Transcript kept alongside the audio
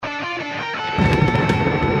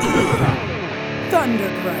Thunder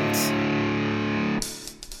Grunt.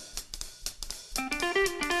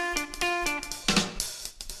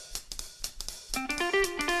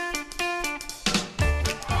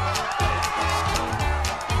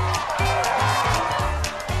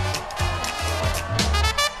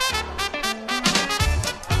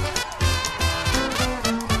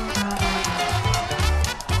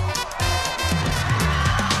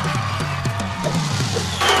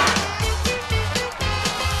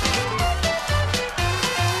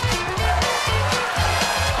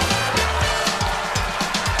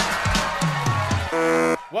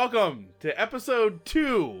 Welcome to episode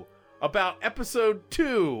 2, about episode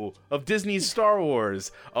 2 of Disney's Star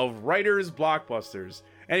Wars, of Writers Blockbusters.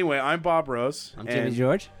 Anyway, I'm Bob Rose. I'm Jimmy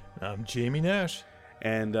George. I'm Jamie Nash.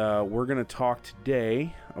 And we're going to talk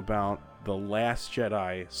today about the Last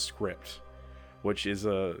Jedi script, which is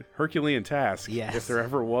a Herculean task, if there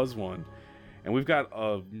ever was one. And we've got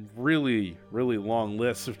a really, really long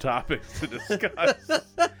list of topics to discuss.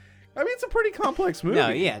 I mean, it's a pretty complex movie. No,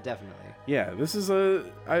 yeah, definitely. Yeah, this is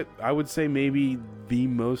I would say maybe the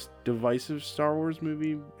most divisive Star Wars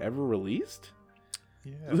movie ever released.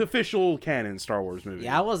 Yeah. The official canon Star Wars movie.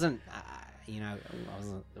 Yeah, I wasn't,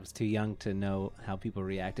 I was too young to know how people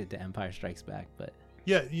reacted to Empire Strikes Back, but...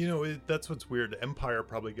 Yeah, that's what's weird. Empire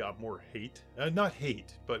probably got more hate. Not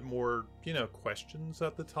hate, but more, questions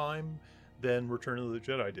at the time than Return of the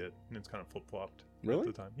Jedi did. And it's kind of flip-flopped. Really?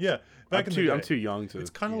 At the time. Yeah. I'm too young to... It's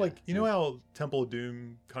kind of like, how Temple of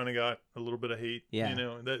Doom kind of got a little bit of hate? Yeah.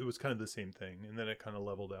 That it was kind of the same thing. And then it kind of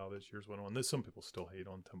leveled out as years went on. There's some people still hate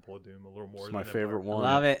on Temple of Doom a little more. It's than my favorite Empire. one.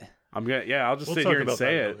 Love it. I'll just sit here and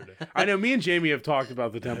say it. I know me and Jamie have talked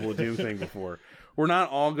about the Temple of Doom thing before. We're not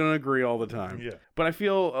all going to agree all the time. Yeah. But I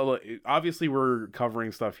feel, obviously we're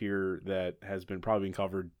covering stuff here that has probably been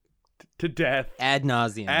covered to death. Ad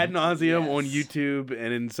nauseum On YouTube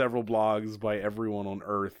and in several blogs by everyone on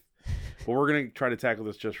Earth. But we're going to try to tackle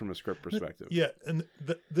this just from a script perspective. Yeah, and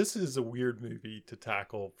this is a weird movie to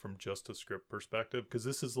tackle from just a script perspective, because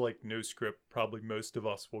this is like no script probably most of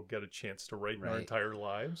us will get a chance to write in our entire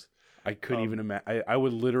lives. I couldn't even imagine. I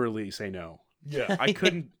would literally say no. Yeah. I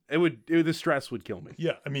couldn't. The stress would kill me.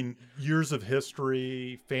 Yeah, I mean, years of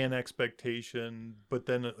history, fan expectation, but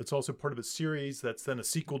then it's also part of a series that's then a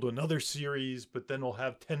sequel to another series, but then we'll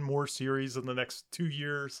have 10 more series in the next 2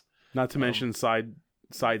 years. Not to mention side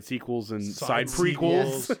sequels and side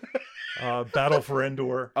prequels. Battle for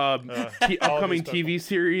Endor. Upcoming TV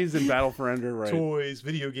series and Battle for Endor, right? Toys,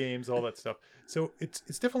 video games, all that stuff. So it's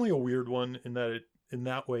definitely a weird one in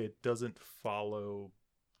that way it doesn't follow,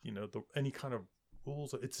 any kind of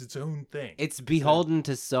rules. It's its own thing. It's beholden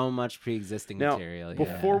to so much pre-existing material.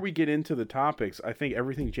 Before we get into the topics, I think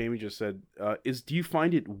everything Jamie just said do you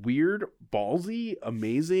find it weird, ballsy,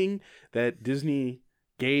 amazing that Disney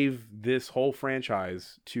gave this whole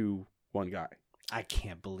franchise to one guy? I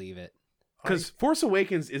can't believe it. Because Force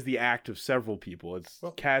Awakens is the act of several people. It's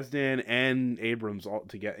Kasdan and Abrams all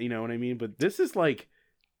together. You know what I mean? But this is like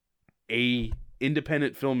a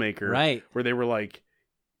independent filmmaker, right? Where they were like,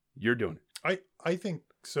 "You're doing it." I think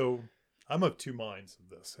so. I'm of two minds of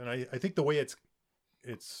this, and I think the way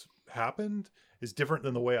it's happened is different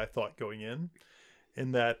than the way I thought going in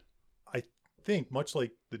that I think much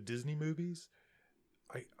like the Disney movies.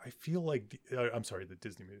 I feel like the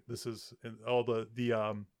Disney movie. This is all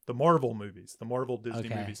the Marvel movies, the Marvel Disney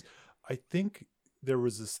movies. I think there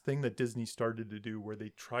was this thing that Disney started to do where they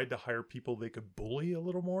tried to hire people they could bully a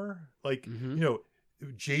little more. Like,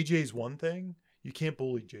 JJ's one thing. You can't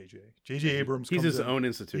bully JJ. JJ Abrams. He's his own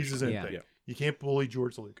institution. He's his own thing. Yeah. You can't bully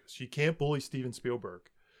George Lucas. You can't bully Steven Spielberg.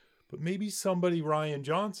 But maybe somebody, Rian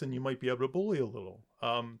Johnson, you might be able to bully a little.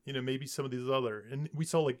 Maybe some of these other, and we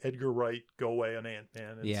saw like Edgar Wright go away on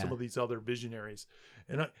Ant-Man and some of these other visionaries.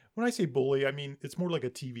 And when I say bully, I mean, it's more like a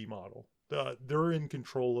TV model. They're in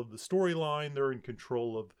control of the storyline. They're in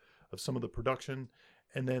control of some of the production.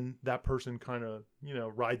 And then that person kind of,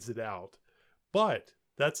 rides it out. But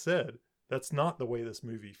that said, that's not the way this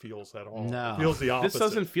movie feels at all. No. It feels the opposite. This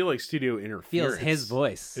doesn't feel like studio interference. Feels his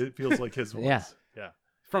voice. It feels like his voice. Yeah.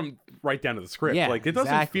 From right down to the script. Yeah, like, it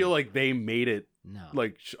doesn't feel like they made it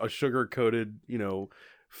like a sugar-coated,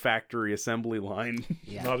 factory assembly line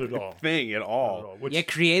not at all thing at all.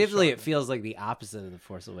 Creatively it feels like the opposite of The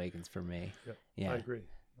Force Awakens for me. I agree.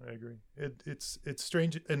 It's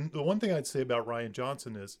strange. And the one thing I'd say about Rian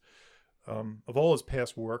Johnson is of all his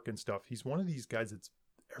past work and stuff, he's one of these guys that's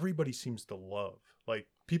everybody seems to love. Like,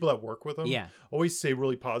 people that work with him always say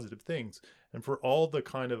really positive things. And for all the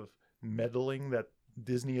kind of meddling that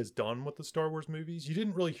Disney has done with the Star Wars movies. You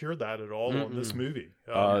didn't really hear that at all in this movie.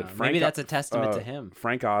 Maybe that's a testament to him.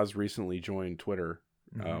 Frank Oz recently joined Twitter,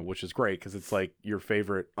 which is great because it's like your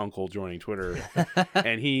favorite uncle joining Twitter.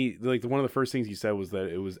 And he, like, one of the first things he said was that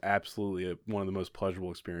it was absolutely one of the most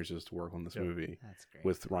pleasurable experiences to work on this movie. That's great.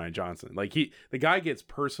 With Rian Johnson. Like, the guy gets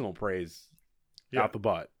personal praise out the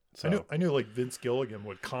butt. So. I knew like Vince Gilligan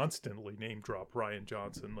would constantly name drop Rian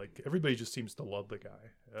Johnson. Like, everybody just seems to love the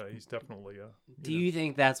guy. He's definitely Do you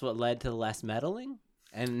think that's what led to the less meddling?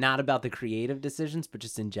 And not about the creative decisions, but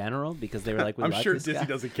just in general, because they were like, I'm sure Disney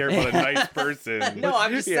doesn't care about a nice person. No,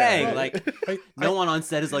 I'm just saying, like, no one on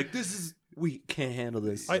set is like, we can't handle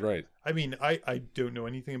this. Right. I mean, I don't know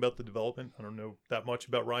anything about the development. I don't know that much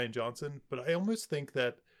about Rian Johnson, but I almost think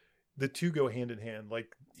that the two go hand in hand.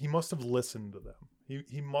 Like, he must have listened to them.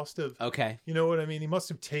 He must have. Okay. You know what I mean? He must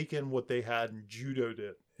have taken what they had and judoed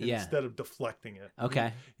it instead of deflecting it.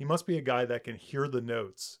 Okay. He must be a guy that can hear the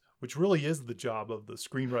notes, which really is the job of the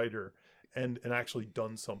screenwriter, and actually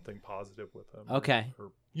done something positive with them. Okay.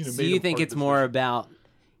 Or, so you think it's more about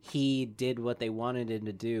he did what they wanted him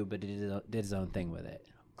to do, but did his own thing with it?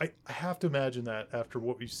 I have to imagine that after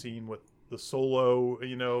what we've seen with the Solo,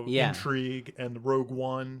 intrigue, and the Rogue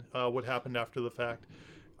One, what happened after the fact.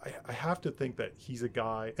 I have to think that he's a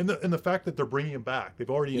guy, and the fact that they're bringing him back, they've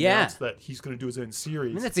already announced that he's going to do his own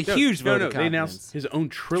series. I mean, that's a huge vote of confidence. They announced his own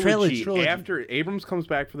trilogy after Abrams comes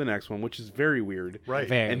back for the next one, which is very weird.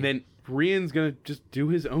 Right. And then Rian's going to just do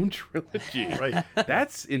his own trilogy. Right.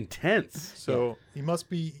 That's intense. So he must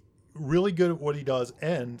be really good at what he does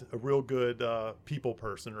and a real good people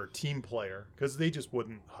person or team player, because they just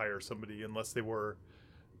wouldn't hire somebody unless they were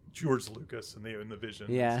George Lucas and they own the vision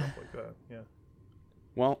and stuff like that. Yeah.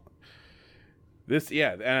 Well,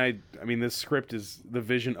 I mean, this script is the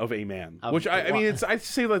vision of a man, which I mean, I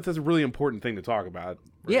say that that's a really important thing to talk about.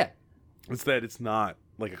 Right? Yeah, it's that it's not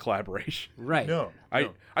like a collaboration, right? No,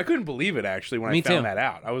 I couldn't believe it actually when I found that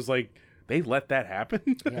out. I was like, they let that happen.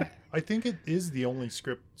 Yeah. I think it is the only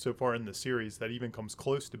script so far in the series that even comes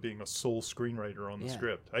close to being a sole screenwriter on the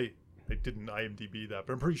script. I didn't IMDb that,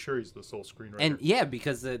 but I'm pretty sure he's the sole screenwriter. And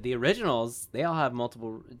because the originals, they all have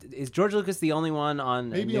multiple. Is George Lucas the only one on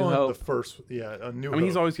maybe New on Hope? the first? Yeah, on New Hope. I mean,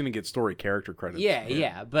 he's always going to get story character credits.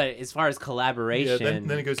 Yeah. But as far as collaboration,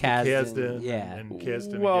 then it goes to Kasdan. And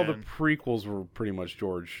Kasdan. Well, again. the prequels were pretty much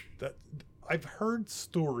George. I've heard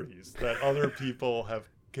stories that other people have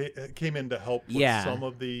came in to help with some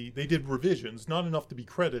of the. They did revisions, not enough to be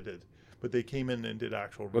credited. But they came in and did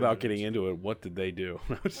actual revisions. Without getting into it, what did they do?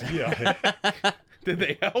 Yeah. Did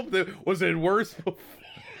they help? Was it worse?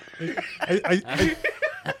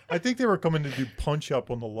 I think they were coming to do punch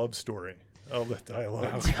up on the love story of the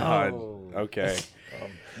dialogue. Oh, God. Okay.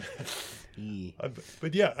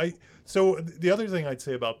 But yeah, so the other thing I'd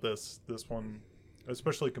say about this one,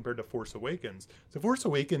 especially compared to Force Awakens, so Force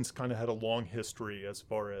Awakens kind of had a long history as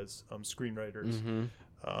far as screenwriters.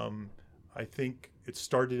 Mm-hmm. I think it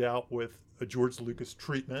started out with a George Lucas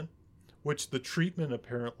treatment, which the treatment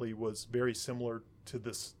apparently was very similar to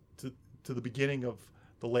the beginning of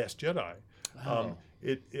The Last Jedi.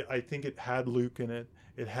 I think it had Luke in it.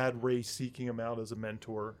 It had Rey seeking him out as a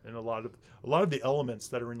mentor, and a lot of the elements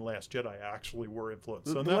that are in Last Jedi actually were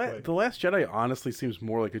influenced. So The Last Jedi honestly seems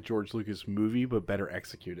more like a George Lucas movie, but better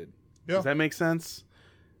executed. Yeah. Does that make sense?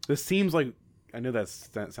 This seems like. I know that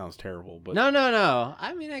sounds terrible, but no.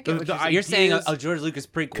 I mean, I get what you're saying. A George Lucas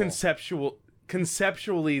prequel.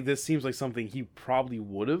 Conceptually, this seems like something he probably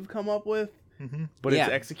would have come up with, but it's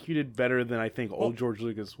executed better than I think old George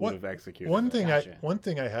Lucas would have executed. One thing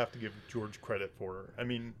I have to give George credit for. I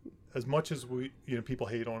mean, as much as people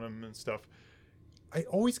hate on him and stuff, I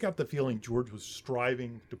always got the feeling George was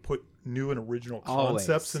striving to put new and original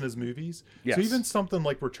concepts in his movies. Yes. So even something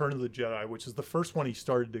like Return of the Jedi, which is the first one he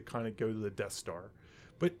started to kind of go to the Death Star,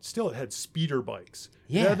 but still it had speeder bikes.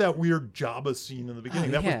 Yeah. It had that weird Jabba scene in the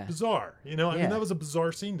beginning. That was bizarre. I mean, that was a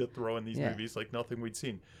bizarre scene to throw in these movies, like nothing we'd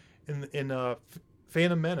seen. In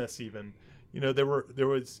Phantom Menace, even, there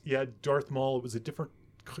was Darth Maul. It was a different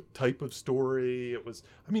type of story.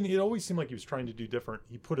 It always seemed like he was trying to do different.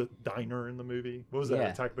 He put a diner in the movie. What was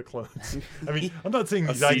that? Attack of the Clones. I mean, I'm not saying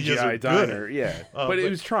these ideas are diner, good. But it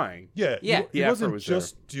was trying. He wasn't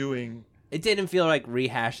just doing. It didn't feel like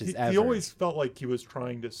rehashes ever. He always felt like he was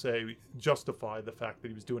trying to justify the fact that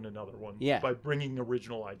he was doing another one by bringing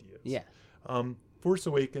original ideas. Force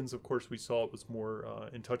Awakens, of course, we saw it was more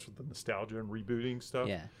in touch with the nostalgia and rebooting stuff.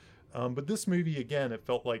 But this movie, again, it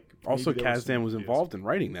felt like also Kasdan was involved in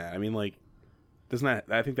writing that. I mean, like, doesn't that?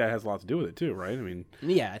 I think that has a lot to do with it too, right? I mean,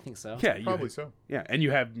 I think so. Yeah, probably so. Yeah, and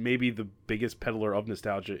you have maybe the biggest peddler of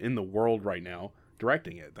nostalgia in the world right now,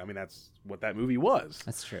 directing it. I mean, that's what that movie was.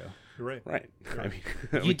 That's true. You're right. Right. I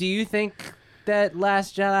mean, do you think that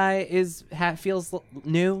Last Jedi feels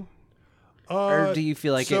new? Or do you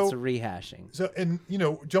feel like it's rehashing? So, and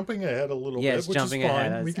jumping ahead a little bit, which jumping is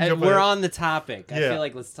fine. ahead. We're on the topic. I feel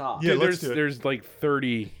like let's talk. Yeah, there's like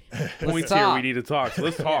 30 points here we need to talk. So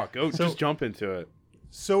let's talk. Just jump into it.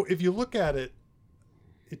 So if you look at it,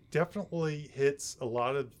 it definitely hits a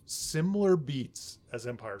lot of similar beats as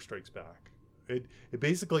Empire Strikes Back. It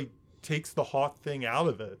basically takes the Hoth thing out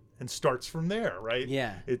of it and starts from there, right?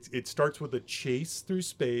 Yeah. It starts with a chase through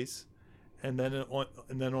space. And then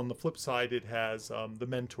on the flip side, it has the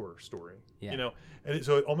mentor story. Yeah.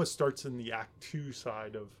 So it almost starts in the Act 2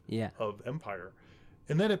 side of Empire,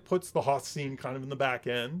 and then it puts the Hoth scene kind of in the back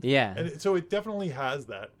end. Yeah. And so it definitely has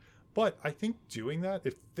that. But I think doing that,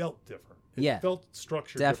 it felt different. It felt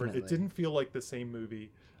structured different. It didn't feel like the same movie.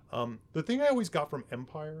 The thing I always got from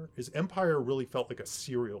Empire is Empire really felt like a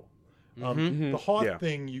serial. The Hoth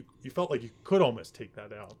thing, you felt like you could almost take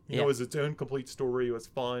that out. It was its own complete story. It was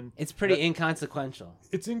fun. It's pretty inconsequential.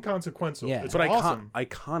 It's inconsequential. Yeah. It's but awesome.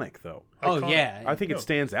 iconic though. Oh yeah. I think it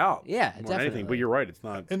stands out. Yeah, more definitely. than anything. But you're right. It's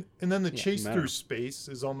not. And then the chase through space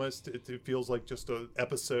is almost. It feels like just an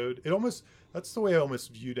episode. That's the way I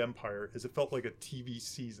almost viewed Empire. Is it felt like a TV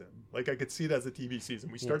season. Like I could see it as a TV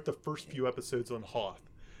season. We start the first few episodes on Hoth.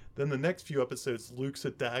 Then the next few episodes, Luke's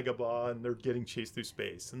at Dagobah and they're getting chased through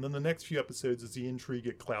space. And then the next few episodes is the intrigue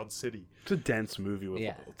at Cloud City. It's a dense movie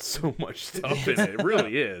with so much stuff in it. It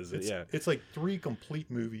really is. It's like 3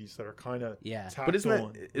 complete movies that are kind of But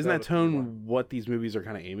isn't that tone what these movies are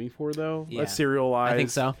kind of aiming for, though? Yeah. A serialized. I think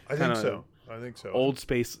so. I think so. Old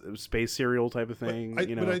space serial type of thing.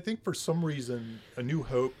 But I think for some reason, A New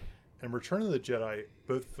Hope and Return of the Jedi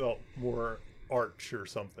both felt more arch or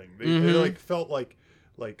something. They like felt like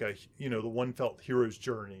the one felt hero's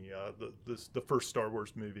journey, the first Star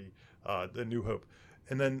Wars movie, The New Hope,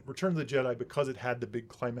 and then Return of the Jedi, because it had the big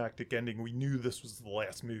climactic ending, we knew this was the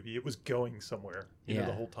last movie. It was going somewhere, the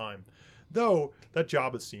whole time. Though that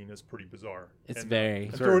Jabba scene is pretty bizarre. It's very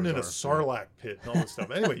and throwing in a Sarlacc pit and all this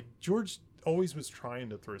stuff. Anyway, George always was trying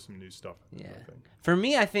to throw some new stuff in. Yeah. For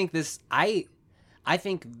me, I think I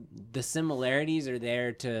think the similarities are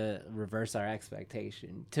there to reverse our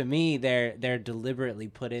expectation. To me, they're deliberately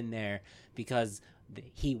put in there because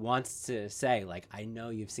he wants to say, like, I know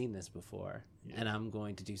you've seen this before, and I'm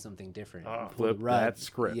going to do something different. Flip that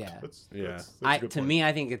script. Yeah. That's to me,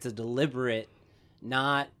 I think it's a deliberate,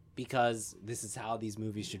 not because this is how these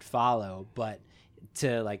movies should follow, but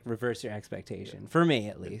to like reverse your expectation, for me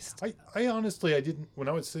at least. I honestly, when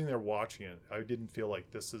I was sitting there watching it, I didn't feel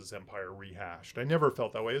like this is Empire rehashed. I never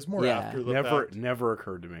felt that way. It was more after the fact. Never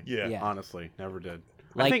occurred to me. Yeah. Honestly, never did.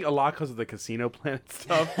 I think a lot because of the Casino Planet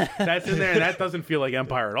stuff that's in there, and that doesn't feel like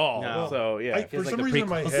Empire at all. No. So yeah, for some reason in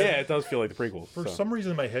my head, it does feel like the prequels. For some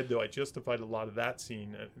reason in my head, though, I justified a lot of that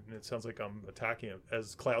scene, and it sounds like I'm attacking it,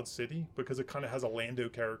 as Cloud City, because it kind of has a Lando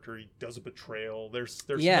character. He does a betrayal. There's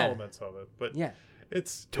some elements of it, but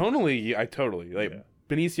it's tonally, I totally like.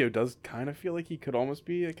 Benicio does kind of feel like he could almost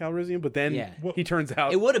be a Calrissian, but then he turns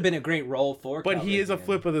out it would have been a great role for. But he is a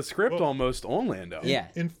flip of the script almost on Lando. Yeah.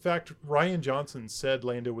 In fact, Rian Johnson said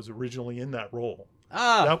Lando was originally in that role.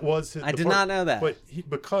 Oh, that was I did not know that. But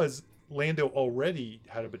because Lando already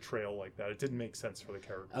had a betrayal like that, it didn't make sense for the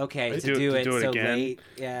character. Okay, to do it so again. late.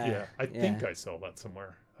 Yeah. I think I saw that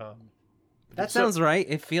somewhere. That sounds right.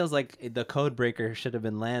 It feels like the code breaker should have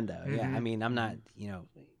been Lando. Mm-hmm. Yeah, I mean, I'm not,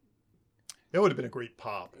 That would have been a great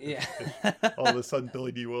pop. Yeah. If all of a sudden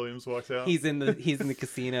Billy D. Williams walks out. He's in the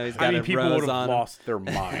casino. He's got people would have lost their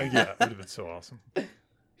mind. Yeah, it would have been so awesome.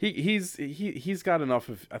 He's got enough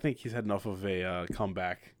of. I think he's had enough of a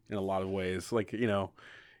comeback in a lot of ways. Like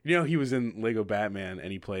he was in Lego Batman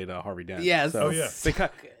and he played Harvey Dent. Yes. So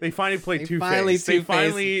they finally played Two-Face.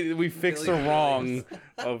 We fixed the wrong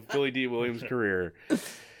of Billy D. Williams' career.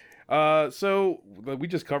 So we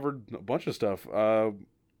just covered a bunch of stuff.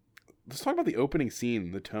 Let's talk about the opening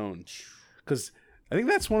scene, the tone, because I think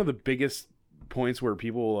that's one of the biggest points where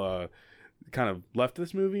people kind of left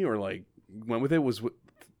this movie or like went with it was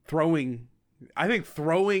throwing. I think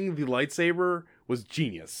throwing the lightsaber was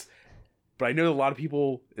genius, but I know a lot of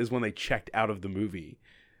people is when they checked out of the movie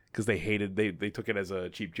because they hated they took it as a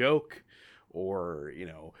cheap joke, or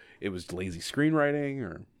it was lazy screenwriting.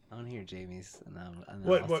 Or I want to hear Jamie's.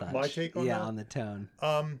 What my take on that? Yeah, on the tone.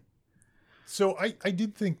 So I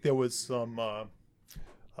did think there was some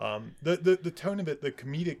the tone of it, the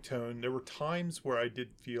comedic tone. There were times where I did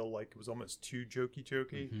feel like it was almost too jokey.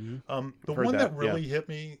 Mm-hmm. The one that really hit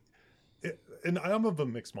me, and I'm of a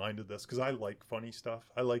mixed mind of this because I like funny stuff.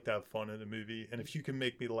 I like to have fun in a movie, and if you can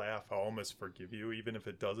make me laugh, I'll almost forgive you, even if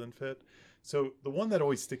it doesn't fit. So the one that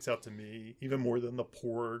always sticks out to me, even more than the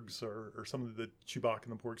Porgs or some of the Chewbacca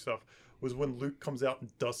and the Porg stuff, was when Luke comes out and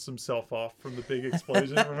dusts himself off from the big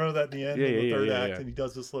explosion. Remember that in the end of the third act, and he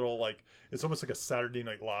does this little like it's almost like a Saturday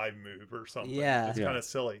Night Live move or something. Yeah, it's kind of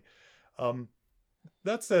silly.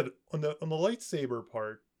 That said, on the lightsaber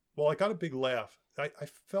part, well, I got a big laugh. I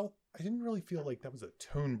didn't really feel like that was a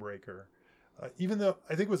tone breaker, even though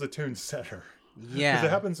I think it was a tone setter. Yeah, because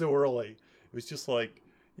it happened so early. It was just like,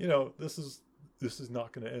 this is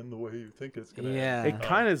not going to end the way you think it's going to end. It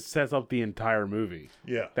kind of sets up the entire movie.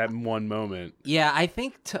 Yeah, that one moment. Yeah, I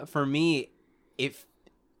think for me, if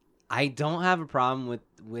I don't have a problem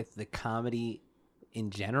with the comedy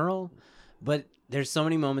in general, but there's so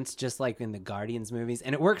many moments just like in the Guardians movies,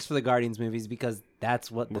 and it works for the Guardians movies because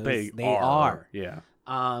that's what they are. Yeah.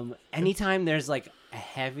 Anytime there's like a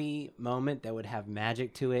heavy moment that would have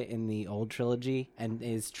magic to it in the old trilogy and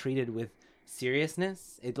is treated with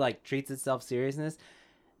seriousness, it like treats itself seriousness.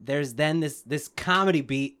 There's then this comedy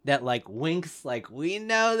beat that like winks, like we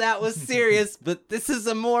know that was serious, but this is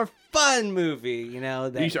a more fun movie.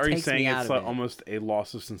 That are you saying it's like almost a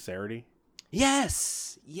loss of sincerity?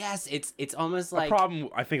 Yes, it's almost like a problem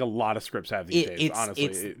I think a lot of scripts have these days. Honestly,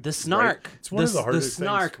 it's the snark. Right? It's one of the hardest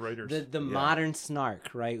snark, things writers. The modern snark,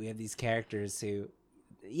 right? We have these characters who,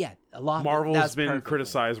 a lot. Marvel's been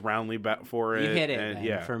criticized roundly for it. You hit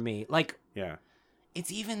it, for me. Like,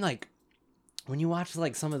 it's even like when you watch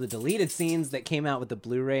like some of the deleted scenes that came out with the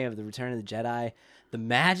Blu-ray of the Return of the Jedi, the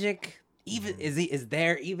magic even is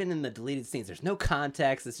there even in the deleted scenes. There's no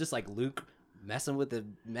context. It's just like Luke messing with the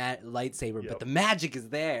lightsaber, but the magic is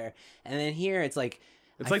there. And then here it's like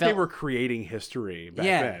they were creating history back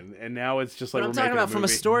then, and now it's just like I'm talking about from a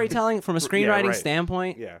storytelling, from a screenwriting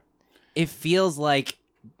standpoint. Yeah, it feels like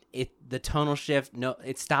the tonal shift. No,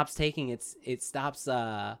 it stops taking it's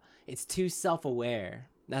too self-aware.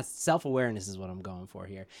 That's self-awareness is what I'm going for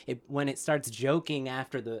here. When it starts joking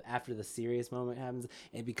after the serious moment happens,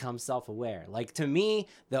 it becomes self-aware. Like to me,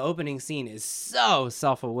 the opening scene is so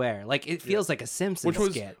self-aware. Like it feels like a Simpsons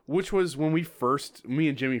skit. Which was when me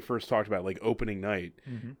and Jimmy first talked about like opening night.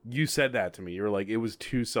 Mm-hmm. You said that to me. You were like, it was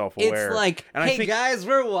too self-aware. It's like, and hey guys,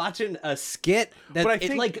 we're watching a skit that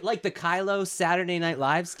like the Kylo Saturday Night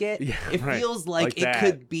Live skit. Yeah, it feels like it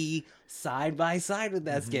could be side by side with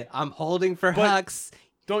that skit. I'm holding for Hux.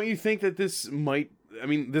 Don't you think that this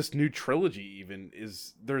new trilogy even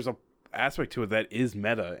there's a aspect to it that is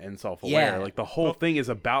meta and self-aware? Like the whole thing is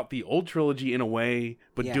about the old trilogy in a way,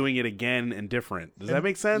 but doing it again and different. Does that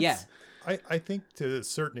make sense? Yeah. I think to a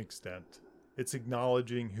certain extent, it's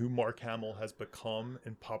acknowledging who Mark Hamill has become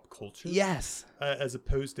in pop culture. Yes. As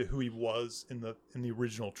opposed to who he was in the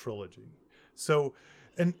original trilogy. So,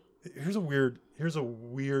 and here's a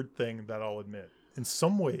weird thing that I'll admit. In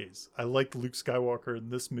some ways, I like Luke Skywalker in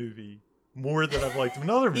this movie more than I've liked him in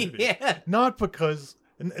other movies. Yeah. Not because,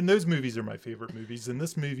 and those movies are my favorite movies, and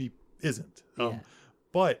this movie isn't.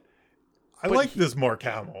 But I like this Mark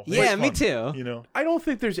Hamill. Yeah, me too. I don't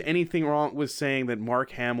think there's anything wrong with saying that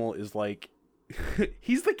Mark Hamill is like,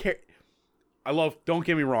 he's the don't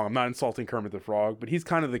get me wrong, I'm not insulting Kermit the Frog, but he's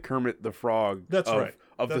kind of the Kermit the Frog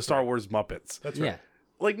of the Star Wars Muppets. That's right.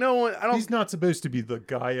 Like no one, he's not supposed to be the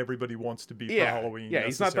guy everybody wants to be for Halloween. Yeah,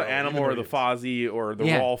 he's not the animal or the Fozzie or the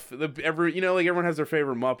Rolf. Everyone has their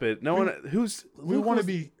favorite Muppet. No one we want to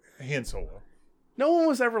be Han Solo. No one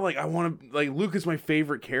was ever like, I want to like Luke is my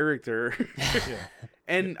favorite character.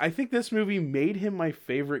 And I think this movie made him my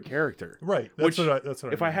favorite character. Right. That's what I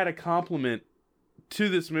mean. I had a compliment to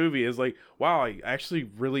this movie is like, wow, I actually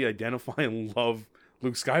really identify and love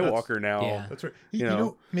Luke Skywalker now. Yeah. That's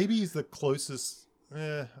right. Maybe he's the closest.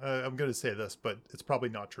 I'm going to say this, but it's probably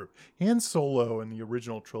not true. Han Solo in the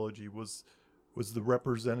original trilogy was the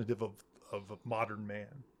representative of a modern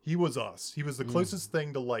man. He was us. He was the closest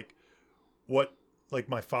thing to like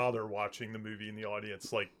my father watching the movie in the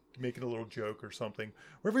audience, like making a little joke or something,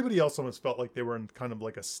 where everybody else almost felt like they were in kind of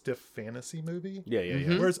like a stiff fantasy movie.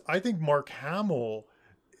 Yeah. Whereas I think Mark Hamill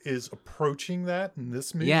is approaching that in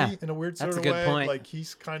this movie in a weird sort of way. Point. Like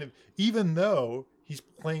he's kind of, even though he's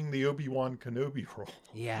playing the Obi-Wan Kenobi role,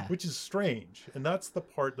 which is strange. And that's the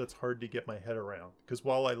part that's hard to get my head around. Because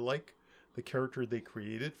while I like the character they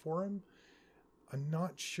created for him, I'm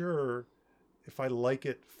not sure if I like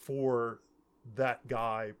it for that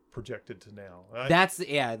guy projected to now.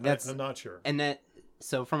 I'm not sure. And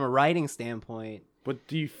so from a writing standpoint, but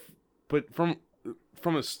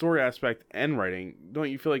from a story aspect and writing, don't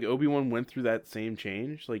you feel like Obi-Wan went through that same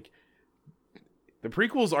change? Like The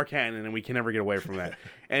prequels are canon, and we can never get away from that.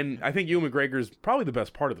 And I think Ewan McGregor is probably the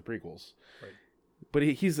best part of the prequels. Right. But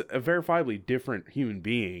he's a verifiably different human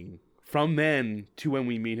being from then to when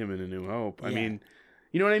we meet him in A New Hope. I mean,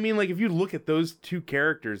 you know what I mean? Like, if you look at those two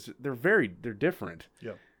characters, they're different.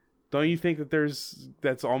 Yeah. Don't you think that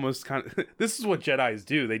that's almost kind of... This is what Jedis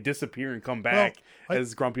do. They disappear and come back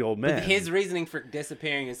as grumpy old men. But his reasoning for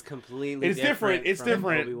disappearing is completely different. It's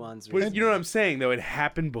different. Obi-Wan's but you know what I'm saying, though? It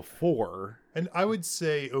happened before. And I would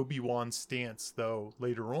say Obi-Wan's stance, though,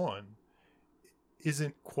 later on,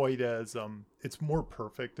 isn't quite as... it's more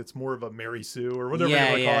perfect. It's more of a Mary Sue or whatever you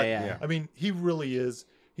want to call it. Yeah. I mean, he really is...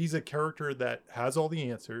 He's a character that has all the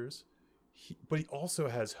answers, but he also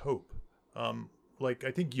has hope. Like,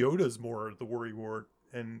 I think Yoda's more the worrywart,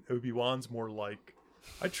 and Obi-Wan's more like,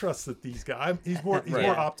 I trust that these guys. He's more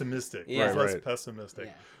optimistic, less pessimistic.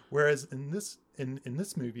 Yeah. Whereas in this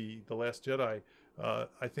movie, The Last Jedi,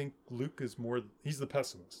 I think Luke is more. He's the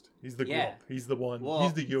pessimist. He's the grump. He's the one.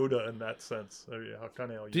 He's the Yoda in that sense.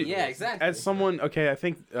 Exactly. As someone, I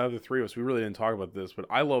think the three of us, we really didn't talk about this, but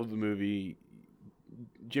I love the movie.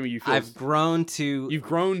 Jimmy, you've grown to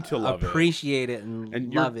love appreciate it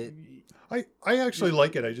and love it. I actually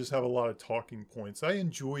like it. I just have a lot of talking points. I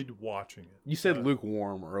enjoyed watching it. You said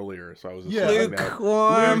lukewarm earlier, so I was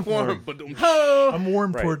lukewarm. I'm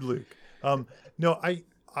warm toward Luke. No,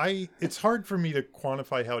 it's hard for me to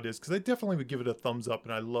quantify how it is because I definitely would give it a thumbs up,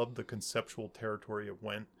 and I love the conceptual territory it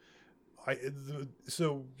went. I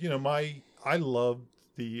loved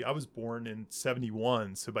I was born in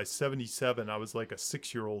 1971, so by 1977 I was like a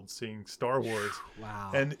 6-year-old seeing Star Wars.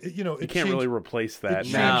 Wow. And it can't really replace that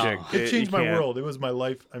magic. It changed my world. It was my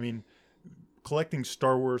life. I mean, collecting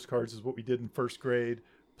Star Wars cards is what we did in first grade.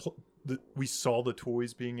 We saw the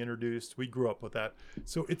toys being introduced. We grew up with that.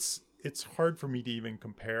 So it's hard for me to even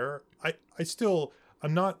compare.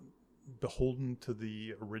 I'm not beholden to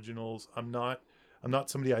the originals. I'm not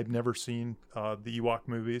somebody I've never seen the Ewok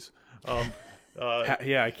movies.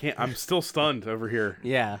 I can't. I'm still stunned over here.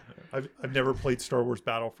 Yeah, I've never played Star Wars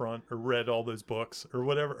Battlefront or read all those books or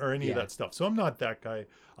whatever or any of that stuff. So I'm not that guy.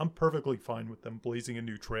 I'm perfectly fine with them blazing a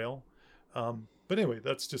new trail. But anyway,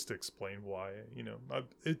 that's just to explain why.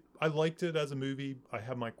 I liked it as a movie. I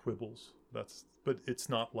have my quibbles. But it's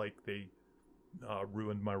not like they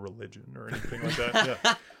ruined my religion or anything like that.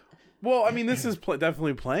 Yeah. Well, I mean, this is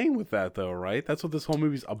definitely playing with that, though, right? That's what this whole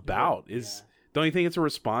movie's about. Don't you think it's a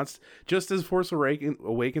response? Just as Force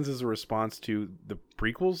Awakens is a response to the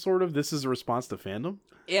prequels, sort of, this is a response to fandom?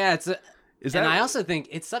 Yeah, I also think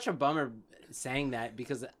it's such a bummer saying that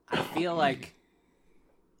because I feel like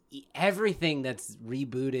everything that's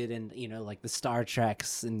rebooted and, like the Star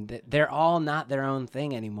Treks, and they're all not their own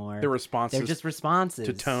thing anymore. They're responses. They're just responses.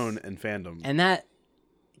 To tone and fandom. And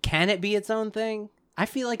can it be its own thing? I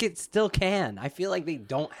feel like it still can. I feel like they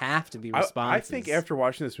don't have to be responses. I think after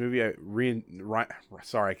watching this movie, I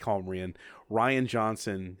call him Rian. Rian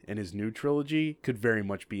Johnson and his new trilogy could very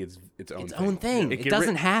much be its own thing. It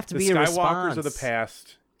doesn't have to be a response. The Skywalkers of the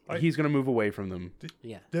past, he's going to move away from them.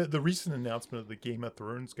 The recent announcement of the Game of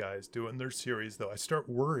Thrones guys doing their series, though, I start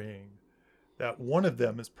worrying that one of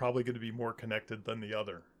them is probably going to be more connected than the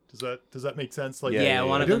other. Does that make sense? Like,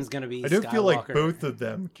 one of them's going to be. I don't feel like both of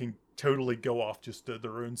them can totally go off just to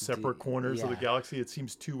their own separate corners of the galaxy. It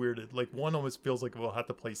seems too weird. Like, one almost feels like we'll have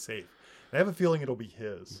to play safe. I have a feeling it'll be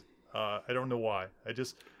his. I don't know why.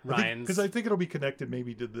 Because I think it'll be connected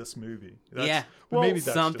maybe to this movie. Maybe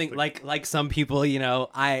that's something like some people.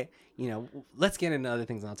 Let's get into other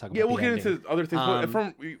things and I'll talk about. Yeah, we'll get into other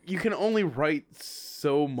things. You can only write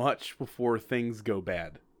so much before things go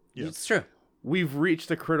bad. Yeah. It's true. We've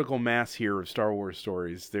reached a critical mass here of Star Wars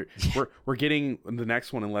stories. We're getting the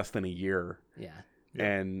next one in less than a year. Yeah.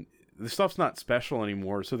 And the stuff's not special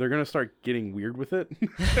anymore, so they're going to start getting weird with it,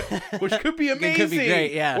 which could be amazing. It could be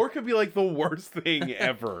great, yeah. Or it could be like the worst thing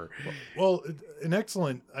ever. Well, an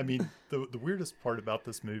excellent... I mean, the weirdest part about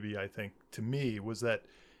this movie, I think, to me, was that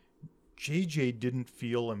JJ didn't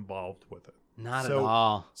feel involved with it. Not at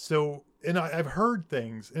all. So, and I've heard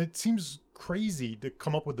things, and it seems crazy to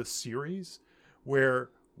come up with a series where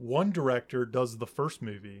one director does the first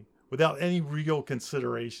movie without any real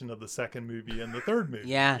consideration of the second movie and the third movie.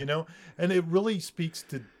 Yeah. And it really speaks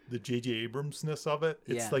to the J.J. Abrams-ness of it.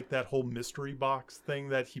 It's like that whole mystery box thing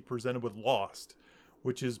that he presented with Lost,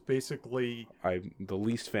 which is basically... I'm the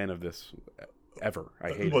least fan of this ever.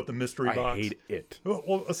 I hate the mystery box? I hate it.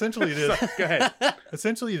 Well, essentially it is. Go ahead.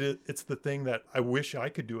 Essentially, it's the thing that I wish I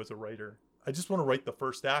could do as a writer. I just want to write the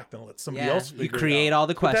first act and let somebody else figure it out. You create all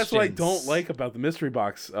the questions. But that's what I don't like about the mystery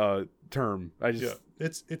box term.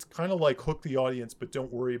 It's kind of like hook the audience, but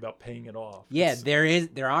don't worry about paying it off. Yeah,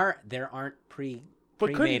 there aren't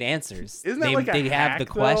pre-made answers. Isn't that they have the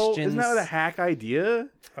questions? Isn't that a hack idea?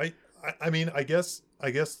 I mean, I guess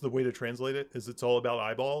the way to translate it is it's all about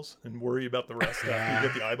eyeballs and worry about the rest after you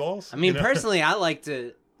get the eyeballs. I mean, personally,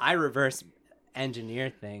 I reverse engineer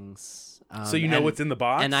things. So what's in the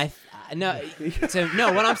box? And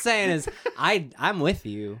what I'm saying is I'm with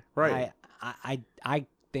you. Right. I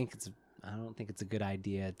don't think it's a good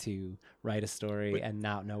idea to write a story and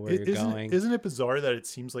not know where you're going. Isn't it bizarre that it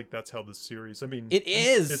seems like that's how the series? I mean, it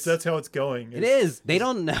is. That's how it's going. It is. They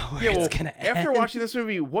don't know where it's gonna end. After watching this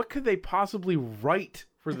movie, what could they possibly write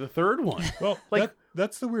for the third one? Well,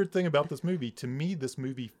 that's the weird thing about this movie. To me, this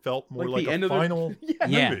movie felt more like the a end final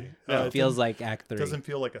movie. It feels like Act 3. It doesn't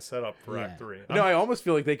feel like a setup for Act 3. No, I almost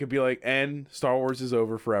feel like they could be like, and Star Wars is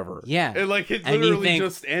over forever. Yeah. And it literally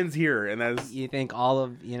just ends here. And that's... You think all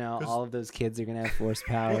of those kids are going to have force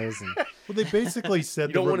powers. And... Well, they basically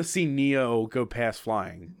said... You don't want to see Neo go past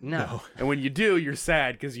flying. No. And when you do, you're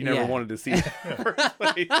sad because you never wanted to see it in the first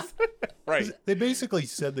place. Right. They basically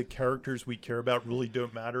said the characters we care about really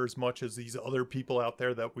don't matter as much as these other people out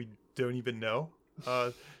there that we don't even know.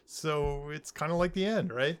 So it's kind of like the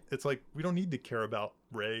end, right? It's like we don't need to care about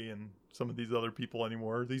Rey and some of these other people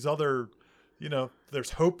anymore. These other,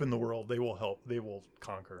 there's hope in the world. They will help. They will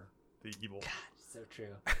conquer the evil. God, so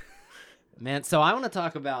true. Man, so I want to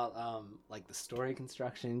talk about the story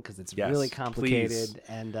construction because it's really complicated. Please.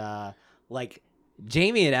 And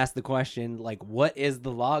Jamie had asked the question, what is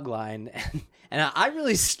the log line? And I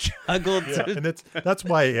really struggled to... And that's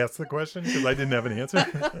why I asked the question, because I didn't have an answer.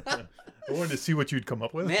 I wanted to see what you'd come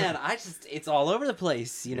up with. Man, it's all over the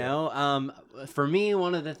place, you know? For me,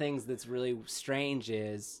 one of the things that's really strange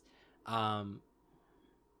is, upon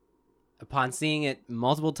seeing it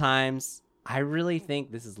multiple times, I really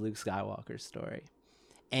think this is Luke Skywalker's story.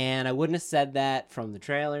 And I wouldn't have said that from the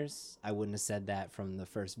trailers. I wouldn't have said that from the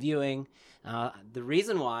first viewing. The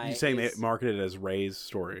reason why... You're saying they marketed it as Rey's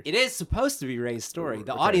story. It is supposed to be Rey's story.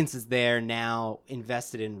 The audience is there now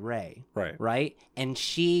invested in Rey. Right? And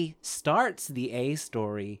she starts the A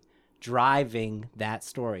story driving that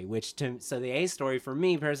story, so the A story for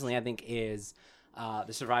me personally, I think, is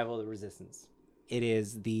the survival of the Resistance. It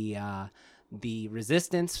is the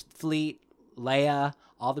Resistance fleet, Leia,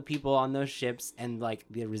 all the people on those ships, and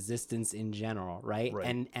the Resistance in general, right?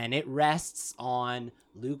 And it rests on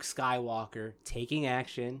Luke Skywalker taking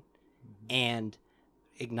action and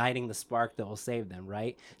igniting the spark that will save them,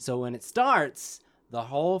 right? So when it starts, the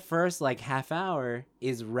whole first half hour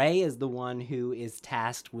is Rey is the one who is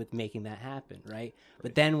tasked with making that happen, right?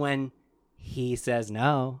 But then when he says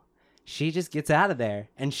no, she just gets out of there,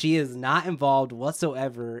 and she is not involved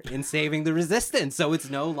whatsoever in saving the Resistance. So it's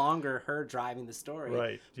no longer her driving the story.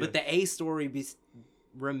 Right. Yeah. But the A story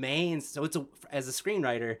remains. So as a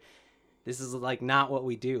screenwriter, this is not what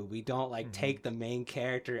we do. We don't take the main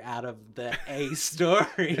character out of the A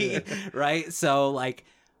story, right? So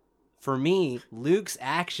for me, Luke's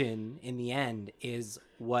action in the end is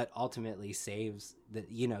what ultimately saves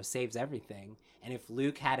everything. And if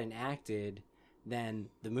Luke hadn't acted, then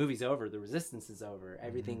the movie's over, the Resistance is over,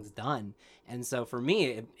 everything's done. And so for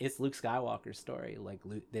me, it's Luke Skywalker's story,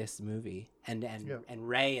 this movie, and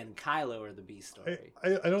Rey and Kylo are the B story.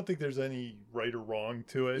 I don't think there's any right or wrong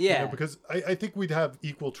to it. Yeah. Because I think we'd have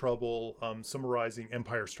equal trouble summarizing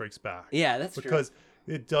Empire Strikes Back. Yeah, that's true. Because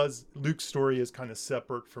it does, Luke's story is kind of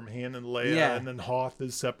separate from Han and Leia, and then Hoth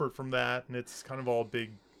is separate from that, and it's kind of all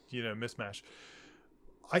big, mismatch.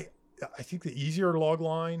 I think the easier log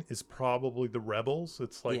line is probably the Rebels.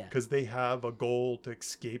 It's because they have a goal to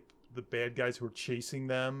escape the bad guys who are chasing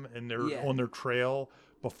them, and they're on their trail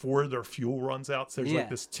before their fuel runs out. So there's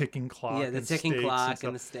this ticking clock. Yeah, the ticking clock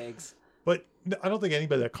and the stakes. But I don't think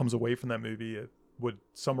anybody that comes away from that movie would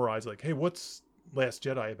summarize hey, what's Last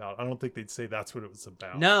Jedi about? I don't think they'd say that's what it was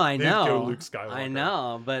about. No, I know. Go Luke Skywalker. I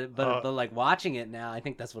know, but watching it now, I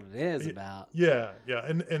think that's what it is about. Yeah,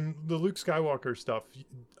 and the Luke Skywalker stuff,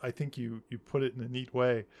 I think you put it in a neat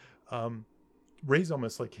way. Rey's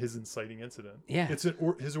almost like his inciting incident. Yeah, it's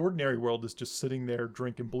his ordinary world is just sitting there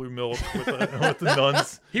drinking blue milk with the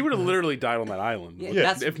nuns. He would have literally died on that island.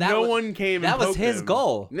 Yeah, if no one came. That was his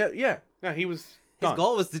goal. No, he was. His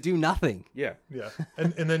goal was to do nothing. Yeah.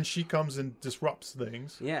 And then she comes and disrupts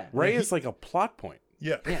things. Yeah. Rey is like a plot point.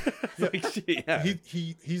 Yeah. Yeah.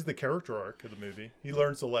 He's the character arc of the movie. He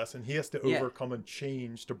learns the lesson. He has to overcome and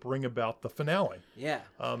change to bring about the finale. Yeah.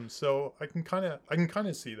 So I can kind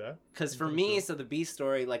of see that. Because for me, so the B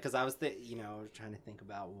story, like, because I was trying to think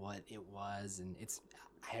about what it was, and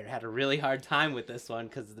I had a really hard time with this one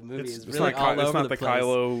because the movie is really all over the place.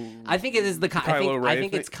 Kylo. I think it is the Kylo I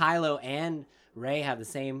think it's Kylo and Rey have the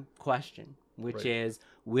same question, which is,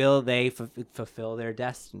 will they fulfill their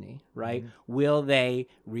destiny, right? Mm-hmm. Will they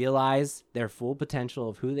realize their full potential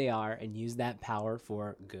of who they are and use that power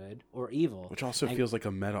for good or evil? Which also feels like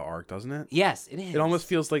a meta arc, doesn't it? Yes, it is. It almost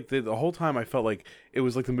feels like the whole time I felt like it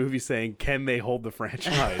was like the movie saying, can they hold the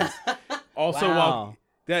franchise? Also, wow.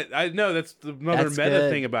 I know that's another meta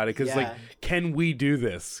thing about it, because like, can we do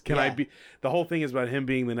this? Can I be? The whole thing is about him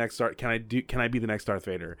being the next Can I be the next Darth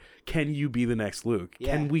Vader? Can you be the next Luke?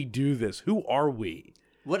 Yeah. Can we do this? Who are we?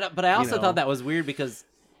 But I also thought that was weird because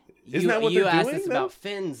Isn't that what you they're asked doing, us about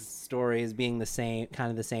Finn's story as being kind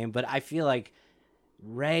of the same, but I feel like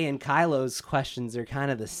Rey and Kylo's questions are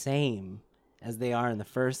kind of the same as they are in the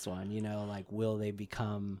first one. Like, will they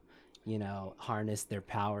become, harness their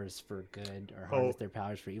powers for good or harness their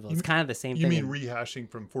powers for evil? It's kind of the same thing. You mean rehashing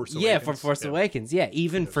from Force Awakens? Yeah, from Force Awakens. Yeah,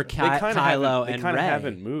 even for Kylo and Rey. They kind of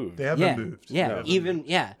haven't moved. They haven't moved.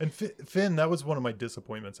 Yeah, And Finn, that was one of my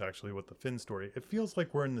disappointments, actually, with the Finn story. It feels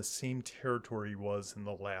like we're in the same territory he was in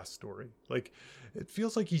the last story. Like, it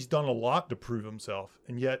feels like he's done a lot to prove himself,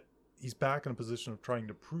 and yet he's back in a position of trying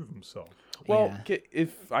to prove himself. Well,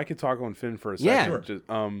 if I could talk on Finn for a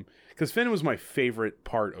second, because Finn was my favorite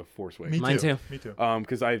part of Force Awakens. Mine too. Me too.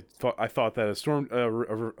 Because I thought that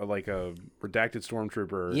like a redacted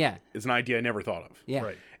stormtrooper, is an idea I never thought of. Yeah,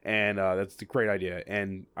 right. And that's a great idea.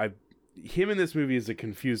 And him in this movie is a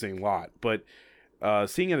confusing lot, but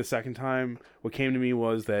seeing it a second time, what came to me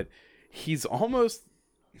was that he's almost.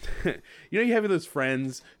 You have those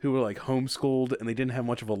friends who were like homeschooled and they didn't have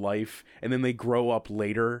much of a life, and then they grow up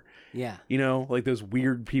later. Yeah. Like those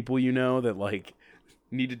weird people, that like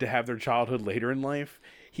needed to have their childhood later in life.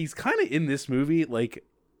 He's kind of in this movie like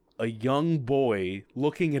a young boy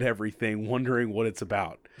looking at everything, wondering what it's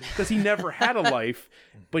about, because he never had a life,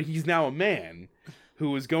 but he's now a man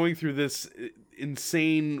who is going through this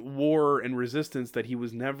insane war and resistance that he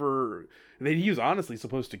was honestly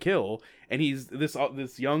supposed to kill, and he's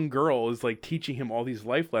this young girl is like teaching him all these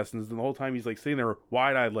life lessons, and the whole time he's like sitting there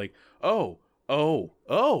wide-eyed like oh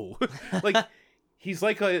like he's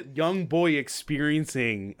like a young boy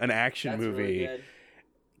experiencing an action movie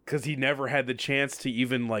because he never had the chance to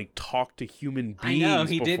even like talk to human beings. I know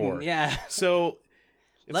he before. didn't. Yeah, so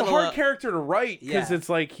it's a hard character to write because it's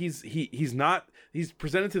like he's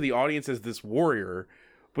presented to the audience as this warrior,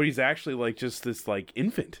 but he's actually like just this like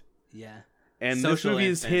infant. Yeah. And this movie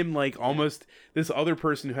is him like almost this other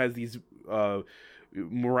person who has these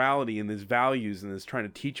morality and these values and is trying to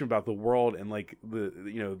teach him about the world, and like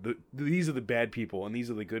these are the bad people and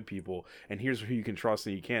these are the good people, and here's who you can trust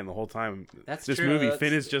and you can. The whole time that's this true. movie,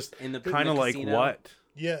 Finn is just kind of like casino. What?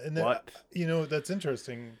 Yeah, and what? That's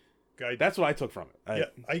interesting. That's what I took from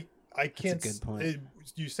it. I can't. That's a good point.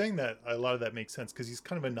 You saying that, a lot of that makes sense because he's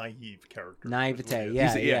kind of a naive character. Naivete,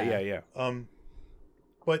 yeah.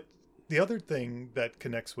 But the other thing that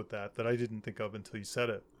connects with that I didn't think of until you said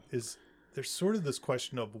it is there's sort of this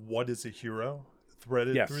question of what is a hero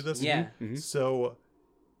threaded through this. Yeah. Mm-hmm. So,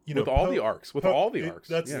 with all the arcs.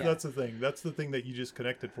 That's the thing. That's the thing that you just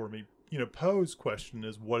connected for me. Poe's question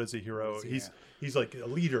is, what is a hero? He's like a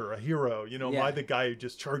leader, a hero. Am I the guy who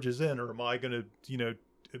just charges in, or am I going to,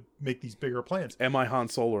 make these bigger plans? Am I Han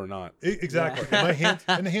Solo or not? Exactly. Yeah.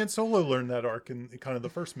 And Han Solo learned that arc in kind of the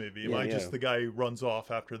first movie. Am I just the guy who runs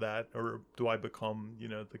off after that, or do I become,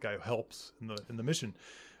 the guy who helps in the mission?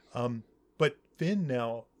 But Finn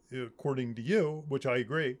now, according to you, which I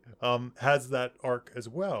agree, has that arc as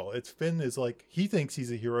well. Finn is like, he thinks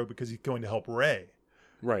he's a hero because he's going to help Rey.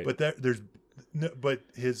 Right. But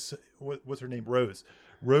his what's her name? Rose.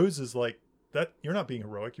 Rose is like that. You're not being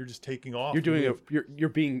heroic. You're just taking off. You're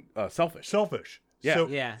being selfish. Selfish. Yeah. So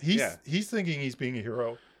he's thinking he's being a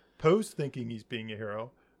hero. Poe's thinking he's being a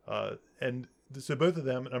hero. And so both of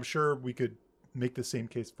them, and I'm sure we could make the same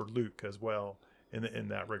case for Luke as well in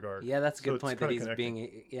that regard. Yeah, that's a good point that he's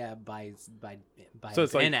being by so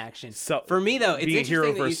it's like inaction. For me though, it's being hero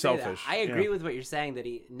interesting that you say selfish. that. I agree with what you're saying that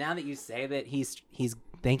now that you say that he's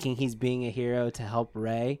thinking he's being a hero to help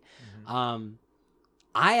Rey. Mm-hmm.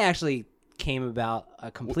 I actually came about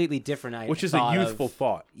a completely different idea, which is a youthful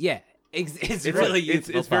thought. Yeah, it's really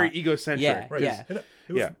youthful. It's very egocentric. Yeah, right.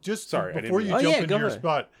 Yeah. Just sorry, before you jump into your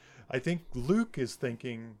spot, I think Luke is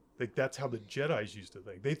thinking like that's how the Jedis used to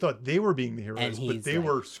think. They thought they were being the heroes, but they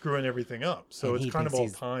were screwing everything up. So it's kind of all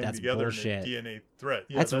tying together in a DNA threat.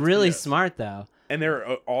 Yeah, that's really smart, though. And they're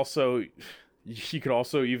also, you could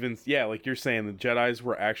also even, like you're saying, the Jedis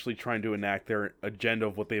were actually trying to enact their agenda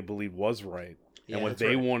of what they believed was right. And what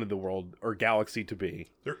they wanted the world or galaxy to be.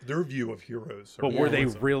 Their view of heroes. But were they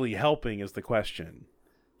really helping is the question.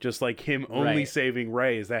 Just like him only saving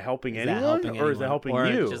Rey, is that helping anyone? Or is that helping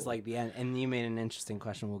you? Just like the end. And you made an interesting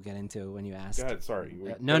question we'll get into when you asked. Go ahead, sorry.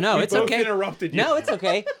 No, it's both okay. Interrupted you. No, it's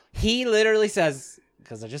okay. He literally says,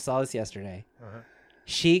 because I just saw this yesterday,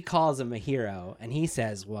 she calls him a hero, and he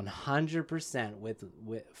says 100%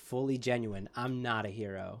 with fully genuine, I'm not a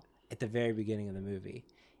hero at the very beginning of the movie.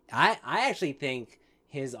 I actually think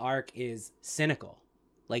his arc is cynical.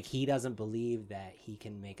 Like, he doesn't believe that he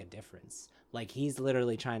can make a difference. Like, he's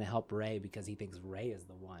literally trying to help Rey because he thinks Rey is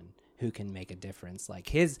the one who can make a difference.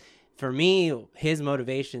 Like, for me, his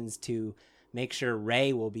motivations to make sure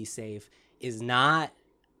Rey will be safe is not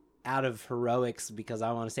out of heroics because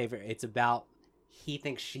I want to save her. It's about he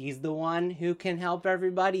thinks she's the one who can help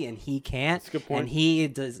everybody and he can't. That's a good point. And he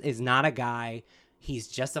is not a guy. He's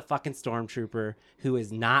just a fucking stormtrooper who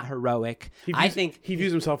is not heroic. I think he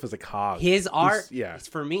views himself as a cog. His arc,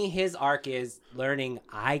 for me, his arc is learning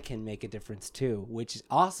I can make a difference too, which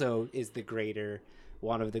also is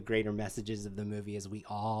one of the greater messages of the movie is we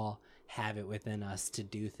all have it within us to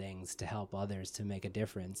do things to help others to make a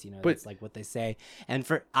difference. You know, it's like what they say. And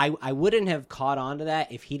I wouldn't have caught on to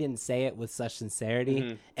that if he didn't say it with such sincerity.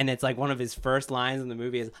 Mm-hmm. And it's like one of his first lines in the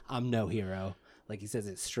movie is, I'm no hero. Like he says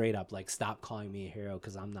it straight up, like, stop calling me a hero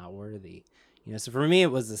because I'm not worthy. You know, so for me,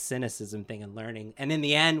 it was a cynicism thing and learning. And in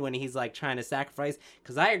the end, when he's like trying to sacrifice,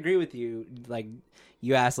 because I agree with you, like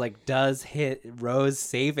you asked, like, does Rose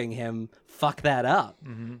saving him fuck that up?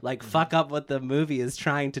 Mm-hmm. Like, fuck up what the movie is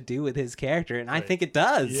trying to do with his character. And I think it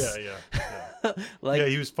does. Yeah. Like,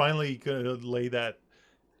 he was finally going to lay that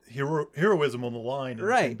heroism on the line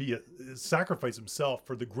and sacrifice himself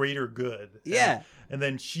for the greater good. And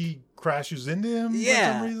then she crashes into him for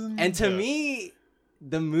some reason. And to me,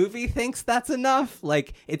 the movie thinks that's enough.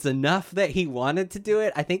 Like, it's enough that he wanted to do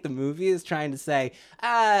it. I think the movie is trying to say,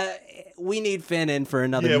 we need Finn in for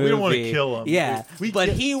another movie. We don't want to kill him. Yeah. But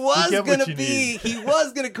he was going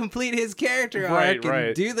to complete his character arc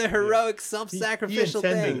and do the heroic self-sacrificial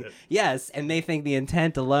thing. Yes. And they think the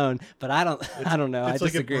intent alone, but I don't know. It's I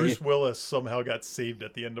like disagree. if Bruce Willis somehow got saved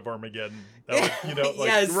at the end of Armageddon. That was, you know, like,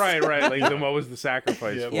 yes. Right. Like, then what was the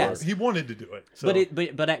sacrifice for? Yes. He wanted to do it. So.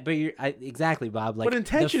 But you're exactly, Bob. Like, but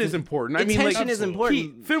intention is important. I mean, intention is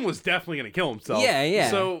important. Finn was definitely going to kill himself. Yeah.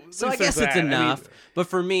 So I guess it's enough. I mean, but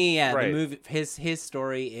for me, the movie, his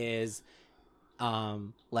story is,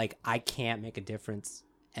 like, I can't make a difference,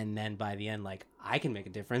 and then by the end, like, I can make a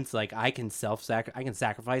difference. Like, I can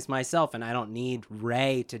sacrifice myself, and I don't need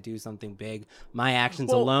Rey to do something big. My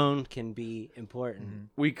actions alone can be important.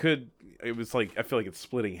 It was like, I feel like it's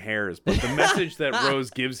splitting hairs, but the message that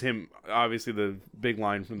Rose gives him, obviously the big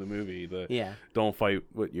line from the movie, don't fight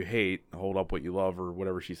what you hate, hold up what you love, or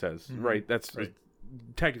whatever she says, right? That's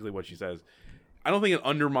technically what she says. I don't think it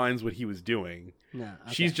undermines what he was doing. No,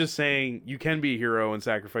 okay. She's just saying you can be a hero and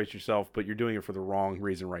sacrifice yourself, but you're doing it for the wrong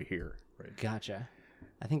reason right here. Right. Gotcha.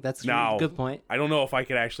 I think that's a good point. I don't know if I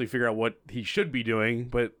could actually figure out what he should be doing,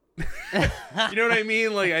 but you know what I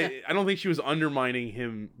mean? Like, I don't think she was undermining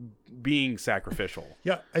him being sacrificial.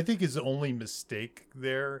 Yeah, I think his only mistake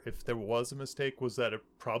there, if there was a mistake, was that it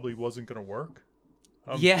probably wasn't going to work.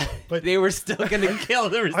 But they were still going to kill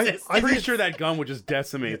the resistance. I'm pretty sure that gun would just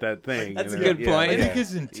decimate that thing. That's a good point. I think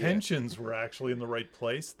his intentions were actually in the right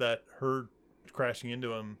place, that her crashing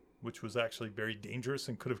into him, which was actually very dangerous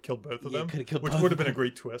and could have killed both of them, which would have been a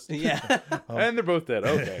great twist. Yeah. And they're both dead.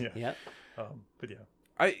 Okay. Yep. But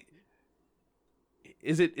yeah.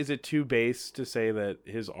 Is it too base to say that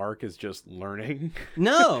his arc is just learning?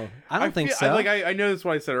 No, I don't think so. I know that's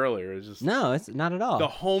what I said earlier. It's just no, it's not at all. The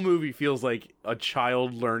whole movie feels like a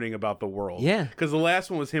child learning about the world. Yeah, because the last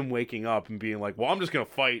one was him waking up and being like, "Well, I'm just gonna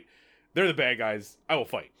fight. They're the bad guys. I will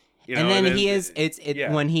fight." You know, and then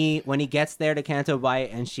when he gets there to Canto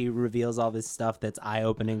Bight and she reveals all this stuff that's eye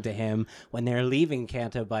opening to him. When they're leaving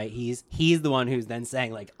Canto Bight, he's the one who's then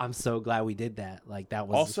saying, like, "I'm so glad we did that." Like, that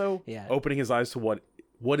was also opening his eyes to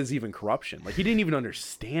what is even corruption. Like, he didn't even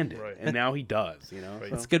understand it, and now he does. You know,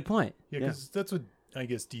 That's a good point. Yeah, because that's what I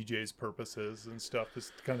guess DJ's purpose is and stuff,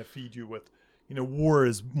 is to kind of feed you with, you know, war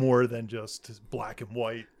is more than just black and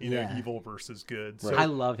white, you know, evil versus good. So I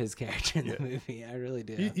love his character in the movie. I really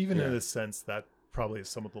do. Even in a sense that probably is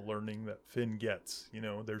some of the learning that Finn gets. You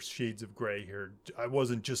know, there's shades of gray here. I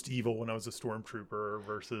wasn't just evil when I was a stormtrooper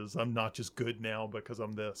versus I'm not just good now because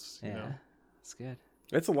I'm this. You know? That's good.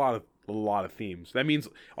 It's a lot of themes. That means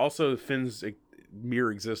also Finn's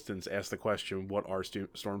mere existence asks the question, what are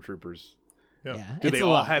stormtroopers? Yeah. Do they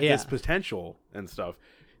all have this potential and stuff?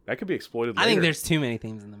 That could be exploited later. I think there's too many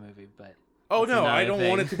themes in the movie, but... Oh, no, I don't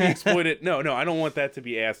want it to be exploited. No, I don't want that to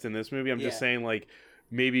be asked in this movie. I'm just saying, like,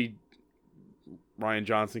 maybe Rian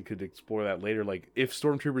Johnson could explore that later. Like, if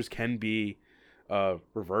stormtroopers can be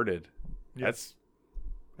reverted, that's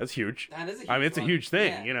huge. That is a huge I mean, it's a huge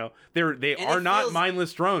thing. You know, they are not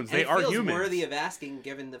mindless drones. They are humans. It's worthy of asking,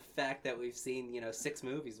 given the fact that we've seen 6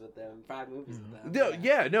 movies with them, 5 movies with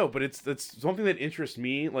them. No, but it's something that interests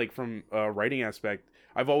me. Like from a writing aspect,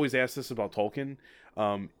 I've always asked this about Tolkien.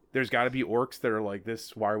 There's got to be orcs that are like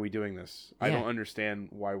this. Why are we doing this? I don't understand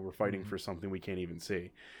why we're fighting for something we can't even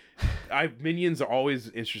see. Minions always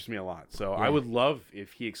interest me a lot. So I would love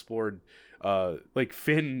if he explored, like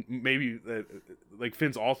Finn. Maybe like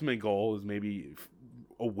Finn's ultimate goal is maybe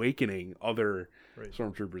awakening other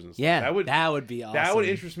stormtroopers and stuff. Yeah, that would be awesome. That would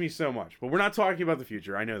interest me so much. But we're not talking about the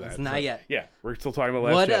future. I know that. It's not yet. Yeah, we're still talking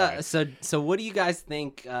about Last Jedi. So what do you guys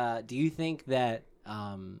think? Do you think that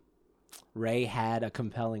Rey had a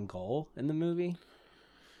compelling goal in the movie?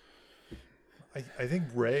 I think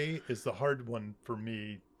Rey is the hard one for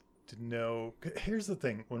me to know. Here's the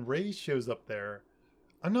thing. When Rey shows up there,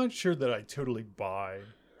 I'm not sure that I totally buy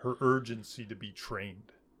her urgency to be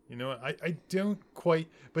trained. You know, I don't quite,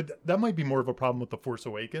 but that might be more of a problem with The Force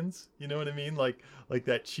Awakens. You know what I mean? Like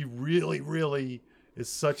that she really, really is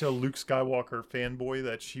such a Luke Skywalker fanboy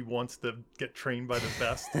that she wants to get trained by the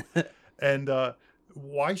best. And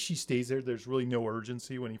why she stays there's really no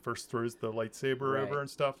urgency when he first throws the lightsaber over and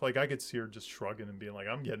stuff. Like I could see her just shrugging and being like,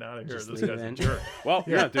 I'm getting out of here. This guy's a jerk. Well,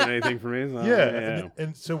 you're not doing anything for me. So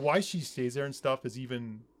And so why she stays there and stuff is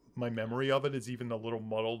even, my memory of it is even a little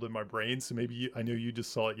muddled in my brain. So maybe I know you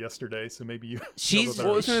just saw it yesterday. So maybe you.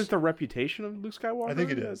 Well, isn't it the reputation of Luke Skywalker? I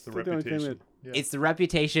think it is the reputation. It's the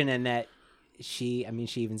reputation, and that she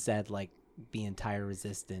even said like the entire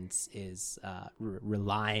resistance is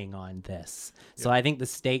relying on this. So I think the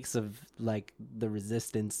stakes of like the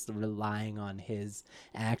resistance relying on his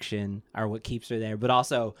action are what keeps her there. But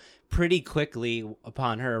also pretty quickly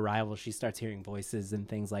upon her arrival, she starts hearing voices and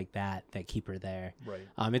things like that keep her there. Right.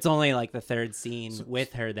 It's only like the third scene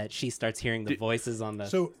with her that she starts hearing the voices on the...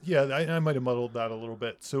 So yeah, I might have muddled that a little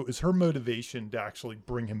bit. So is her motivation to actually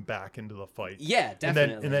bring him back into the fight? Yeah,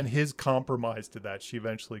 definitely. And then his compromise to that, she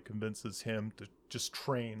eventually convinces him to just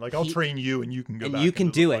train. Like, I'll train you and you can go back. And you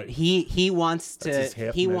can do it. He wants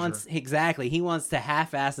to... He wants to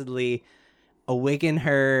half-assedly awaken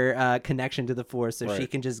her connection to the Force so she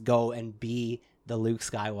can just go and be the Luke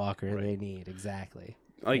Skywalker they need. Exactly.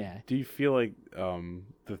 Like, do you feel like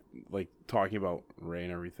talking about Rey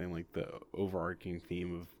and everything, like the overarching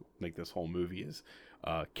theme of like this whole movie is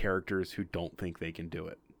characters who don't think they can do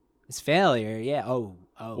it? It's failure, yeah. Oh.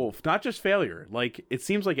 Well, not just failure. Like, it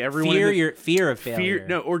seems like everyone fear of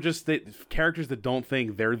failure. Or just characters that don't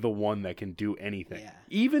think they're the one that can do anything. Yeah.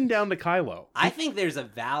 Even down to Kylo. I think there's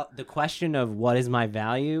the question of what is my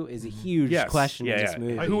value is a huge question in this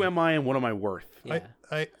movie. Who am I and what am I worth? Yeah.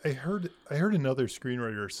 I heard another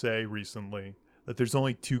screenwriter say recently that there's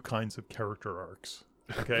only 2 kinds of character arcs.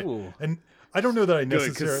 Okay, and I don't know that I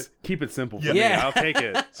necessarily keep it simple for me. I'll take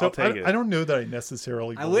it. So I'll take it. I don't know that I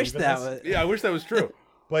necessarily. I wish that was. Yeah, I wish that was true.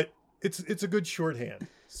 But it's a good shorthand.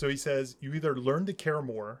 So he says you either learn to care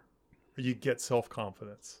more, or you get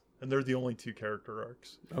self-confidence, and they're the only 2 character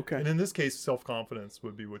arcs. Okay. And in this case, self-confidence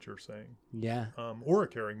would be what you're saying. Yeah. Or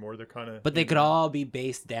caring more. They're kind of. But they could all be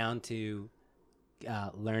based down to.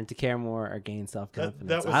 Learn to care more or gain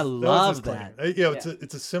self-confidence. I love that.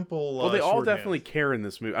 It's a simple. Well, they all shorthand. definitely care in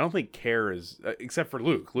this movie. I don't think care is except for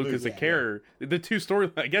Luke. Luke is a carer. The 2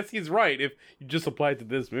 stories. I guess he's right if you just apply it to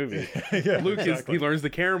this movie. Luke he learns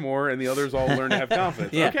to care more, and the others all learn to have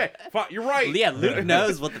confidence. Okay, fine, you're right. Yeah, Luke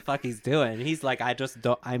knows what the fuck he's doing. He's like, I just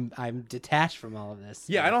don't. I'm detached from all of this.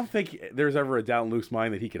 Yeah, I don't think there's ever a doubt in Luke's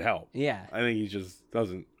mind that he could help. Yeah, I think he just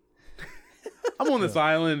doesn't. I'm on this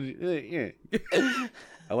island.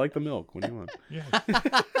 I like the milk. What do you want? Yeah.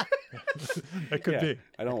 That could be.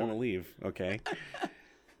 I don't want to leave. Okay.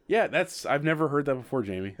 Yeah, I've never heard that before,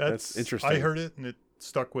 Jamie. That's interesting. I heard it and it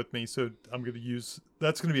stuck with me, so I'm going to use.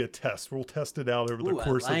 That's going to be a test. We'll test it out over the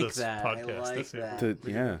course of this podcast. I like that.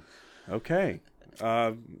 Yeah. Okay.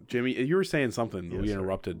 Jimmy, you were saying something. We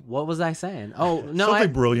interrupted. What was I saying? Oh no,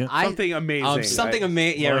 something brilliant, something amazing, something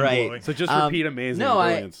amazing. Yeah, right. So just repeat amazing. No,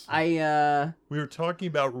 brilliance. we were talking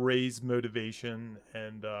about Rey's motivation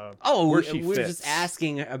and we were just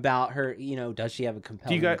asking about her. You know, does she have a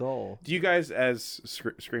compelling goal? Do you guys, as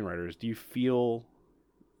screenwriters, do you feel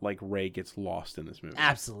like Rey gets lost in this movie?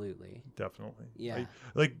 Absolutely, definitely. Yeah,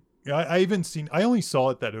 I only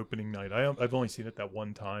saw it that opening night. I've only seen it that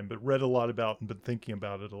one time, but read a lot about and been thinking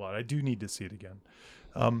about it a lot. I do need to see it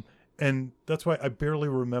again. And that's why I barely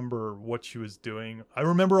remember what she was doing. I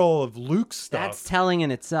remember all of Luke's stuff. That's telling in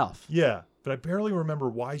itself. Yeah, but I barely remember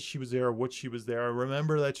why she was there or what she was there. I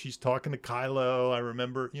remember that she's talking to Kylo. I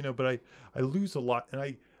remember, but I lose a lot. And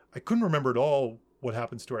I couldn't remember at all what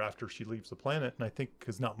happens to her after she leaves the planet, and I think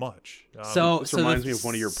because not much. This reminds me of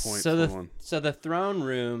one of your points. So the throne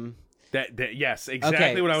room. Yes,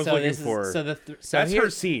 exactly what I was looking for. That's her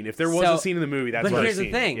scene. If there was a scene in the movie, that's her scene. But here's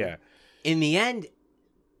the thing. Yeah. In the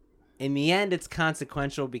end, it's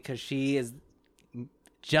consequential because she is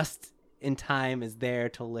just in time is there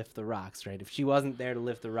to lift the rocks, right? If she wasn't there to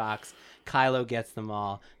lift the rocks, Kylo gets them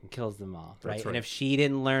all and kills them all, right? And if she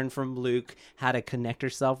didn't learn from Luke how to connect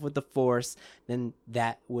herself with the Force, then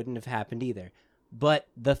that wouldn't have happened either. But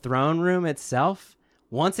the throne room itself,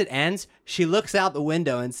 once it ends, she looks out the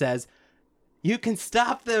window and says, "You can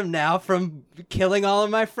stop them now from killing all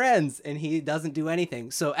of my friends." And he doesn't do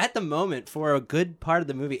anything. So at the moment, for a good part of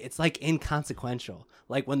the movie, it's like inconsequential.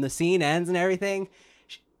 Like when the scene ends and everything,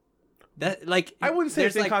 I wouldn't say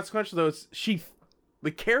it's inconsequential though. It's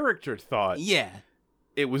the character thought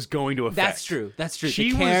it was going to affect. That's true.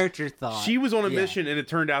 The character thought she was on a mission, and it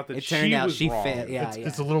turned out that she was wrong.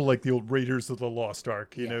 It's a little like the old Raiders of the Lost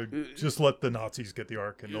Ark. Just let the Nazis get the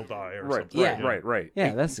Ark and they'll die or something. Right.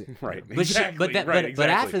 Yeah, that's right. But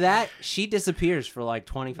after that, she disappears for like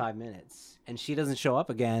 25 minutes, and she doesn't show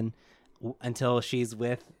up again until she's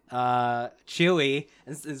with Chewie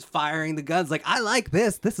and is firing the guns. Like, I like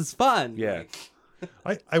this. This is fun. Yeah.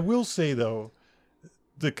 I will say though,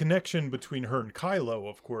 the connection between her and Kylo,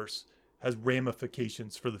 of course, has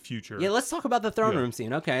ramifications for the future. Yeah, let's talk about the throne room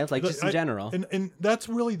scene. Okay, like just in general. And that's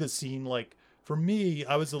really the scene. Like for me,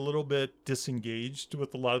 I was a little bit disengaged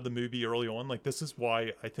with a lot of the movie early on. Like this is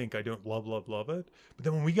why I think I don't love it. But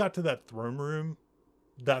then when we got to that throne room,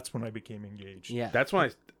 that's when I became engaged. Yeah, that's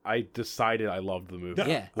when I decided I loved the movie.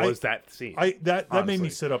 That scene. That made me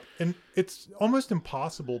sit up, and it's almost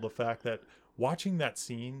impossible. The fact that watching that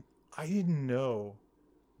scene, I didn't know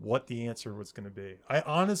what the answer was going to be. I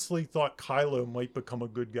honestly thought Kylo might become a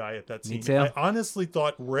good guy at that scene. Me too. I honestly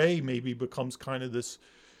thought Rey maybe becomes kind of this,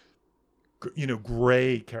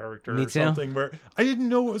 gray character or something. Where I didn't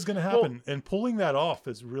know what was going to happen, and pulling that off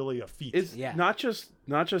is really a feat. It's not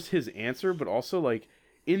just his answer, but also like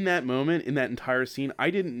in that moment, in that entire scene, I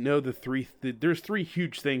didn't know there's three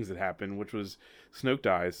huge things that happen, which was Snoke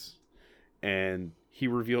dies, and he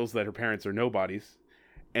reveals that her parents are nobodies.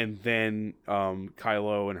 And then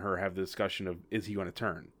Kylo and her have the discussion of, is he going to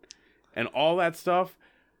turn? And all that stuff,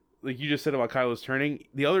 like you just said about Kylo's turning,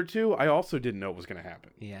 the other two, I also didn't know what was going to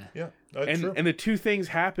happen. Yeah. Yeah, that's true. And the two things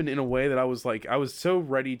happened in a way that I was so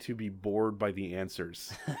ready to be bored by the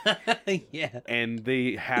answers. Yeah. And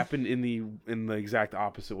they happened in the exact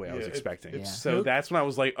opposite way I was expecting. So Snoke, that's when I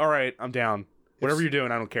was like, all right, I'm down. Whatever you're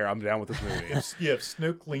doing, I don't care. I'm down with this movie. If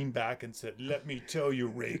Snoke leaned back and said, "Let me tell you,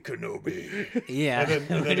 Rey Kenobi." Yeah. And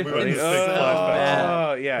then we went into flashbacks.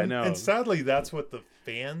 Oh, yeah, no. And sadly, that's what the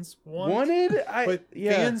fans wanted.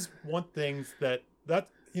 Fans want things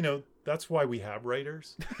that's why we have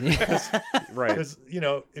writers. Right. Because,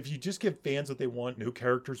 if you just give fans what they want, no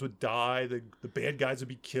characters would die, the bad guys would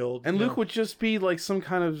be killed. And Luke would just be like some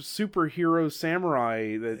kind of superhero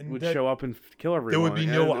samurai that would show up and kill everyone. There would be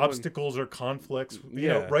no obstacles or conflicts.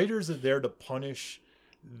 Writers are there to punish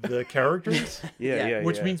the characters.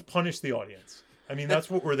 Which means punish the audience. I mean, that's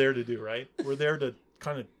what we're there to do, right? We're there to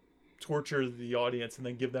kind of torture the audience and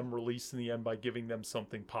then give them release in the end by giving them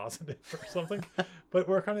something positive or something. But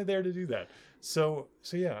we're kind of there to do that. So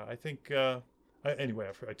yeah, I think anyway,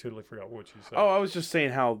 I totally forgot what you said. Oh, I was just saying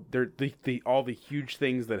how all the huge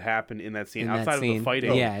things that happen in that scene outside of the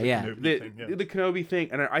fighting. The Kenobi thing,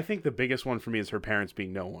 and I think the biggest one for me is her parents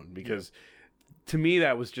being no one, because to me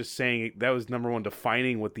that was just saying, that was number one,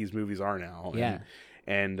 defining what these movies are now.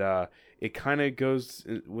 And it kind of goes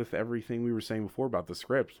with everything we were saying before about the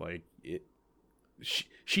script. Like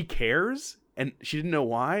she cares, and she didn't know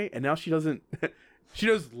why, and now she doesn't. She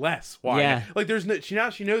knows less why. Yeah. Like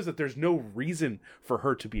she knows that there's no reason for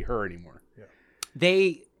her to be her anymore. Yeah.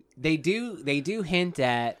 They do hint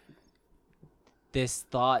at this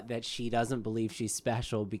thought that she doesn't believe she's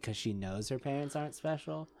special because she knows her parents aren't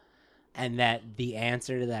special. And that the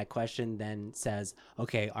answer to that question then says,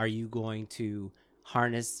 okay, are you going to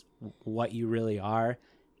harness what you really are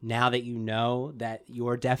now that you know that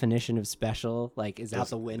your definition of special is out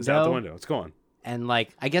the window? It's out the window. It's gone. And I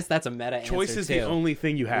guess that's a meta choice answer is too. The only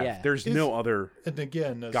thing you have. Yeah. There's no other. And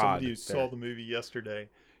again, as somebody who saw the movie yesterday,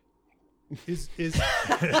 I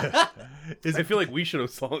feel like we should have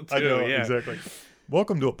saw it too. I know, exactly.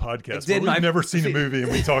 Welcome to a podcast where we've never seen a movie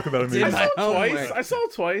and we talk about a movie. I saw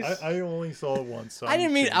it twice. I only saw it once. So I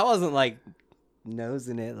didn't mean. I wasn't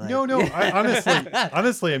nosing it. No.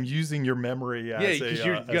 Honestly, I'm using your memory as because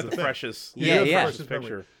you got the freshest. Freshest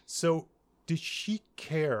picture. So, did she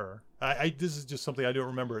care? This is just something I don't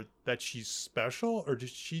remember. That she's special, or did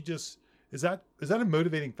she just? Is that a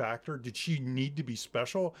motivating factor? Did she need to be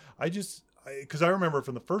special? Because I remember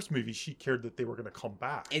from the first movie, she cared that they were going to come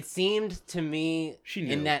back. It seemed to me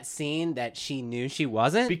in that scene that she knew she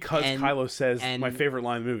wasn't. Because Kylo says, my favorite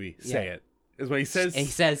line in the movie, say it. Is when he says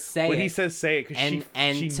say it. When he says say it, because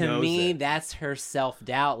she to knows me, it. That's her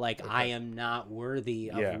self-doubt. I am not worthy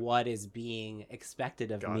of what is being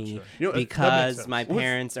expected of me because my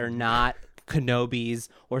parents are not Kenobis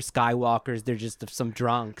or Skywalkers. They're just some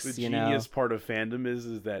drunks. The genius part of fandom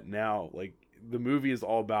is that now, the movie is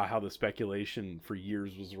all about how the speculation for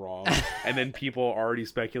years was wrong, and then people are already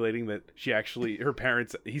speculating that her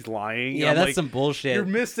parents, he's lying. Yeah, that's some bullshit. You're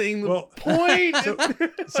missing the point.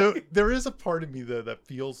 So there is a part of me though that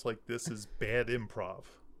feels like this is bad improv.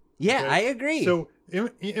 Yeah, okay? I agree. So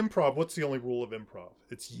improv, what's the only rule of improv?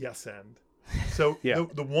 It's yes and. So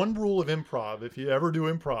the one rule of improv, if you ever do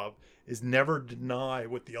improv, is never deny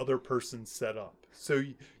what the other person set up. So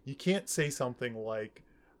you can't say something like.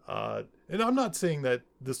 And I'm not saying that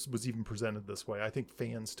this was even presented this way. I think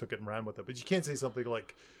fans took it and ran with it. But you can't say something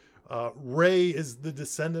like, Rey is the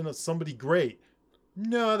descendant of somebody great.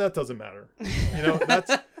 No, that doesn't matter.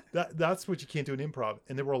 That's what you can't do in improv.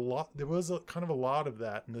 And there was kind of a lot of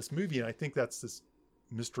that in this movie. And I think that's this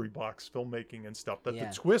mystery box filmmaking and stuff. That the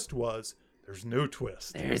twist was, there's no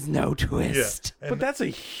twist. There's no twist. Yeah. But that's a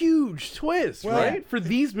huge twist, right? For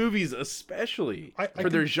these movies especially. For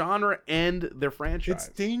their genre and their franchise. It's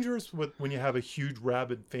dangerous when you have a huge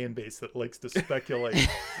rabid fan base that likes to speculate.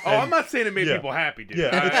 I'm not saying it made people happy, dude.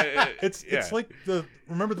 Yeah. It's like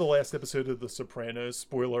remember the last episode of The Sopranos?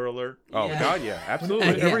 Spoiler alert. Oh, God, yeah.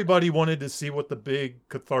 Absolutely. Everybody wanted to see what the big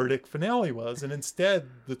cathartic finale was. And instead,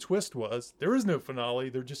 the twist was, there is no finale.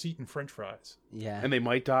 They're just eating French fries. Yeah. And they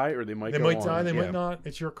might die or they might die, they might not.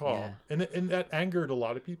 It's your call. Yeah. And that angered a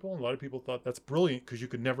lot of people. And a lot of people thought that's brilliant because you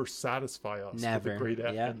could never satisfy us with a great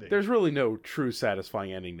ending. There's really no true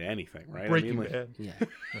satisfying ending to anything, right? Breaking Bad.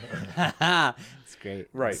 Yeah. It's great.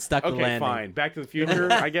 Right. Stuck the landing. Fine. Back to the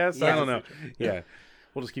Future, I guess. I don't know. Yeah.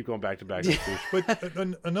 We'll just keep going back to Back to the Future.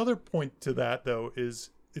 But another point to that, though, is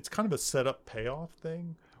it's kind of a setup payoff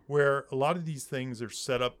thing where a lot of these things are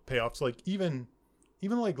setup payoffs. Like even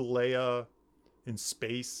like Leia in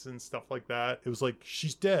space and stuff like that. It was like,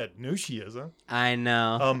 she's dead. No, she isn't. I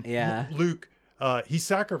know. Luke, he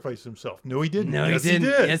sacrificed himself. No, he didn't. No, he didn't.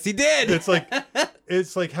 Yes, he did.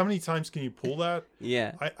 It's like, how many times can you pull that?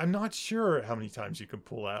 Yeah. I'm not sure how many times you can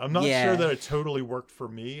pull that. I'm not sure that it totally worked for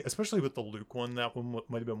me, especially with the Luke one. That one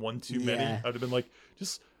might have been one too many. I'd have been like,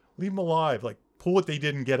 just leave them alive. Like, pull what they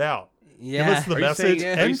didn't get out. Yeah. Give us the message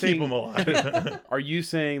and keep them alive. Are you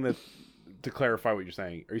saying that, to clarify what you're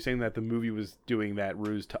saying, are you saying that the movie was doing that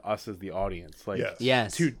ruse to us as the audience? Like,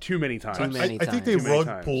 yes. Too many times. I think they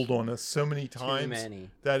rug pulled on us so many times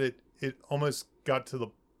that it almost got to the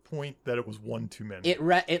point that it was one too many.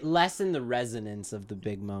 It lessened the resonance of the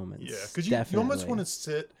big moments. Yeah, because you almost want to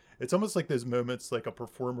sit. It's almost like those moments like a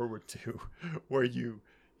performer would do, where you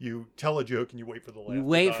tell a joke and you wait for the laugh. You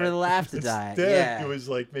wait for the laugh to die. Instead, it was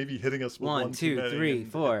like maybe hitting us with 1, 2, 3,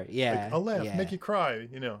 4. Yeah, like, I'll laugh, make you cry.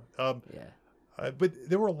 But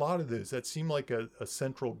there were a lot of those that seemed like a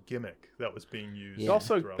central gimmick that was being used. Yeah.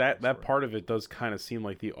 Also, that part of it does kind of seem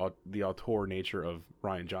like the auteur nature of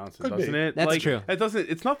Rian Johnson, doesn't it? That's true. It doesn't.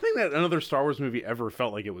 It's nothing that another Star Wars movie ever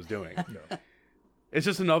felt like it was doing. No. It's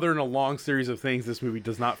just another in a long series of things. This movie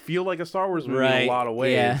does not feel like a Star Wars movie in a lot of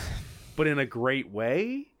ways, but in a great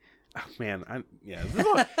way. Oh, man,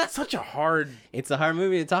 it's such a hard. It's a hard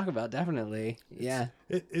movie to talk about, definitely. Yeah.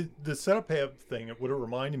 The setup payoff thing, what it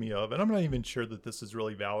reminded me of, and I'm not even sure that this is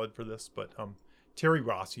really valid for this, but Terry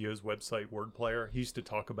Rossio's website, Word Player, he used to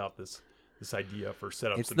talk about this idea for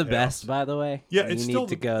setups. It's the best, by the way. Yeah, it's still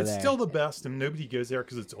the best, and nobody goes there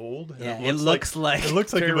because it's old. Yeah, it looks like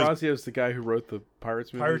Terry Rossio's the guy who wrote the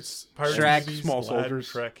Pirates movies. Pirates Shrek, movies, Small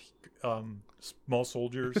Soldiers. Shrek, Small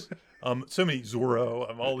Soldiers. So many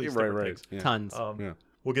Zorro, all these different things. Yeah. Tons.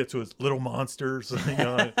 We'll get to his Little Monsters.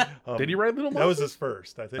 Did he write Little Monsters? That was his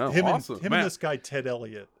first, I think. Him awesome. and this guy Ted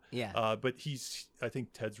Elliott. Yeah. But I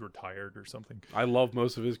think Ted's retired or something. I love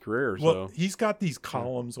most of his career. Well, he's got these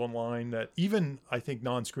columns online that even I think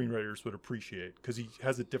non-screenwriters would appreciate because he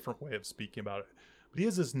has a different way of speaking about it. But he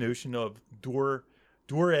has this notion of door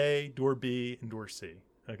A, door B, and door C.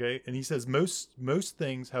 Okay, and he says most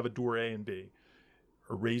things have a door A and B.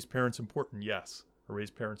 Are raised parents important? Yes. Are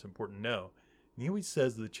raised parents important? No. And he always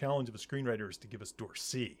says the challenge of a screenwriter is to give us door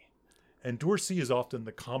C. And door C is often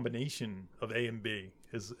the combination of A and B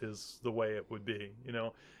is the way it would be, you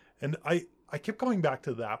know. And I kept coming back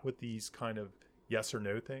to that with these kind of yes or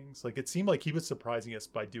no things. Like it seemed like he was surprising us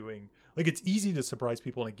by doing, like it's easy to surprise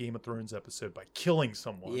people in a Game of Thrones episode by killing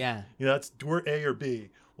someone. Yeah. You know, that's door A or B.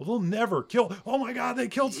 Well, they'll never kill. Oh my God, they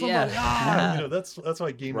killed somebody. Yeah. You know, that's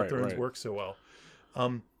why Game of Thrones works so well.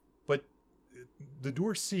 But the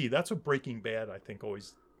door C, that's what Breaking Bad, I think,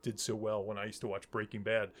 always did so well when I used to watch Breaking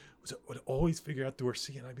Bad, was it would always figure out door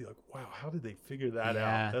C, and I'd be like, wow, how did they figure that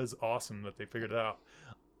out? That is awesome that they figured it out.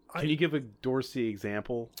 Can you give a door C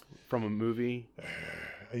example from a movie?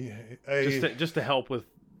 Just to help with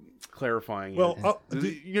clarifying. Well, do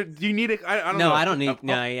you need it? I don't know. No, I don't need.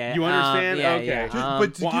 No, yeah. You understand? Okay.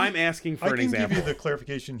 But I'm asking for an example. I can give you the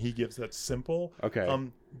clarification he gives that's simple. Okay.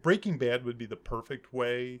 Breaking Bad would be the perfect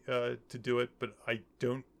way to do it, but I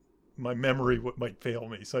don't. My memory might fail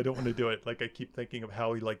me, so I don't want to do it. Like I keep thinking of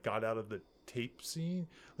how he like got out of the tape scene.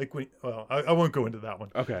 Like when I won't go into that one.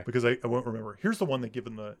 Okay. Because I won't remember. Here's the one they give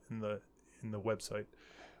in the website.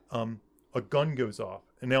 A gun goes off,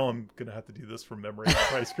 and now I'm gonna have to do this from memory. I'll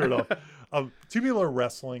probably screw it off. Two people are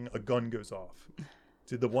wrestling. A gun goes off.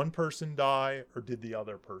 Did the one person die, or did the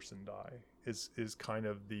other person die? Is kind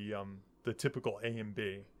of the typical A and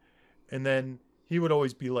B, and then he would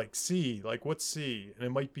always be like C, like what's C, and it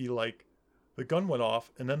might be like the gun went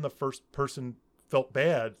off, and then the first person felt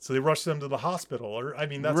bad, so they rushed them to the hospital. Or I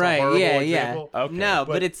mean, that's a horrible example. Yeah. Okay. No,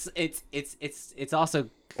 but it's also.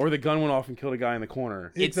 Or the gun went off and killed a guy in the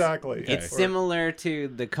corner. Exactly. It's similar to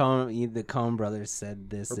the Coen brothers said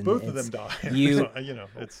this. Or both of them died.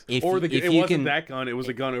 It's it wasn't that gun. It was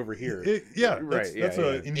a gun over here. That's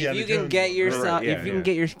Indiana If you can get yourself, if you can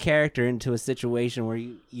get your character into a situation where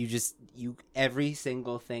you every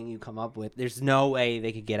single thing you come up with, there's no way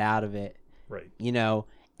they could get out of it. Right. You know,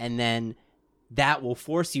 and then that will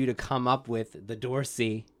force you to come up with the door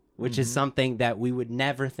C, which is something that we would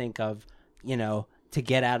never think of, you know, to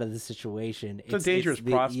get out of the situation. It's a dangerous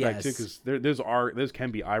prospect too, because those can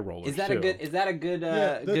be eye rollers. Is that a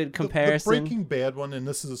good comparison? The Breaking Bad one, and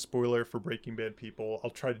this is a spoiler for Breaking Bad people. I'll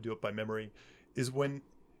try to do it by memory. Is when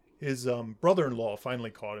his brother-in-law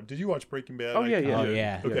finally caught him. Did you watch Breaking Bad? Oh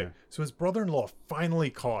yeah. Okay, so his brother-in-law finally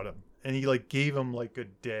caught him, and he like gave him like a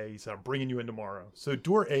day. He said, "I'm bringing you in tomorrow." So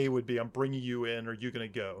door A would be, "I'm bringing you in. Are you gonna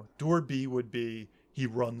go?" Door B would be, he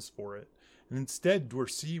runs for it, and instead door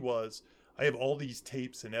C was, I have all these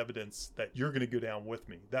tapes and evidence that you're going to go down with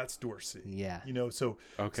me. That's door C. Yeah. You know, so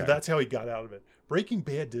that's how he got out of it. Breaking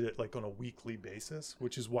Bad did it like on a weekly basis,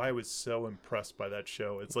 which is why I was so impressed by that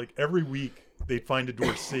show. It's like every week they'd find a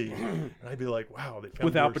door C, and I'd be like, wow, they found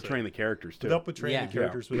without betraying the characters too. Without betraying the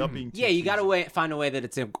characters, without being too you got to find a way that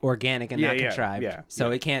it's organic and not contrived. So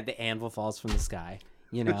it can't, the anvil falls from the sky.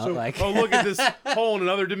 You know, oh, look at this hole in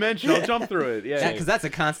another dimension. I'll jump through it. Yeah, because that's a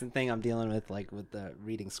constant thing I'm dealing with, like with the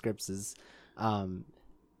reading scripts is,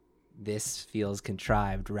 this feels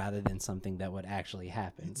contrived rather than something that would actually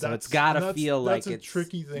happen. So it's got to feel like it's a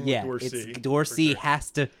tricky thing. With door C. Door C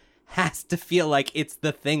has to feel like it's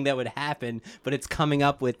the thing that would happen, but it's coming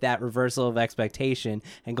up with that reversal of expectation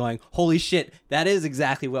and going, holy shit, that is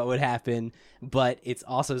exactly what would happen. But it's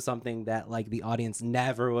also something that like the audience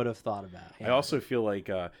never would have thought about. I also feel like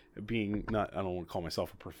being I don't want to call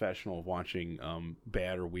myself a professional of watching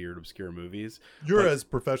bad or weird obscure movies. You're as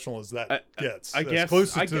professional as that gets. I guess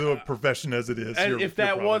closer to a profession as it is. And if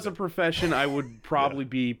that was a profession, I would probably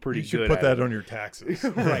be pretty good. You should put that on your taxes.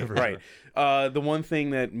 Right. The one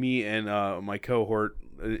thing that me and my cohort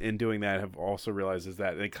in doing that have also realized is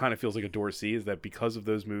that it kind of feels like a door C, is that because of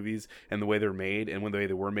those movies and the way they're made and when the way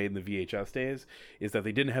they were made in the VHS days, is that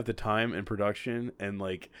they didn't have the time and production and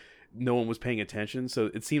like no one was paying attention.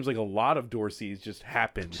 So it seems like a lot of door C's just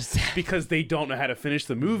happened because they don't know how to finish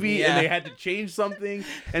the movie and they had to change something.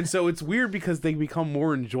 And so it's weird because they become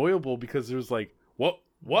more enjoyable because there's like, what?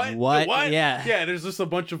 Yeah, there's just a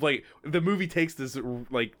bunch of like, the movie takes this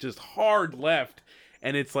like just hard left.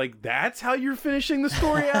 And it's like, that's how you're finishing the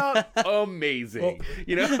story out? Amazing. Well,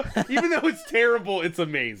 you know, even though it's terrible, it's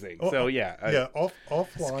amazing. So,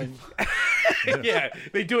 offline. Yeah,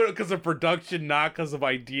 they do it because of production, not because of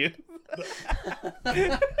idea.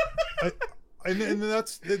 And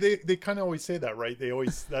that's they kind of always say that, right? They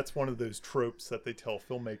always, that's one of those tropes that they tell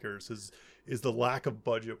filmmakers is the lack of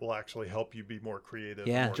budget will actually help you be more creative.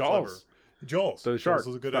 Yeah, more Jaws. Clever. Jaws. So the shark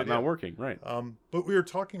is a good not working, right? But we were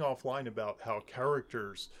talking offline about how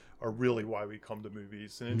characters are really why we come to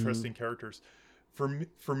movies, and interesting characters.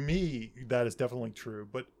 For me, that is definitely true.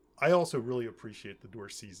 But I also really appreciate the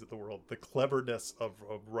Dorseys of the world, the cleverness of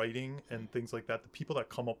writing and things like that. The people that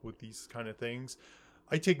come up with these kind of things,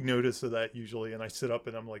 I take notice of that usually, and I sit up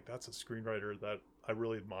and I'm like, that's a screenwriter that I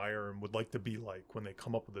really admire and would like to be like when they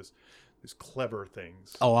come up with these clever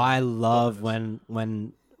things. Oh, I love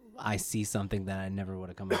when I see something that I never would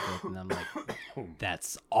have come up with, and I'm like,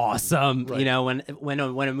 that's awesome. Right. You know, when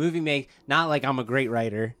a movie not like I'm a great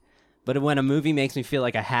writer, but when a movie makes me feel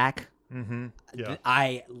like a hack, yeah.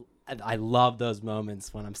 I love those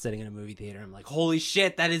moments when I'm sitting in a movie theater. I'm like, holy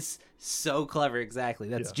shit, that is so clever. Exactly.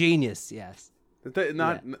 That's genius. Yes. Kind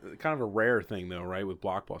of a rare thing though, right? With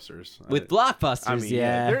blockbusters. With blockbusters, I mean,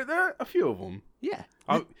 there are a few of them. Yeah.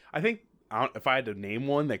 I think if I had to name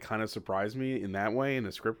one that kind of surprised me in that way, in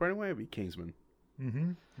a script writing way, it'd be Kingsman.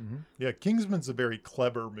 Yeah, Kingsman's a very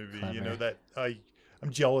clever movie. You know, that I'm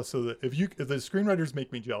jealous of if the screenwriters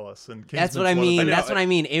make me jealous, and Kingsman's that's what I mean. That's what I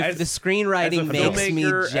mean. If the screenwriting makes me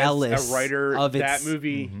jealous as a writer, of its that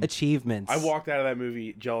movie achievements, I walked out of that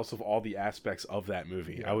movie jealous of all the aspects of that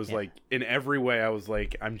movie. Yeah. I was like, in every way, I was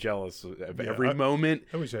like, I'm jealous of every moment,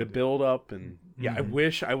 the build up, and I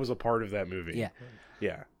wish I was a part of that movie.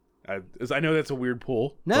 Yeah. I know that's a weird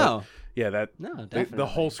pull. No. Definitely. The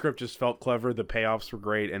whole script just felt clever. The payoffs were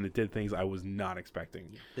great, and it did things I was not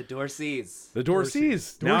expecting. The Dorseys. The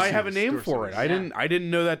Dorseys. Now I have a name for it. I didn't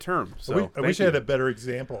know that term. So I wish I had a better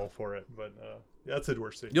example for it, but that's a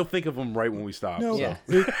Dorsey. You'll think of them right when we stop. No, yeah.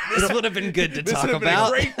 This would have been good to talk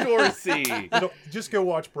about. This would have been a great Dorsey. Just go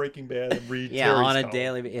watch Breaking Bad and read. Yeah, Terry's on a column.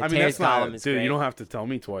 daily basis. I mean, Terry's column is dude. great. You don't have to tell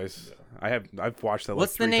me twice. Yeah. I've watched that.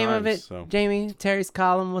 What's like 3 the name times, of it, so. Jamie? Terry's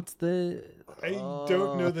column. What's the? I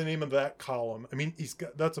don't know the name of that column. I mean,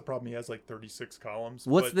 that's a problem. He has like 36 columns.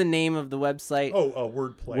 What's the name of the website?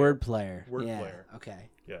 Word Player. Word Player. Word Player. Okay.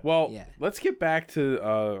 Yeah. Well, let's get back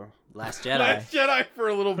to Last Jedi. Last Jedi for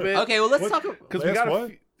a little bit. Okay, well let's talk because we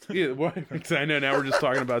got because I know now we're just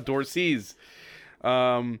talking about Dorseys.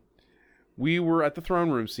 We were at the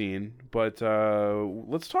throne room scene, but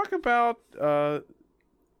let's talk about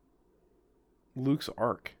Luke's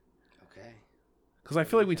arc. Because I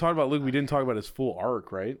feel like we talked about Luke, we didn't talk about his full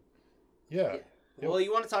arc, right? Yeah. Well,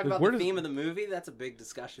 you want to talk about the theme of the movie? That's a big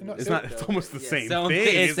discussion. No, it's almost the same thing.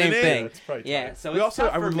 It's the same thing. Yeah. So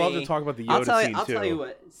I would love to talk about the Yoda scene too. I'll tell you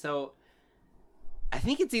what. So I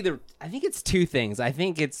think it's two things. I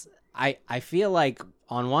think I feel like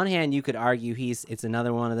on one hand you could argue it's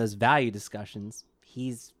another one of those value discussions.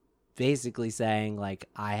 He's basically saying like,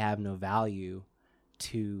 I have no value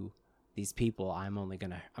to these people. I'm only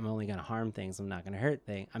gonna harm things. I'm not gonna hurt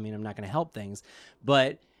things. I mean, I'm not gonna help things.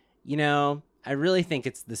 But you know, I really think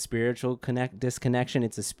it's the spiritual disconnection.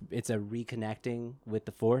 It's a reconnecting with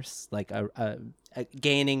the Force, like a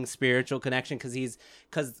gaining spiritual connection.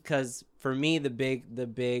 Because for me, the big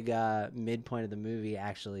midpoint of the movie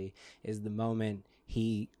actually is the moment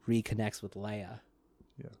he reconnects with Leia.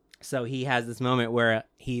 Yeah. So he has this moment where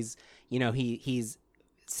he's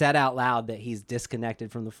said out loud that he's disconnected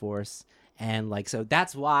from the Force, and like, so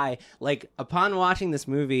that's why, like, upon watching this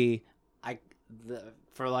movie,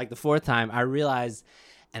 for like the 4th time, I realized,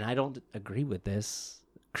 and I don't agree with this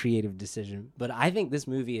creative decision, but I think this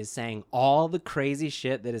movie is saying all the crazy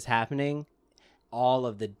shit that is happening, all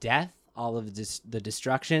of the death, all of the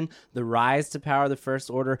destruction, the rise to power of the First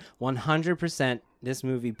Order, 100%, this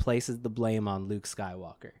movie places the blame on Luke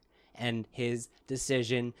Skywalker and his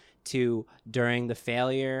decision to, during the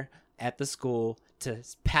failure at the school, to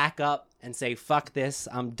pack up and say, fuck this,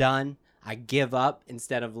 I'm done, I give up,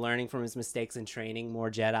 instead of learning from his mistakes and training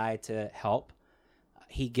more Jedi to help.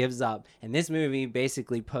 He gives up. And this movie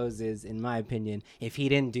basically poses, in my opinion, if he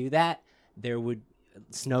didn't do that,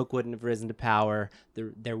 Snoke wouldn't have risen to power.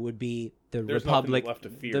 There would be the Republic. Left to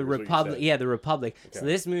fear, the Republic. Yeah, the Republic. Okay. So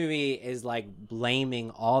this movie is like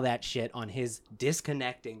blaming all that shit on his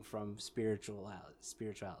disconnecting from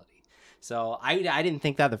spirituality. So I didn't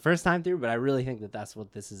think that the first time through, but I really think that that's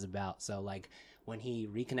what this is about. So like when he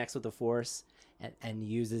reconnects with the Force and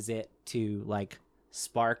uses it to like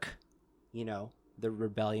spark, you know, the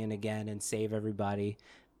rebellion again and save everybody,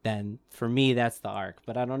 then for me that's the arc.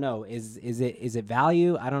 But I don't know. Is it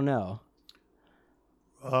value? I don't know.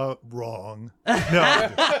 Wrong.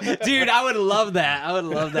 No, dude, I would love that.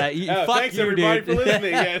 Fuck thanks you, everybody dude. for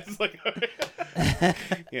listening. Yeah, it's like,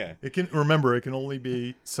 yeah. It can only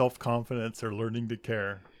be self-confidence or learning to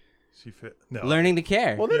care. Learning to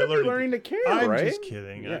care. Well, then learning to care, I'm right? just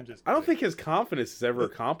kidding. Yeah. I'm just. I don't think his confidence is ever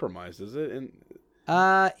compromised, is it? And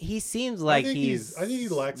he seems like I think he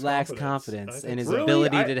lacks confidence in his Really?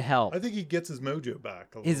 ability to help. I think he gets his mojo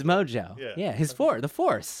back. His mojo. Yeah, the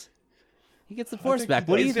force. He gets the force back.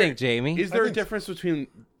 What do you think, Jamie? Is there a difference between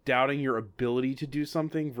doubting your ability to do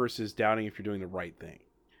something versus doubting if you're doing the right thing?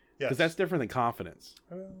 Because that's different than confidence.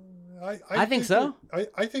 I think so.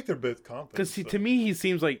 I think they're both confident. Because to me, he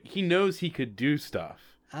seems like he knows he could do stuff.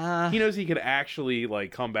 He knows he could actually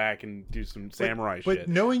like come back and do some samurai shit. But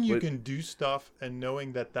knowing you can do stuff and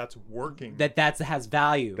knowing that that's working, that has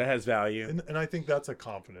value. That has value. And I think that's a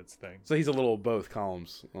confidence thing. So he's a little of both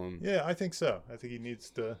columns. Yeah, I think so. I think he needs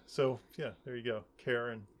to. So yeah, there you go.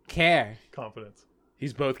 Care. Confidence.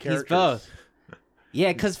 He's both characters. He's both.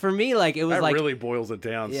 Yeah, because for me, like it was that like really boils it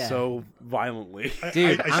down so violently.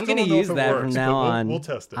 Dude, I'm gonna use that from now on. We'll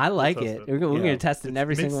test it. I like it. We're gonna test it in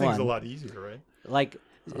every single one. Makes things a lot easier, right? Like.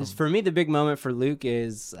 For me, the big moment for Luke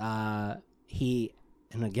is and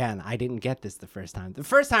again, I didn't get this the first time. The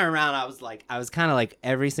first time around, I was kind of like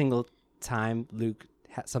every single time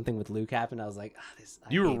something with Luke happened, I was like,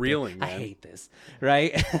 you were reeling, man. I hate this,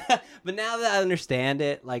 right? But now that I understand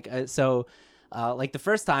it, like like the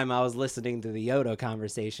first time I was listening to the Yoda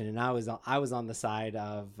conversation, and I was on the side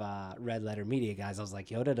of Red Letter Media guys. I was like,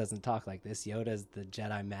 Yoda doesn't talk like this. Yoda's the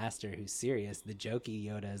Jedi Master who's serious. The jokey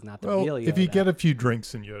Yoda is not the real Yoda. If you get a few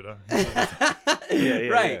drinks in Yoda,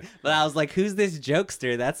 right? Yeah. But I was like, who's this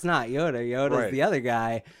jokester? That's not Yoda. Yoda's the other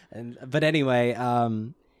guy. But anyway,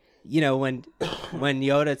 you know, when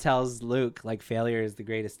Yoda tells Luke like failure is the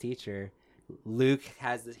greatest teacher, Luke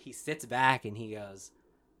he sits back and he goes.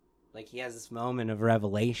 Like, he has this moment of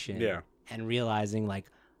revelation and realizing, like,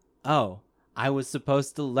 oh, I was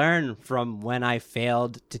supposed to learn from when I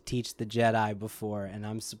failed to teach the Jedi before, and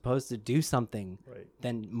I'm supposed to do something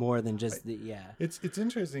more than just It's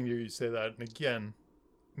interesting to hear you say that. And again,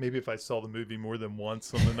 maybe if I saw the movie more than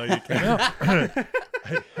once on the night it came out,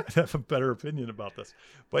 I'd have a better opinion about this.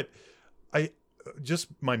 But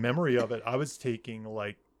my memory of it, I was taking,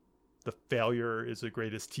 like, the failure is the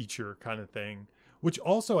greatest teacher kind of thing. Which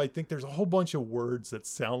also, I think there's a whole bunch of words that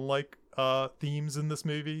sound like themes in this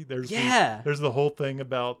movie. There's the whole thing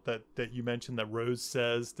about that you mentioned that Rose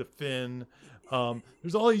says to Finn.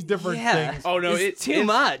 There's all these different things. Oh no, it's too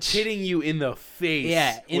much. Hitting you in the face.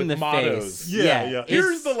 Yeah, in the mottos. face. Yeah.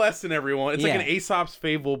 Here's the lesson, everyone. It's like an Aesop's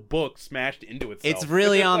Fable book smashed into itself. It's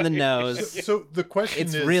really on the nose. So the question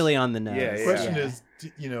is, really on the nose. The question is,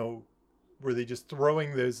 you know, were they just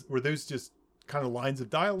throwing those? Were those just kind of lines of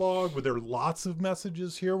dialogue? Were there lots of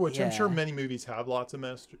messages here? Which I'm sure many movies have lots of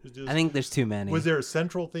messages. I think there's too many. Was there a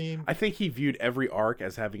central theme? I think he viewed every arc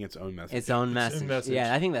as having its own message. Its own message.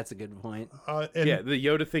 Yeah, I think that's a good point. The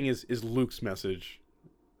Yoda thing is Luke's message.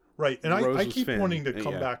 Right. And I keep wanting to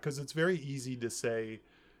come back because it's very easy to say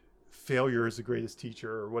failure is the greatest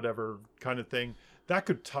teacher or whatever kind of thing. That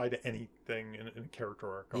could tie to anything in a character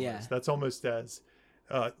arc. Almost. That's almost as...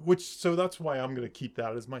 so that's why I'm going to keep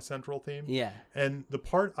that as my central theme. Yeah. And the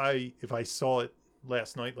part if I saw it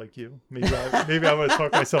last night like you, maybe I would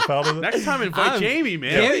talk myself out of it. Next time invite Jamie,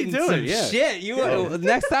 man. What are you doing? Shit.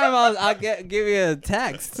 Next time I'll give you a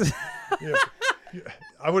text.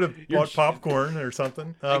 I would have bought popcorn or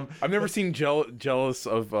something. I've never seen jealous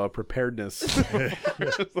of preparedness.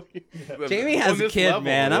 Jamie has a kid, level,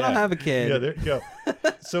 man. I don't have a kid. Yeah, there you go.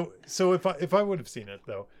 So if I would have seen it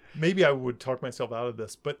though, maybe I would talk myself out of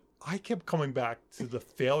this, but I kept coming back to the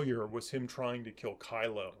failure was him trying to kill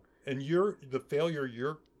Kylo. And the failure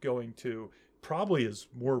you're going to probably is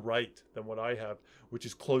more right than what I have, which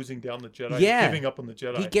is closing down the Jedi, giving up on the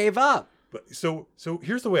Jedi. He gave up. But so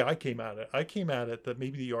here's the way I came at it. I came at it that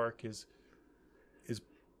maybe the arc is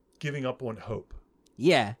giving up on hope.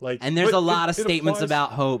 Yeah. And there's a lot of statements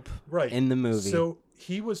about hope in the movie. So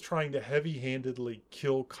he was trying to heavy-handedly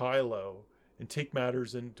kill Kylo and take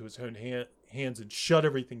matters into his own hands and shut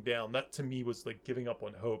everything down. That to me was like giving up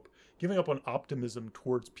on hope, giving up on optimism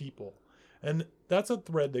towards people. And that's a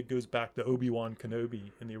thread that goes back to Obi-Wan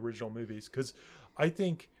Kenobi in the original movies, because I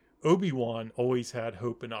think Obi-Wan always had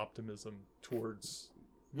hope and optimism towards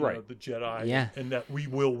you know, the Jedi and that we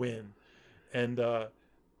will win. And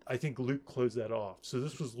I think Luke closed that off. So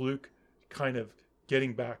this was Luke kind of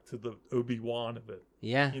getting back to the Obi-Wan of it.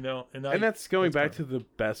 Yeah. And that's going back to the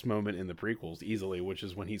best moment in the prequels easily, which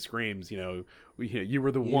is when he screams, you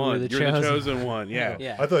were the one, you're the chosen one.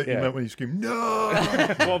 Yeah. I thought you meant when he screamed, no!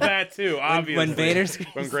 Well, that too, obviously. When Vader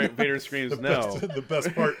screams. When Vader screams, no. The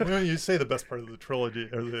best part, you say the best part of the trilogy,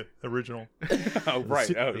 or the original. Oh, right.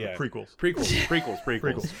 Prequels.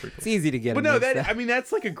 Prequels. It's easy to get. But no,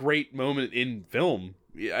 that's like a great moment in film.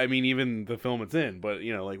 I mean, even the film it's in, but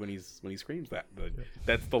like when he screams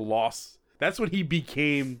that's the loss. That's when he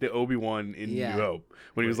became the Obi-Wan in New Hope.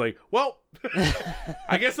 When he was like, well,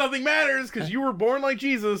 I guess nothing matters because you were born like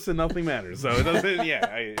Jesus and nothing matters. So it doesn't,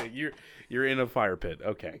 you're in a fire pit.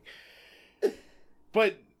 Okay.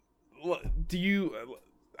 But do you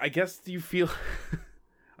feel,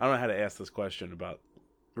 I don't know how to ask this question about,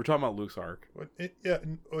 we're talking about Luke's arc.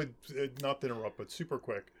 Not to interrupt, but super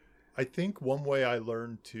quick. I think one way I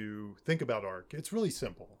learned to think about arc, it's really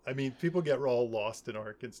simple. I mean, people get all lost in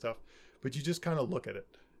arc and stuff, but you just kind of look at it.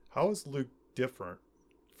 How is Luke different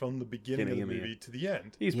from the beginning of the movie to the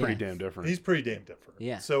end? He's pretty damn different.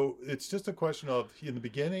 Yeah. So it's just a question of, in the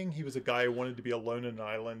beginning, he was a guy who wanted to be alone in an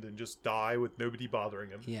island and just die with nobody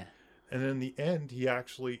bothering him. Yeah. And then in the end, he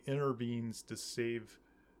actually intervenes to save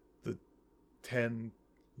the 10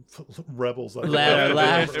 rebels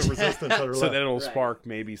resistance so that it'll spark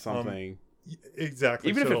maybe something. Exactly.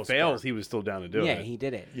 Even if it fails, he was still down to do it. Yeah, he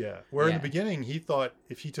did it. Yeah. Where in the beginning, he thought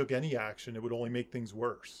if he took any action, it would only make things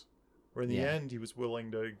worse. Where in the end, he was willing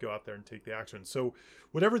to go out there and take the action. So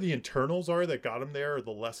whatever the internals are that got him there, or the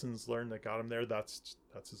lessons learned that got him there, that's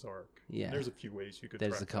his arc. Yeah. And there's a few ways you could.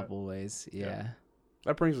 There's a couple ways. Yeah.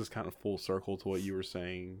 That brings us kind of full circle to what you were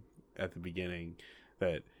saying at the beginning,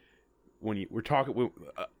 that when we're talking,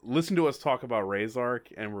 listen to us talk about Rey's arc,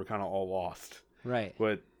 and we're kind of all lost. Right.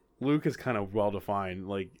 But Luke is kind of well defined.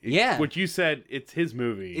 Like, what you said, it's his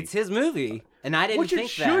movie. It's his movie, and I didn't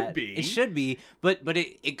think that. It should be, but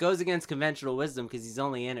it goes against conventional wisdom because he's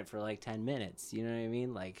only in it for like 10 minutes. You know what I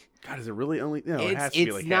mean? Like, God, is it really only? No, it has to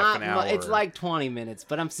be like half an hour. It's like 20 minutes,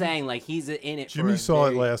 but I'm saying like he's in it. Jimmy saw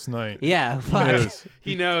it last night. Yeah,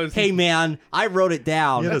 he knows. Hey man, I wrote it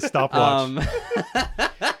down. He had a stopwatch.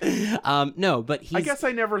 No, but I guess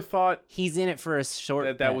I never thought he's in it for a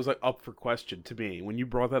short. That was like up for question to me when you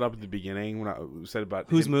brought that up at the beginning when I said about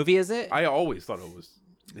whose movie is it. I always thought it was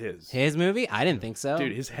his movie. I didn't think so,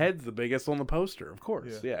 dude. His head's the biggest on the poster, of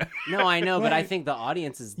course. Yeah. No, I know, but I think the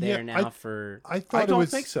audience is there now for. I don't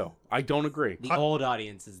think so. I don't agree. The old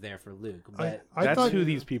audience is there for Luke, but that's who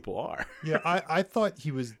these people are. Yeah, I thought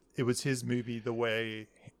it was his movie the way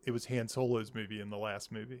it was Han Solo's movie in the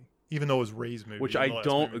last movie. Even though it was Rey's movie. Which I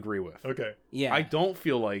don't agree with. Okay. Yeah. I don't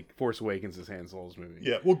feel like Force Awakens is Han Solo's movie.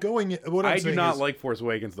 Yeah. Well, I do not like Force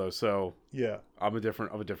Awakens though, so yeah, I'm of a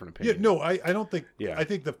different opinion. Yeah. No, I don't think. Yeah. I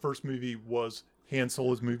think the first movie was Han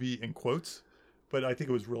Solo's movie in quotes, but I think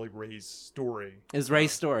it was really Rey's story. It was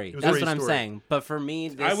Rey's story. That's what I'm saying. But for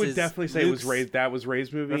me, I would definitely say it was Rey's. That was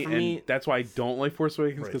Rey's movie, and that's why I don't like Force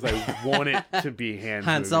Awakens because I want it to be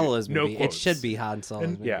Han Solo's movie. No quotes. It should be Han Solo's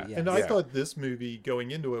movie. Yeah. And I thought this movie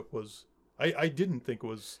going into it was. I didn't think it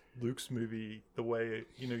was Luke's movie the way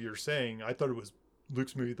you're saying. I thought it was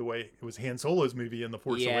Luke's movie the way it was Han Solo's movie in The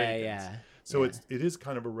Force Awakens. Yeah. So it is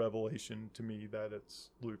kind of a revelation to me that it's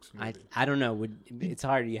Luke's movie. I don't know. It's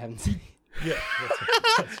hard. You haven't seen. Yeah.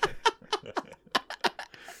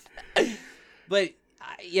 But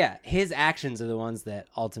his actions are the ones that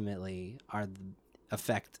ultimately are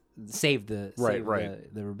save the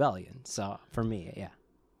rebellion. So for me, yeah.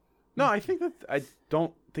 No, I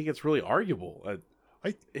don't think it's really arguable.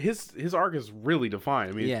 His arc is really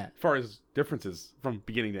defined. I mean, as far as differences from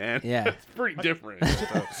beginning to end, it's pretty different.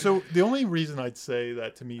 So the only reason I'd say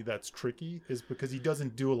that to me that's tricky is because he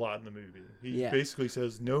doesn't do a lot in the movie. He basically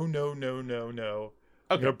says no. Okay.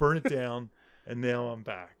 I'm gonna burn it down, and now I'm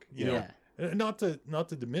back. You know? Not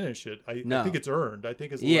to diminish it. I think it's earned. I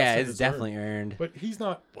think it's definitely earned. But he's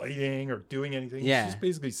not fighting or doing anything. Yeah. He's just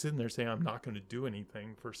basically sitting there saying, "I'm not going to do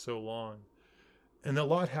anything for so long." And a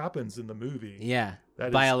lot happens in the movie. Yeah.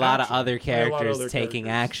 By a lot of other characters taking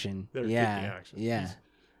action. Yeah.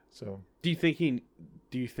 So, do you think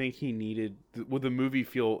he needed? Would the movie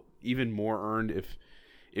feel even more earned if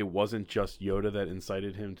it wasn't just Yoda that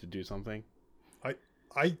incited him to do something?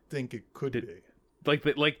 I think it could be. Like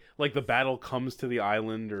the battle comes to the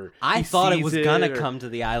island, or I thought it was gonna come to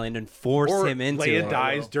the island and force him into Leia it.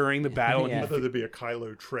 dies during the battle. I thought there'd be a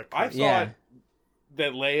Kylo trick. I thought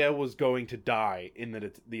that Leia was going to die in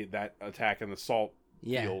that attack in the salt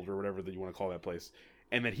field or whatever that you want to call that place,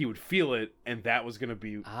 and that he would feel it, and that was going to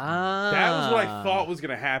be... That was what I thought was going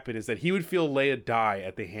to happen, is that he would feel Leia die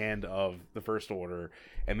at the hand of the First Order,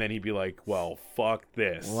 and then he'd be like, well, fuck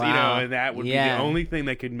this. Wow. You know, and that would be the only thing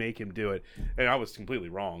that could make him do it. And I was completely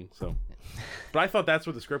wrong, so... But I thought that's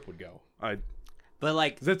where the script would go. But,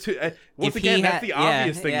 like... Once again, that's the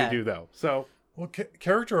obvious thing to do, though. So... Well,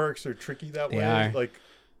 character arcs are tricky that way. Like,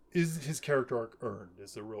 is his character arc earned,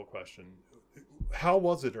 is the real question. How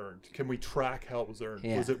was it earned? Can we track how it was earned?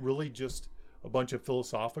 Was it really just a bunch of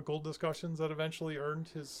philosophical discussions that eventually earned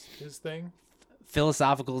his thing?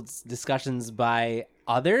 Philosophical discussions by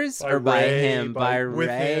others or by him? By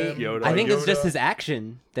Rey? Yoda. I think it's just his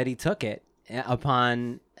action that he took it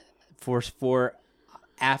upon for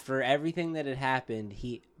after everything that had happened.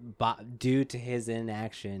 Due to his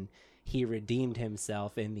inaction, he redeemed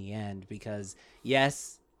himself in the end, because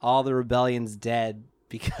yes, all the rebellion's dead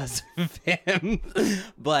because of him,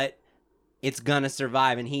 but it's gonna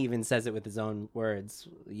survive. And he even says it with his own words,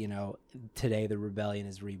 you know, today the rebellion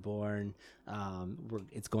is reborn,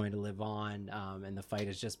 it's going to live on, and the fight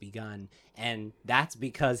has just begun. And that's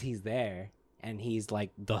because he's there and he's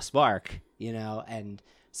like the spark, you know. And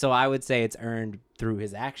so I would say it's earned through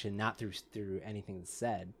his action, not through anything that's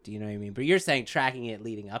said. Do you know what I mean? But you're saying tracking it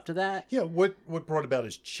leading up to that? Yeah. What brought about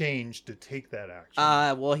his change to take that action?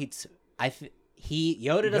 Well,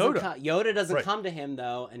 Yoda doesn't come to him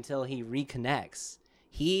though until he reconnects.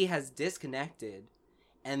 He has disconnected,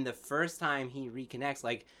 and the first time he reconnects,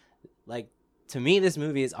 like to me, this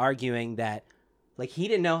movie is arguing that like he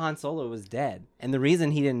didn't know Han Solo was dead, and the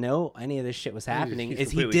reason he didn't know any of this shit was happening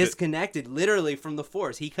is he disconnected literally from the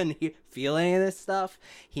Force. He couldn't feel any of this stuff.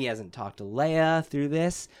 He hasn't talked to Leia through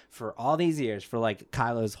this for all these years, for like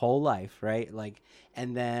Kylo's whole life, right? Like,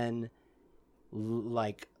 and then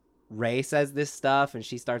like Rey says this stuff, and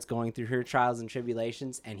she starts going through her trials and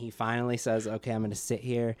tribulations, and he finally says, okay, I'm going to sit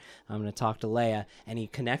here, I'm going to talk to Leia, and he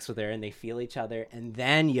connects with her, and they feel each other, and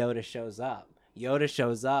then Yoda shows up. Yoda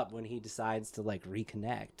shows up when he decides to like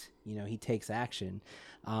reconnect. You know, he takes action.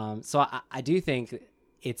 So I do think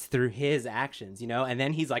it's through his actions, you know, and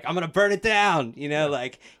then he's like, I'm going to burn it down, you know,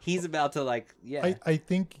 like he's about to like, I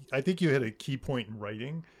think you hit a key point in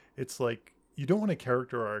writing. It's like, you don't want a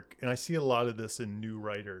character arc, and I see a lot of this in new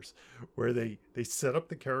writers, where they set up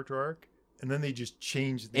the character arc and then they just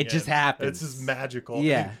change the end. Just happens. It's just magical.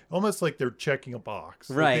 Yeah. Almost like they're checking a box.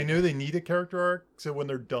 Right. Like they know they need a character arc, so when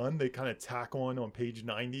they're done, they kind of tack on page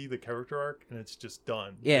 90 the character arc, and it's just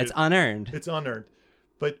done. Yeah, it's unearned. It's unearned.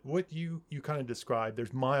 But what you kind of described,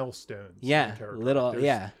 there's milestones. Yeah,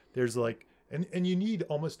 There's like, and you need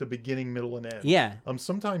almost a beginning, middle, and end. Yeah.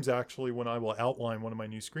 Sometimes actually, when I will outline one of my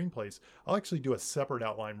new screenplays, I'll actually do a separate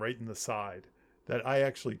outline right in the side that I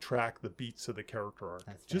actually track the beats of the character arc.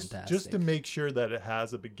 That's just to make sure that it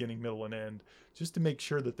has a beginning, middle, and end. Just to make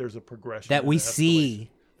sure that there's a progression. That we see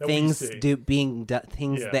things that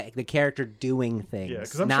the character doing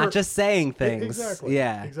things, not just saying things. Exactly.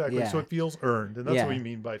 Yeah. Exactly. Yeah. So it feels earned, and that's what we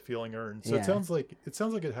mean by feeling earned. So it sounds like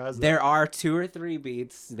it has. There are 2 or 3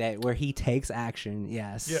 beats where he takes action.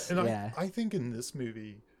 Yes. Yeah, and I think in this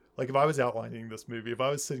movie, like if I was outlining this movie, if I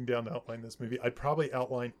was sitting down to outline this movie, I'd probably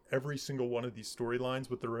outline every single one of these storylines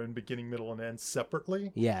with their own beginning, middle, and end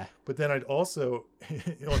separately. Yeah. But then I'd also,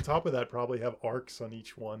 on top of that, probably have arcs on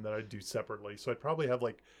each one that I'd do separately. So I'd probably have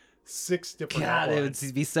like 6 different outlines. It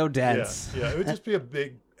would be so dense. Yeah, it would just be a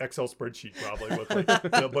big Excel spreadsheet probably with like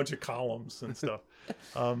a bunch of columns and stuff.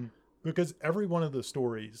 Because every one of the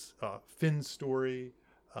stories, Finn's story,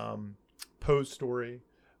 Poe's story,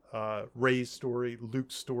 Rey's story,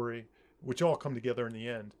 Luke's story, which all come together in the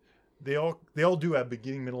end. They all do have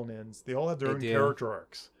beginning, middle, and ends. They all have their own character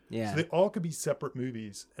arcs. Yeah. So they all could be separate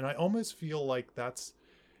movies. And I almost feel like it's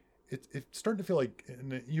starting to feel like,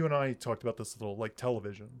 and you and I talked about this a little, like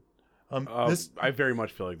television. I very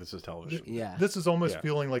much feel like this is television. Yeah. This is almost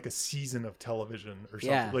feeling like a season of television or something.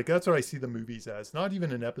 Yeah. Like that's what I see the movies as. Not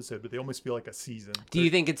even an episode, but they almost feel like a season. Do you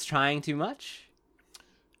think it's trying too much?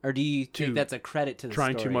 Or do you think that's a credit to the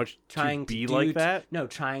story? Trying too much to be like that? No,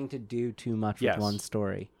 trying to do too much with one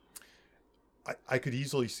story. I could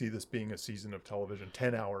easily see this being a season of television,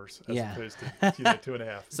 10 hours as opposed to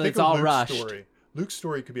 2.5. So it's all rushed. Luke's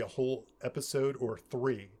story could be a whole episode or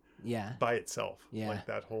 3 by itself. Yeah. Like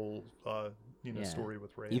that whole story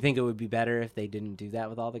with Rey. You think it would be better if they didn't do that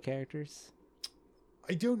with all the characters?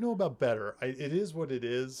 I don't know about better. It is what it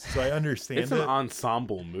is, so I understand it's an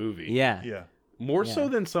ensemble movie. Yeah. Yeah. More so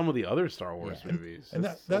than some of the other Star Wars movies. And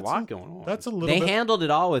that's a lot going on. That's a little They handled it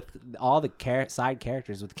all with all the side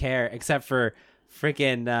characters with care, except for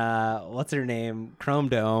freaking, what's her name? Chrome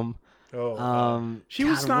Dome. She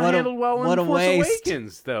was not handled well in Force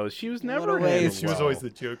Awakens, though. She was never handled well. She was always the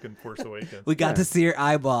joke in Force Awakens. We got to see her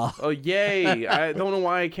eyeball. Oh, yay. I don't know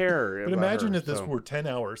why I care. But imagine if this were 10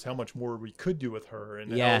 hours, how much more we could do with her.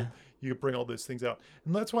 And how you could bring all those things out.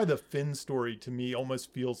 And that's why the Finn story, to me,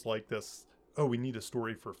 almost feels like this, we need a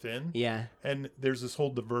story for Finn. Yeah. And there's this whole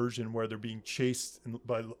diversion where they're being chased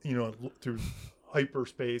by, through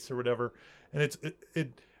hyperspace or whatever. And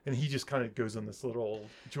and he just kind of goes on this little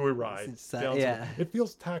joyride. It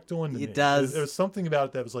feels tacked on to me. It does. There was something about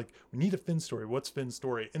it that was like, we need a Finn story. What's Finn's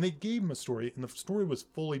story? And they gave him a story, and the story was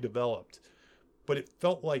fully developed. But it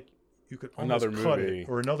felt like you could almost cut it,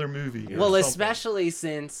 or another movie. Yeah. Well, especially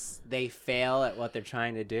since they fail at what they're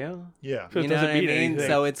trying to do. Yeah. So you know what I mean? Anything.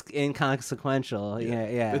 So it's inconsequential.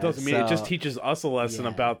 Yeah. It doesn't mean it just teaches us a lesson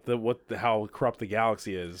about how corrupt the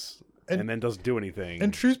galaxy is. And then doesn't do anything.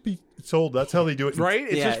 And truth be told, that's how they do it. Right?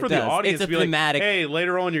 It's just for the audience to be thematic. Like, hey,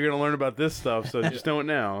 later on you're going to learn about this stuff, so just know it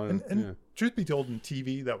now. And truth be told, in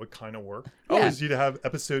TV, that would kind of work. Is you to have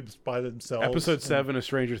episodes by themselves. Episode 7 of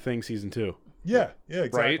Stranger Things Season 2. Yeah,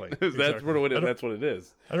 exactly. Right? That's what it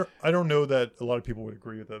is. I don't know that a lot of people would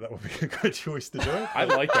agree with that. That would be a good choice to do it. I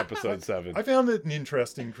liked Episode 7. I found it an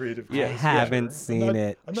interesting creative choice. I haven't seen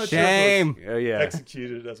it. I'm not Shame. Sure if it was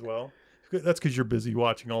executed as well. That's because you're busy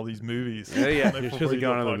watching all these movies. Yeah. You're busy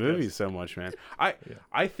going to the movies so much, man.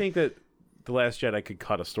 I think that The Last Jedi could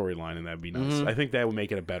cut a storyline, and that'd be nice. Mm-hmm. I think that would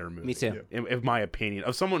make it a better movie. Me too. In my opinion,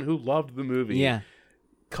 of someone who loved the movie.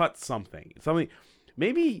 Cut something.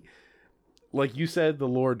 Maybe, like you said, the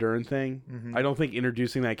Laura Dern thing. Mm-hmm. I don't think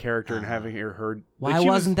introducing that character and having her heard. Why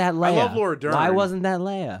wasn't that Leia? I love Laura Dern. Why wasn't that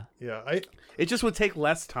Leia? Yeah, it just would take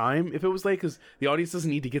less time if it was Leia, because the audience doesn't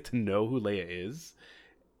need to get to know who Leia is.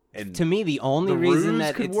 And to me, the only reason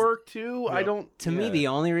that could work too, I don't. To me, the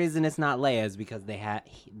only reason it's not Leia is because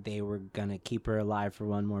they were gonna keep her alive for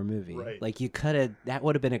one more movie. Right. Like that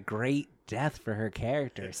would have been a great death for her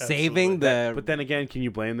character, saving the. But then again, can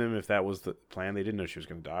you blame them if that was the plan? They didn't know she was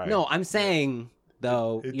gonna die. No, I'm saying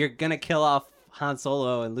though, you're gonna kill off Han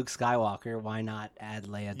Solo and Luke Skywalker. Why not add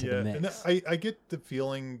Leia to the mix? And I get the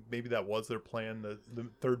feeling maybe that was their plan. The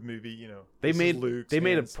third movie, they made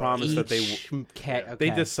a promise that they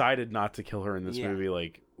decided not to kill her in this movie.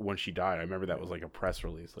 Like when she died, I remember that was like a press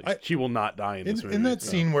release. Like she will not die in this movie. In that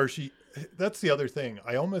scene where that's the other thing.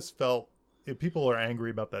 I almost felt. If people are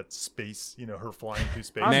angry about that space, her flying through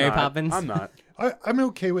space. Mary Poppins. I'm not. I'm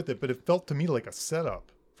okay with it, but it felt to me like a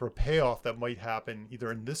setup for a payoff that might happen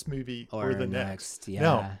either in this movie or the next. Yeah.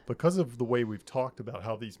 Now, because of the way we've talked about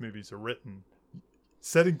how these movies are written,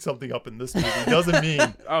 setting something up in this movie doesn't mean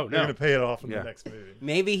they're going to pay it off in the next movie.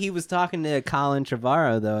 Maybe he was talking to Colin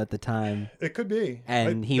Trevorrow though at the time. It could be,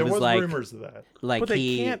 and there was like rumors of that. Like but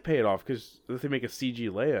they can't pay it off because they make a CG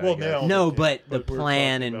Leia. Well, no, but the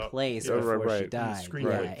plan in place before she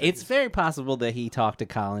died. It's very possible that he talked to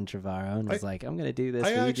Colin Trevorrow and was like, "I'm going to do this.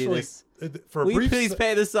 Will you do this? Will you please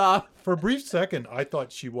pay this off?" For a brief second, I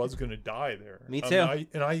thought she was going to die there. Me too.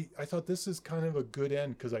 I thought this is kind of a good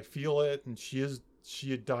end because I feel it, and she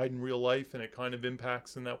had died in real life, and it kind of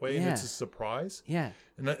impacts in that way, and it's a surprise. Yeah.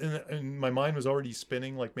 And my mind was already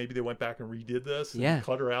spinning, like maybe they went back and redid this and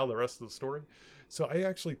cut her out of the rest of the story. So I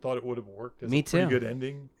actually thought it would have worked as a pretty good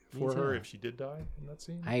ending for her if she did die in that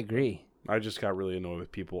scene. I agree. I just got really annoyed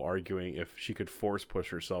with people arguing if she could force push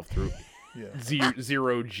herself through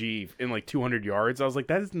zero G in like 200 yards. I was like,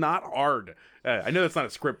 that is not hard. I know that's not a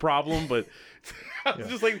script problem, but I was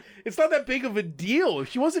just like, it's not that big of a deal.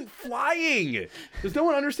 She wasn't flying. Does no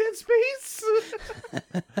one understand space?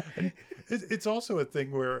 It's also a thing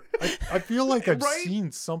where I feel like I've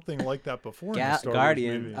seen something like that before in the Star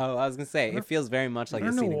Guardian. Wars movie. Oh, I was going to say, it feels very much like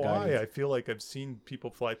a scene in Guardians. I don't know why. I feel like I've seen people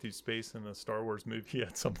fly through space in a Star Wars movie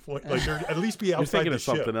at some point. Like, at least be outside the ship. You're thinking of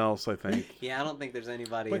something else, I think. Yeah, I don't think there's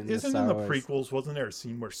anybody but in the Star Wars. But isn't in the prequels, wasn't there a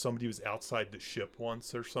scene where somebody was outside the ship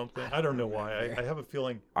once or something? I don't know why. I have a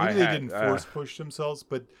feeling maybe they didn't force push themselves,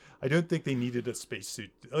 but I don't think they needed a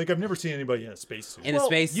spacesuit. Like, I've never seen anybody in a spacesuit. In a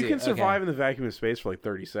spacesuit. You can survive in the vacuum of space for like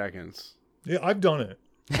 30 seconds. Yeah, I've done it.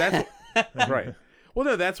 That's right. Well,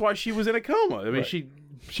 no, that's why she was in a coma. I mean,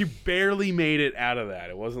 she barely made it out of that.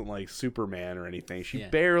 It wasn't like Superman or anything. She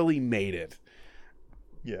barely made it.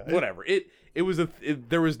 Yeah. Whatever. It was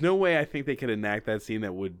there was no way I think they could enact that scene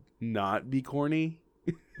that would not be corny.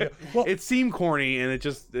 Yeah. Well, it seemed corny, and it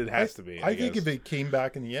has to be. I think if it came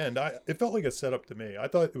back in the end, it felt like a setup to me. I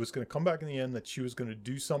thought it was going to come back in the end, that she was going to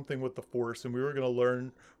do something with the Force, and we were going to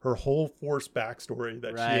learn her whole Force backstory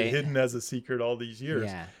that she had hidden as a secret all these years.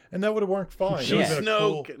 Yeah. And that would have worked fine. She's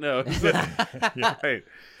Snoke. No. Right.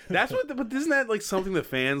 That's what. But isn't that like something the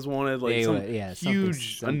fans wanted? Like some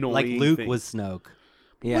huge, annoying. Like Luke thing. was Snoke.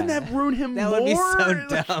 Wouldn't that ruin him that more? That would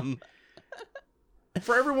be so dumb.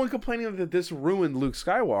 For everyone complaining that this ruined Luke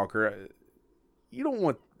Skywalker, you don't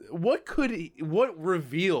want... What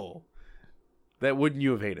reveal that wouldn't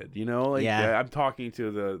you have hated? You know? Like, I'm talking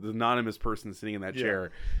to the anonymous person sitting in that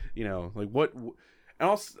chair. You know, like what... And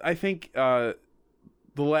also, I think the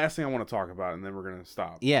last thing I want to talk about, and then we're going to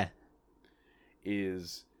stop. Yeah.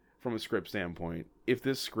 Is, from a script standpoint, if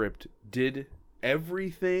this script did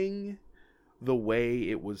everything the way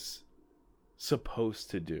it was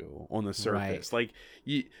supposed to do on the surface. Right.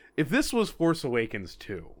 Like, if this was Force Awakens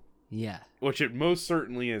 2, which it most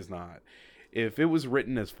certainly is not, if it was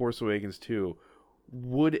written as Force Awakens 2,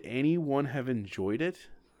 would anyone have enjoyed it?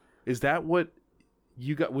 Is that what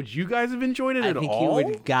you got? Would you guys have enjoyed it at all? I think you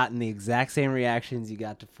would have gotten the exact same reactions you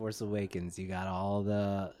got to Force Awakens. You got all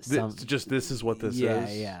the... this is what this is?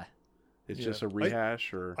 Yeah. It's just a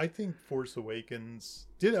rehash, or I think Force Awakens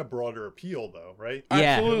did have broader appeal, though, right?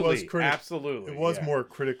 Yeah, absolutely. It was more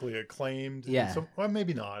critically acclaimed. Yeah, well,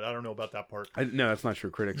 maybe not. I don't know about that part. No, that's not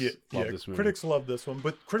true. Critics love this movie. Critics love this one,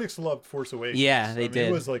 but critics loved Force Awakens. Yeah, they did.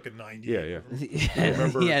 It was like a 90. Yeah. I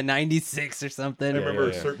remember, 96 or something. I remember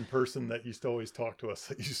a certain person that used to always talk to us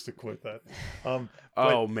that used to quote that.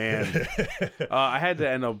 Oh man, I had to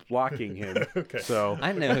end up blocking him. Okay, so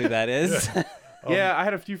I know who that is. Yeah, I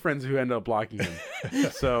had a few friends who ended up blocking him.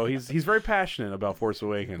 So he's very passionate about Force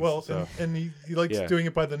Awakens. Well, so. and he likes doing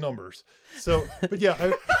it by the numbers. So, but yeah,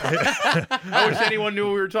 I wish anyone knew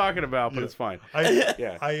what we were talking about, but it's fine.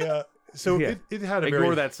 So it had a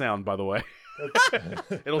ignore that sound, by the way.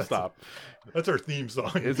 It'll stop. That's our theme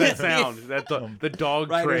song. Is that sound? That the dog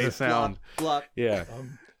tray sound? Block. Yeah.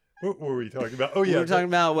 What were we talking about? Oh yeah, we were talking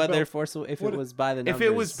about whether it was by the numbers. If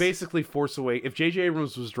it was basically Force Awakens, if J.J.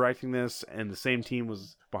 Abrams was directing this and the same team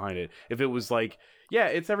was behind it, if it was like,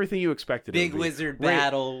 it's everything you expected. Big wizard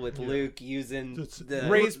battle with Luke using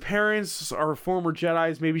Rey's parents are former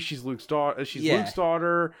Jedis. Maybe she's Luke's daughter. Luke's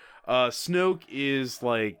daughter. Snoke is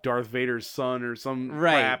like Darth Vader's son or some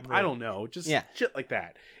crap. Right. I don't know. Just shit like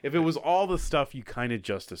that. If it was all the stuff you kind of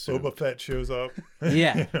just assumed. Boba Fett shows up.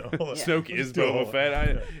 Yeah. Snoke is Boba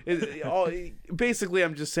Fett. Basically,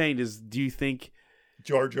 I'm just saying, do you think...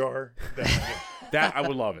 Jar Jar? That I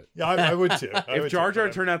would love it. Yeah, I would too. If Jar Jar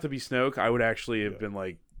turned out to be Snoke, I would actually have been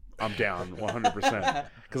like, I'm down 100%.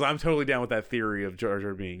 Because I'm totally down with that theory of Jar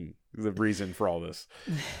Jar being the reason for all this.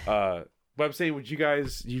 But I'm saying, do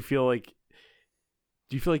you feel like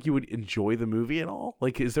you would enjoy the movie at all?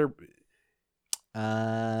 Like, is there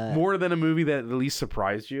more than a movie that at least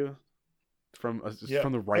surprised you from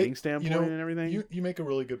the writing standpoint and everything? You make a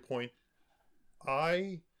really good point.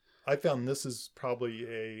 I found this is probably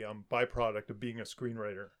a byproduct of being a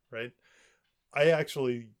screenwriter, right? I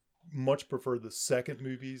actually much prefer the second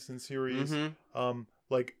movies in series,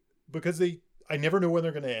 because I never know when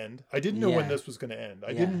they're going to end. I didn't know when this was going to end.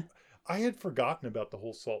 I had forgotten about the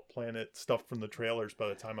whole Salt Planet stuff from the trailers by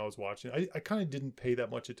the time I was watching. I kind of didn't pay that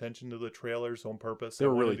much attention to the trailers on purpose. They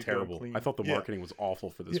were really terrible. I thought the marketing was awful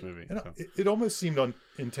for this movie. So. It almost seemed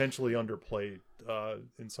intentionally underplayed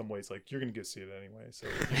in some ways. Like, you're going to go see it anyway.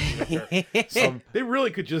 So they really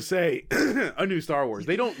could just say a new Star Wars.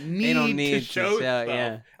 They don't need to show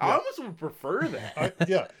stuff. I almost would prefer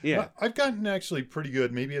that. I've gotten actually pretty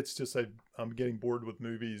good. Maybe it's just I'm getting bored with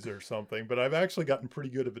movies or something, but I've actually gotten pretty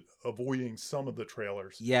good at avoiding some of the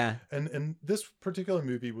trailers. Yeah. And this particular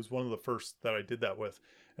movie was one of the first that I did that with.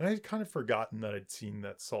 And I had kind of forgotten that I'd seen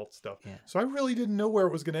that Salt stuff. Yeah. So I really didn't know where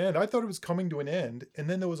it was going to end. I thought it was coming to an end, and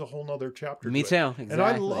then there was a whole nother chapter. Me too. Exactly. And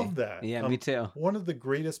I love that. Yeah, me too. One of the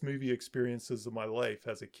greatest movie experiences of my life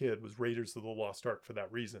as a kid was Raiders of the Lost Ark for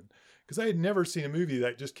that reason. Because I had never seen a movie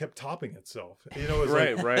that just kept topping itself. It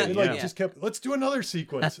was just kept, let's do another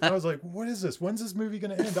sequence. And I was like, what is this? When's this movie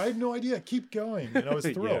going to end? I had no idea. Keep going. And I was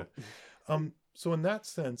thrilled. So in that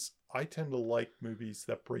sense, I tend to like movies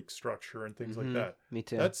that break structure and things like that. Me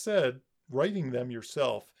too. That said, writing them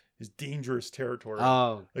yourself is dangerous territory.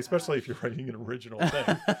 Oh, especially if you're writing an original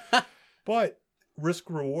thing. But risk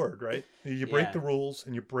reward, right? You break the rules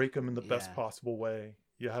and you break them in the best possible way.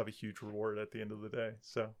 You have a huge reward at the end of the day.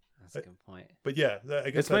 So that's a good point. But I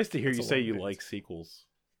guess it's nice to hear you say you like sequels.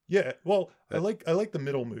 Yeah, well, I like the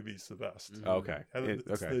middle movies the best. Okay,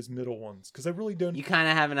 those middle ones, because I really don't. You kind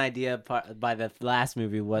of have an idea by the last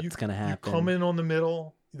movie what's going to happen. You come in on the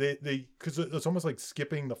middle. They because it's almost like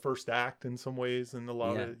skipping the first act in some ways, and a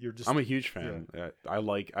lot of you're just. I'm a huge fan. A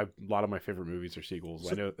lot of my favorite movies are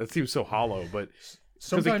sequels. I know that seems so hollow, but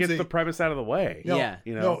because it gets the premise out of the way. Yeah.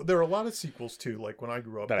 No, there are a lot of sequels too. Like when I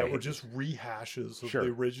grew up, that were just rehashes of the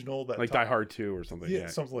original. That like Die Hard 2 or something. Yeah,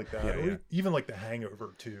 something like that. Or even like The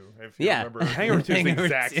Hangover 2. If you remember. Hangover 2 is the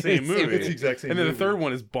exact same movie. It's the exact same. And then the third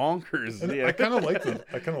one is bonkers. And I kind of like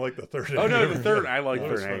the third. Oh no, the third I like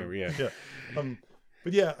third Hangover. Yeah.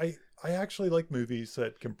 But yeah, I actually like movies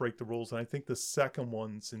that can break the rules, and I think the second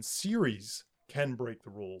ones in series can break the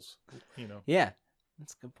rules. Yeah,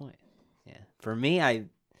 that's a good point. Yeah, for me, I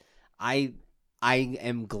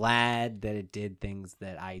am glad that it did things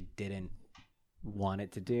that I didn't want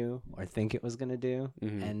it to do or think it was going to do,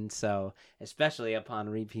 and so especially upon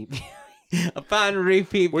repeat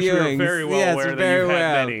viewings, which you're very well aware that you've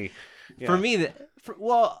had many. Yeah.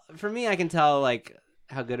 For me, I can tell like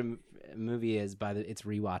how good a movie is by its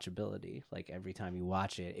rewatchability. Like every time you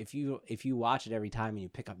watch it, if you watch it every time and you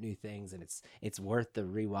pick up new things, and it's worth the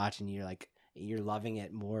rewatch, and you're loving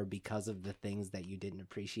it more because of the things that you didn't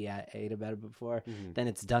appreciate about it before, then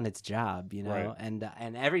it's done its job, Right.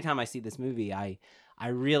 And every time I see this movie, I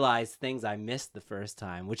realize things I missed the first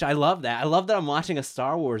time, which I love that. I love that I'm watching a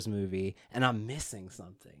Star Wars movie and I'm missing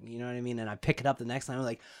something. You know what I mean? And I pick it up the next time, I'm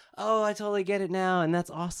like, oh, I totally get it now, and that's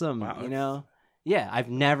awesome. Wow, Yeah, I've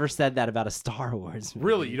never said that about a Star Wars movie.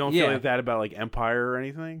 Really? You don't feel like that about like Empire or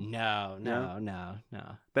anything? No.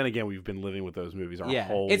 Then again, we've been living with those movies our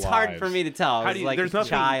whole lives. It's hard for me to tell. There's a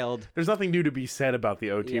child. There's nothing new to be said about the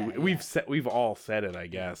OT. We've all said it, I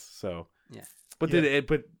guess. So yeah. But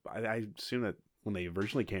I assume that when they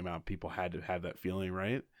originally came out, people had to have that feeling,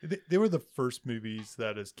 right? They were the first movies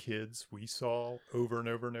that as kids we saw over and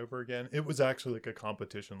over and over again. It was actually like a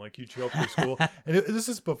competition. Like you'd show up for school, and this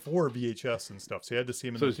is before VHS and stuff, so you had to see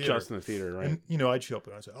them in the theater. So it's just in the theater, right? And I'd show up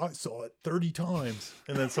and I'd say, I saw it 30 times,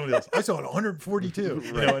 and then somebody else, I saw it 142.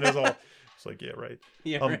 Right. And it's like, yeah, right.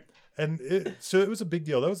 Yeah, right. And so it was a big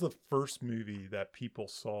deal. That was the first movie that people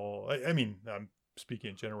saw. I mean, I'm speaking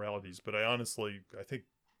in generalities, but I think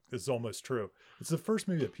it's almost true. It's the first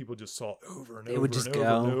movie that people just saw over and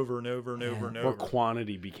over and over. Where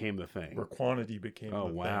quantity became the thing. Oh,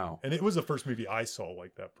 wow. And it was the first movie I saw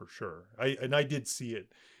like that for sure. I did see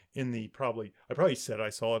it in I probably said I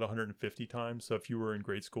saw it 150 times. So if you were in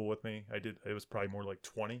grade school with me, it was probably more like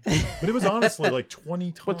 20. But it was honestly like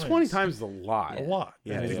 20 times. But 20 times is a lot. A lot.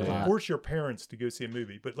 Yeah, and to force your parents to go see a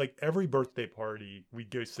movie. But like every birthday party, we'd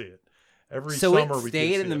go see it. Every summer it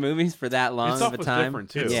stayed in the movies for that long of a time. Different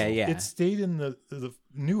too. Yeah. It stayed in the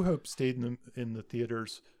New Hope stayed in the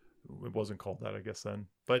theaters. It wasn't called that, I guess then.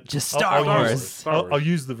 But just Star Wars. I'll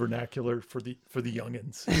use the vernacular for the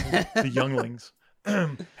youngins, the younglings.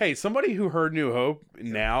 Hey, somebody who heard New Hope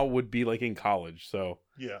now would be like in college. So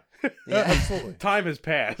yeah, absolutely. Time has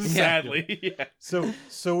passed, sadly. Yeah.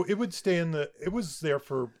 So it would stay it was there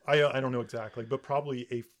for I don't know exactly, but probably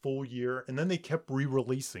a full year, and then they kept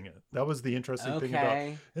re-releasing it. That was the interesting thing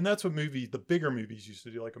about, and that's what the bigger movies used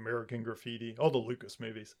to do, like American Graffiti, all the Lucas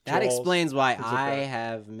movies. That explains why I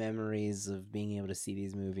have memories of being able to see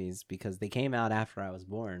these movies, because they came out after I was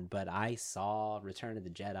born, but I saw Return of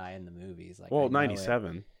the Jedi in the movies. Like,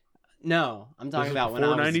 97. No, I'm talking about when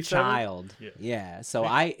I was a child. Yeah. So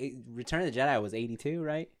Return of the Jedi was 82,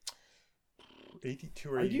 right? 82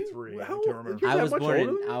 or 83. I can't remember.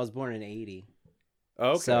 I was born in 80.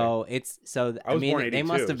 Okay. So I mean, they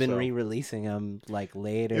must have been re-releasing them like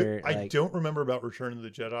later. I don't remember about Return of the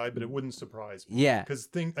Jedi, but it wouldn't surprise me. Yeah, because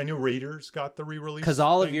I know Raiders got the re-release. Because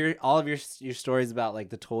all of your stories about like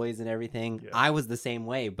the toys and everything, I was the same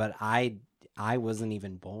way, but I wasn't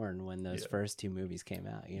even born when those first two movies came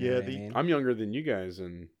out. You know what I mean? I'm younger than you guys,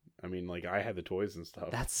 and I mean, like, I had the toys and stuff.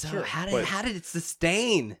 That's so. Sure. How did it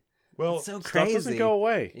sustain? Well, it's so crazy. Stuff doesn't go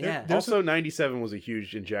away. Yeah. Also, 97 was a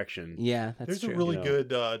huge injection. Yeah, that's there's true. a really good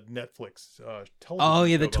Netflix television. Oh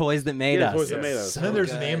yeah, the toys that made us. Toys that made us. And then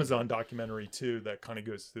there's an Amazon documentary too that kind of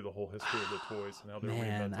goes through the whole history of the toys and how they're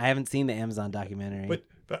reinvented. I haven't seen the Amazon documentary.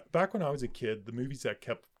 But back when I was a kid, the movies that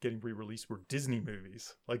kept getting re-released were Disney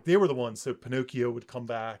movies. Like they were the ones. So Pinocchio would come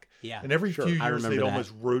back. Yeah. And every few years they'd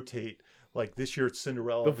almost rotate. Like this year it's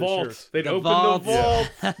Cinderella. The vault. They'd open the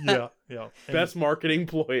vault. Yeah. Best marketing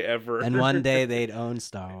ploy ever. And one day they'd own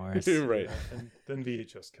Star Wars. Right. Yeah, and then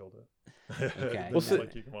VHS killed it. Okay.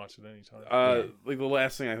 Like you can watch it anytime. Like the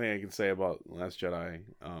last thing I think I can say about Last Jedi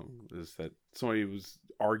is that somebody was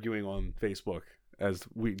arguing on Facebook, as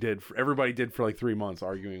everybody did for like 3 months,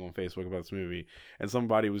 arguing on Facebook about this movie, and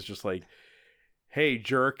somebody was just like, "Hey,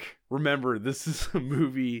 jerk! Remember, this is a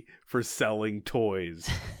movie for selling toys."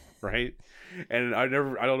 Right? And I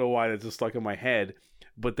don't know why that just stuck in my head,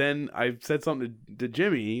 But then I said something to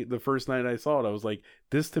Jimmy the first night I saw it. I was like,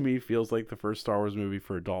 this to me feels like the first Star Wars movie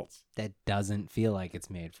for adults. That doesn't feel like it's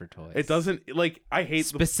made for toys. It doesn't, like, I hate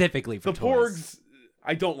specifically for the toys. Porgs.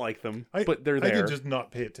 I don't like them, but they're there. I can just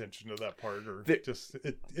not pay attention to that part, or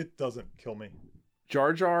it doesn't kill me.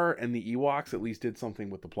 Jar Jar and the Ewoks at least did something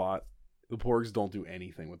with the plot. The Porgs don't do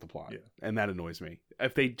anything with the plot, and that annoys me.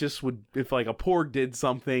 If they just would, if like a Porg did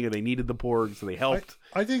something and they needed the Porg, so they helped.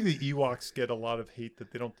 I think the Ewoks get a lot of hate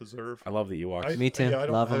that they don't deserve. I love the Ewoks. Me too. I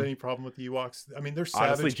don't have any problem with the Ewoks. I mean, they're savage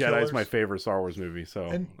honestly, killers. Jedi's my favorite Star Wars movie,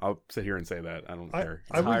 so I'll sit here and say that. I don't care.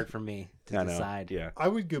 It's hard for me to decide. Yeah, I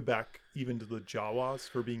would go back even to the Jawas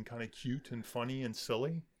for being kind of cute and funny and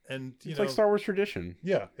silly, and it's like Star Wars tradition.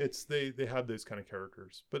 Yeah, it's they have those kind of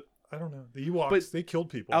characters, but. I don't know. The Ewoks, they killed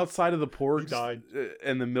people. Outside of the Porgs died.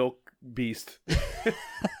 And the Milk Beast.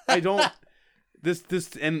 I don't...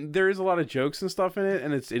 This and there is a lot of jokes and stuff in it,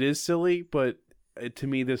 and it is silly, but to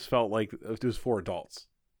me this felt like it was for adults.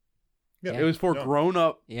 Yeah. It was for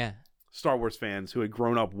grown-up Star Wars fans who had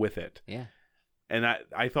grown up with it. Yeah. And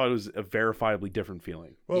I thought it was a verifiably different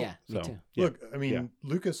feeling. Well, me too. Look, I mean,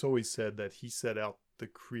 Lucas always said that he set out to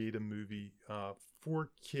create a movie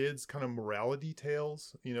for kids, kind of morality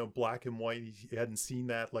tales, black and white. He hadn't seen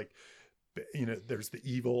that, like, there's the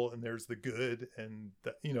evil and there's the good, and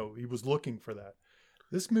he was looking for that.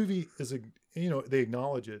 This movie is they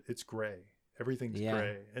acknowledge it. It's gray. Everything's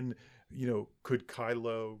gray, and could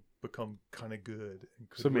Kylo become kind of good? And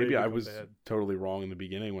so maybe I was totally wrong in the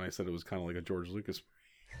beginning when I said it was kind of like a George Lucas.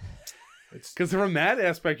 Because from that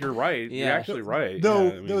aspect, you're right. Yeah. You're actually right.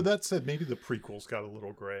 No, that said, maybe the prequels got a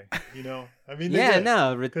little gray. I mean,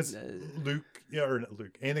 because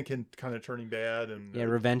Anakin kind of turning bad, and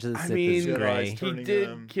Revenge of the Sith is gray. He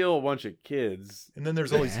did kill a bunch of kids, and then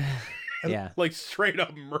there's always like straight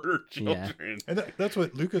up murder children. And that's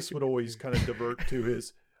what Lucas would always kind of divert to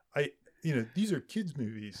his, these are kids'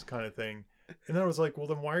 movies kind of thing. And then I was like, well,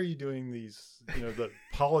 then why are you doing these, the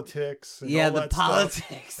politics and all that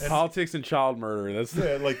politics. Stuff? Politics and child murder. That's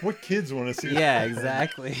like what kids want to see. Yeah,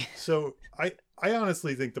 exactly. So I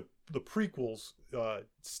honestly think the prequels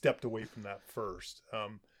stepped away from that first.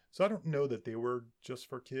 So I don't know that they were just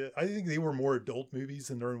for kids. I think they were more adult movies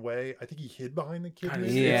in their own way. I think he hid behind the kid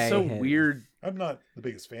movies. Yeah, it's so weird. I'm not the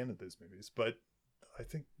biggest fan of those movies, but I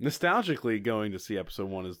think nostalgically going to see episode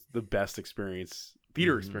 1 is the best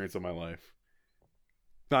theater experience of my life.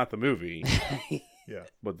 Not the movie,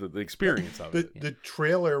 but the experience of it. The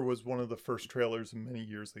trailer was one of the first trailers in many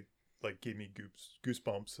years that like gave me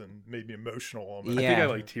goosebumps and made me emotional. Almost. I think I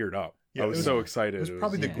like teared up. I was so excited. It was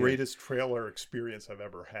probably the greatest trailer experience I've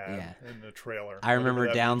ever had in the trailer. I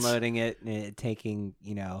remember downloading it and it taking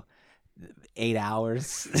 8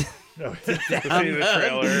 hours to see the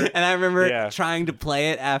trailer. And I remember trying to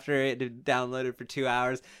play it after it had downloaded for 2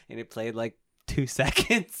 hours, and it played like 2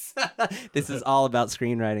 seconds. This is all about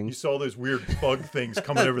screenwriting. You saw those weird bug things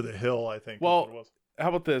coming over the hill, I think. Well, how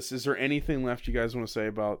about this? Is there anything left you guys want to say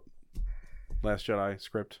about Last Jedi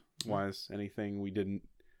script wise? Anything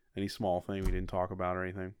any small thing we didn't talk about or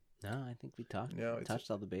anything? No, I think we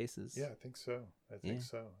touched all the bases. Yeah, I think so.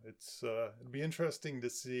 It's it'd be interesting to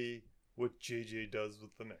see what JJ does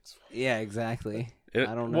with the next one. Yeah, exactly. I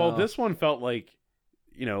don't know. Well, this one felt like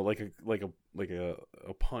like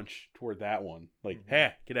a punch toward that one. Like,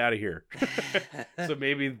 hey, get out of here. So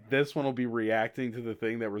maybe this one will be reacting to the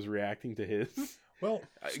thing that was reacting to his. Well,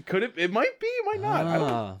 could it? It might be. It might not. I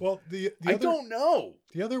don't. Well, I don't know.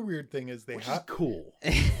 The other weird thing is which is cool.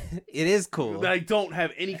 It is cool. I don't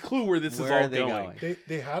have any clue where this is all going.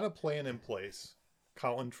 They had a plan in place.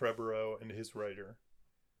 Colin Trevorrow and his writer.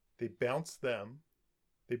 They bounced them.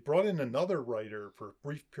 They brought in another writer for a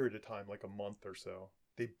brief period of time, like a month or so.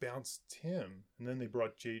 They bounced him, and then they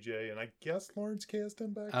brought JJ, and I guess Lawrence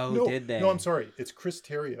Kasdan back. Oh, no, did they? No, I'm sorry. It's Chris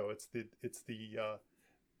Terrio. It's the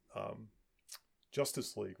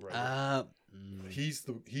Justice League writer.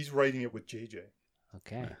 He's writing it with JJ.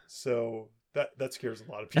 Okay. So that scares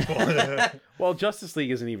a lot of people. Well, Justice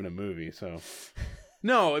League isn't even a movie, so.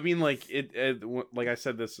 No, I mean, like like I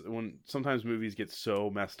said this, when sometimes movies get so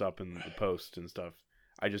messed up in the post and stuff,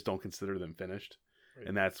 I just don't consider them finished. Right.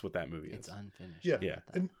 And that's what that movie is. It's unfinished. Yeah.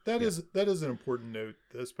 And that is an important note,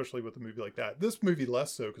 especially with a movie like that. This movie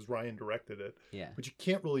less so because Ryan directed it. Yeah. But you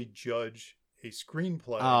can't really judge a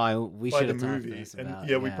screenplay we by should the have movie. This and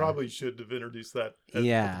about, we probably should have introduced that at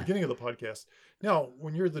the beginning of the podcast. Now,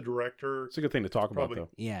 when you're the director, it's a good thing to talk about, though.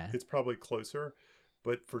 Yeah. It's probably closer,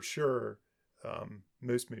 but for sure,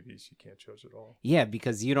 most movies you can't judge at all. Yeah,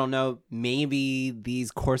 because you don't know. Maybe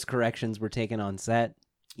these course corrections were taken on set.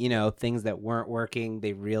 Things that weren't working,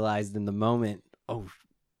 they realized in the moment, oh,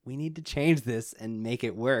 we need to change this and make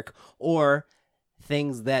it work, or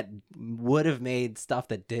things that would have made stuff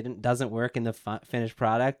that doesn't work in the finished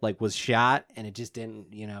product, like was shot and it just didn't,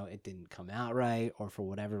 it didn't come out right, or for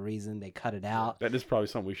whatever reason they cut it out. That is probably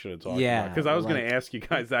something we should have talked about, because I was going to ask you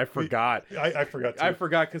guys that. I forgot. I forgot too. I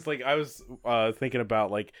forgot because like I was thinking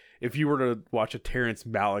about like if you were to watch a Terrence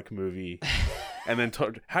Malick movie and then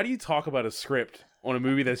how do you talk about a script on a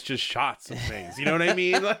movie that's just shots of things? You know what I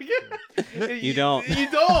mean? Like you don't.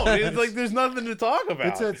 It's like there's nothing to talk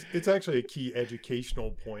about. It's actually a key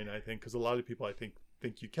educational point, I think, because a lot of people I think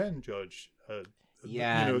you can judge. Or you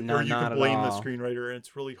can blame the screenwriter, and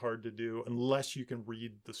it's really hard to do unless you can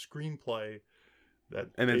read the screenplay.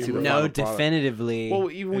 And then see the definitively. Well,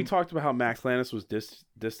 we talked about how Max Landis was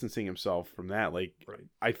distancing himself from that. Like, right.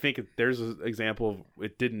 I think there's an example of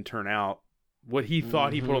it didn't turn out. What he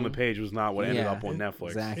thought he put on the page was not what ended up on Netflix.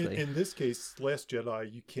 Exactly. In this case, Last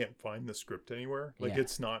Jedi, you can't find the script anywhere. Like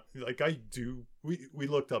it's not like we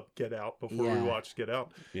looked up Get Out before we watched Get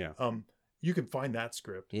Out. Yeah. You can find that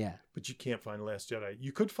script. Yeah. But you can't find Last Jedi.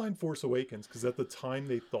 You could find Force Awakens because at the time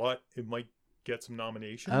they thought it might get some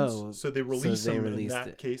nominations. So they released them in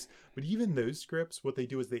that case. But even those scripts, what they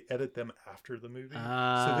do is they edit them after the movie.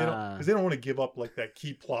 So they don't want to give up like that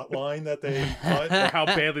key plot line that they cut. Or how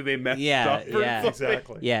badly they messed up. Yeah,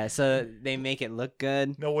 exactly. Yeah, so they make it look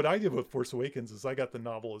good. No, what I did with Force Awakens is I got the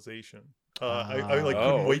novelization. I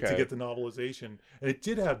couldn't wait to get the novelization. And it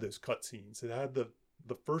did have those cut scenes. It had the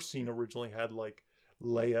first scene originally had like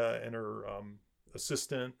Leia and her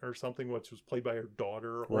assistant or something, which was played by her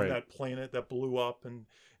daughter on that planet that blew up, and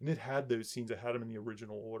it had those scenes. It had them in the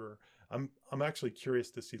original order. I'm actually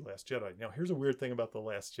curious to see Last Jedi. Now, here's a weird thing about the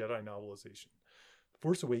Last Jedi novelization.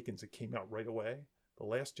 Force Awakens, it came out right away. The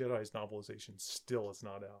Last Jedi's novelization still is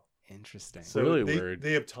not out. Interesting. So really weird.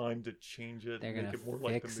 They have time to change it. They're and make it more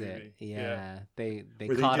like the movie. Yeah. They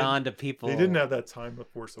caught on to people. They didn't have that time with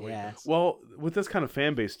Force Awakens. Well, with this kind of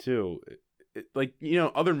fan base too,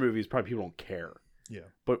 other movies probably people don't care. Yeah.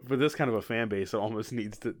 But for this kind of a fan base, it almost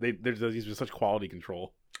needs to. There's such quality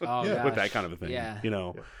control with that kind of a thing. Yeah.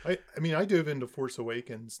 Yeah. I mean, I dove into Force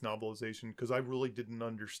Awakens novelization because I really didn't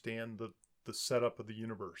understand the setup of the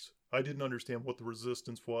universe. I didn't understand what the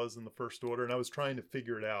Resistance was in the First Order, and I was trying to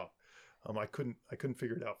figure it out. I couldn't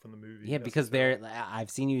figure it out from the movie. Yeah, because I've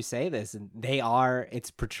seen you say this, and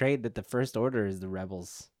it's portrayed that the First Order is the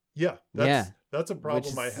rebels. Yeah, that's a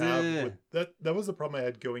problem I have with that. That was the problem I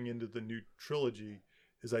had going into the new trilogy.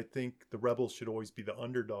 Is I think the rebels should always be the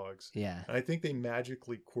underdogs. Yeah, and I think they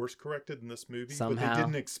magically course corrected in this movie, somehow, but they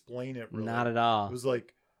didn't explain it really. Not at all. It was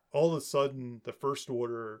like all of a sudden the First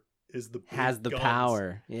Order has the guns.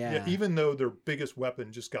 Power. Yeah, even though their biggest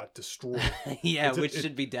weapon just got destroyed. Which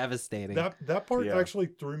should be devastating. That part actually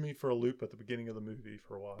threw me for a loop at the beginning of the movie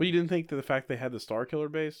for a while. But you didn't think that the fact they had the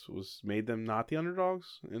Starkiller base made them not the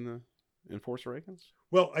underdogs in Force Awakens?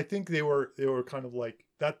 Well, I think they were kind of like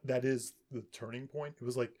that. That is the turning point. It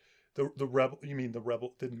was like the rebel. You mean the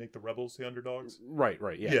rebel didn't make the rebels the underdogs? Right.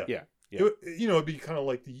 Yeah. It'd be kind of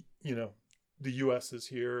like the U.S. is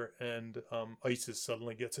here and ISIS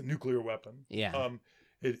suddenly gets a nuclear weapon. Yeah.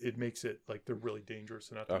 It makes it like they're really dangerous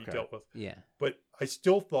and have to be dealt with. Yeah. But I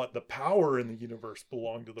still thought the power in the universe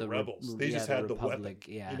belonged to the rebels. They just had the weapon.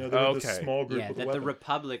 Yeah. They were the small group with the weapon. The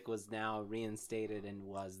Republic was now reinstated and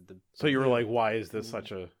was the... So you were like, why is this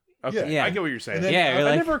such a... Okay, yeah. I get what you're saying. That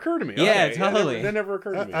never occurred to me. Yeah, totally. That never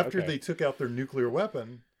occurred to me. After they took out their nuclear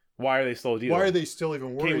weapon... Why are they still dealing? Why are they still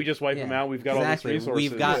even worried? Can't we just wipe them out? We've got all these resources.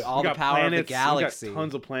 We've got all the power of the galaxy. We've got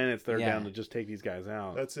tons of planets that are down to just take these guys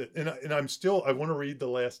out. That's it. And I want to read The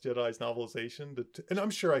Last Jedi's novelization. And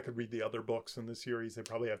I'm sure I could read the other books in the series. They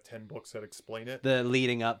probably have 10 books that explain it. The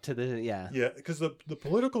leading up to the, Yeah, because the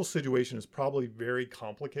political situation is probably very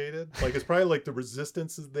complicated. Like, it's probably like the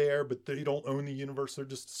Resistance is there, but they don't own the universe. They're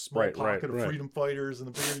just a small pocket of freedom fighters in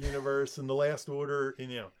the bigger universe. And the Last Order,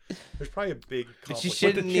 and, there's probably a big conflict. But you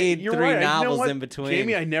shouldn't need three novels in between.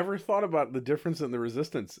 Jamie, I never thought about the difference in the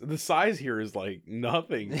Resistance. The size here is like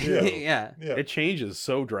nothing. Yeah. It changes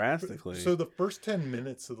so drastically. So the first 10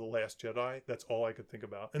 minutes of The Last Jedi, that's all I could think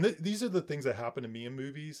about. And these are the things that happen to me in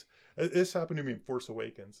movies. This happened to me in Force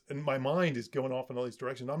Awakens. And my mind is going off in all these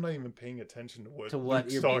directions. I'm not even paying attention to what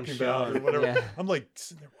Luke's you're talking about or whatever. Yeah. I'm like,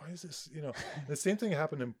 why is this, The same thing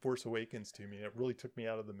happened in Force Awakens to me. It really took me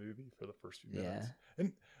out of the movie for the first few minutes.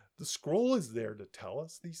 And the scroll is there to tell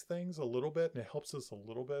us these things a little bit, and it helps us a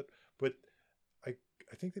little bit. But I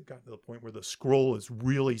think they've gotten to the point where the scroll is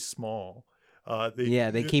really small.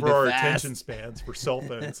 They keep for our attention spans for cell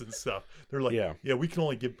phones and stuff. They're like, we can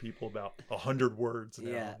only give people about 100 words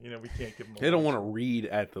now. We can't give them. They don't want to read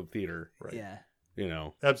at the theater, right? Yeah.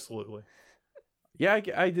 Absolutely. Yeah,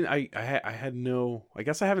 I didn't. I had no. I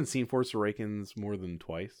guess I haven't seen Force Awakens more than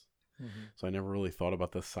twice, so I never really thought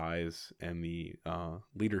about the size and the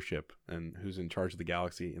leadership and who's in charge of the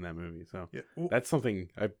galaxy in that movie. So that's something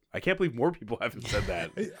I can't believe more people haven't said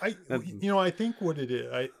that. I think what it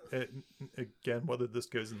is. Again, whether this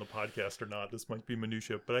goes in the podcast or not, this might be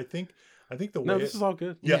minutia, but I think the way this is all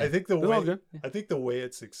good. Yeah, I think the way I think the way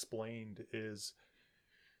it's explained is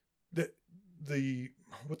that the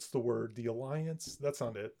what's the word? The Alliance? That's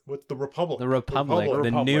not it. What's the Republic? The Republic.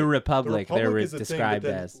 The New Republic. They were described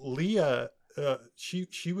as. Leia,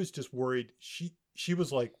 she was just worried. She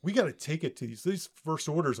was like, we got to take it to these First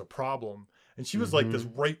Order's a problem. And she was like this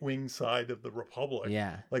right-wing side of the Republic.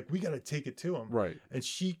 Yeah. Like, we got to take it to them. Right. And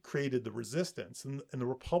she created the Resistance. And the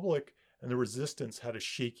Republic and the Resistance had a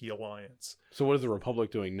shaky alliance. So what is the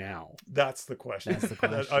Republic doing now? That's the question.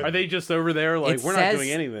 Are they just over there like, we're not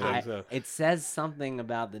doing anything? It says something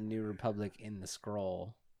about the New Republic in the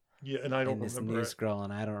scroll. Yeah, and I don't remember this new scroll,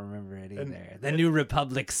 and I don't remember it either. The New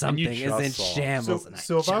Republic something is in shambles.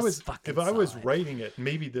 So if I was writing it,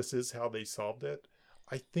 maybe this is how they solved it.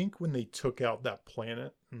 I think when they took out that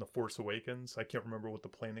planet in The Force Awakens, I can't remember what the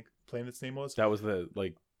planet's name was. That was the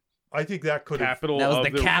I think that could have. That was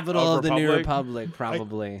the capital of the New Republic,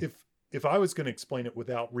 probably. If I was going to explain it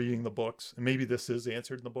without reading the books, and maybe this is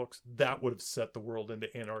answered in the books, that would have set the world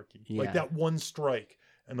into anarchy. Yeah. Like that one strike,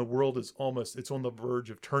 and the world is it's on the verge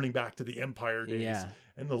of turning back to the Empire days. Yeah.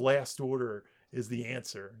 And the Last Order is the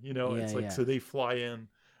answer. It's like so they fly in,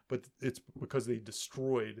 but it's because they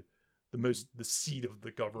destroyed the seat of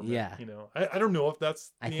the government. Yeah. I don't know if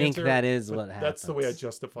that's the answer. I think that is what happens. That's the way I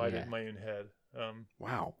justified it in my own head.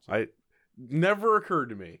 Wow. I never occurred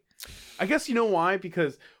to me. I guess you know why?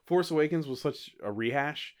 Because Force Awakens was such a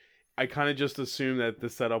rehash. I kind of just assumed that the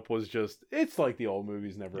setup was it's like the old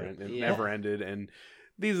movies never ended, and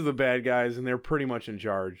these are the bad guys, and they're pretty much in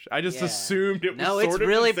charge. I just assumed it was sort of it's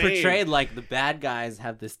really the same. Portrayed like the bad guys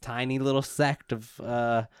have this tiny little sect of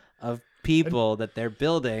people that they're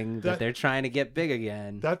building that they're trying to get big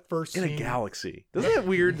again. That first scene, in a galaxy. Isn't that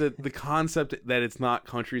weird that the concept that it's not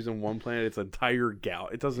countries in one planet, it's an entire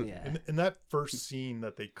galaxy. It doesn't. Yeah. In that first scene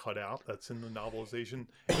that they cut out, that's in the novelization,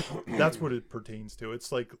 that's what it pertains to.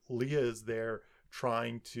 It's like Leia is there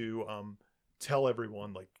trying to tell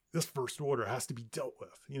everyone like this First Order has to be dealt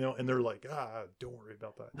with, and they're like, don't worry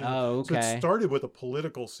about that. Oh, okay. So it started with a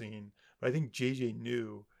political scene, but I think JJ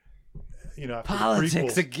knew.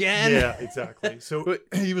 Politics again. Yeah, exactly. So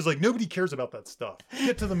he was like, nobody cares about that stuff.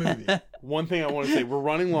 Get to the movie. One thing I want to say, we're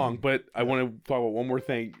running long, but I want to talk about one more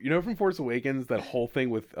thing. From Force Awakens, that whole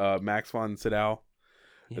thing with Max von Sydow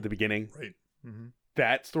at the beginning, right? Mm-hmm.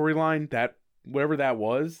 That storyline, that whatever that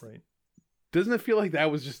was, right? Doesn't it feel like that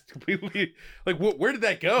was just completely like where did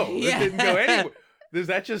that go? Yeah. It didn't go anywhere. Is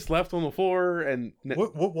that just left on the floor? And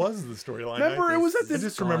what was the storyline? Remember, it was at this. I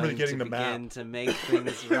just remember getting the map to make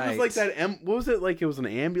things right. It was like that. What was it like? It was an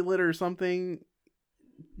amulet or something.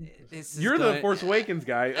 You're the Force Awakens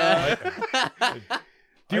guy.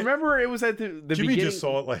 Do you remember it was at the Jimmy beginning? Just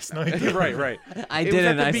saw it last night. right. I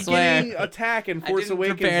didn't. I swear. Beginning attack in Force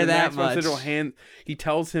Awakens. Prepare that much. He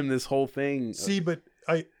tells him this whole thing. See, but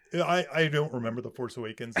I don't remember The Force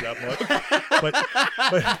Awakens that much,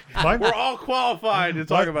 but we're all qualified to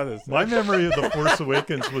talk about this. My memory of The Force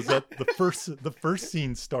Awakens was that the first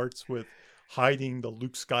scene starts with hiding the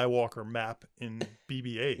Luke Skywalker map in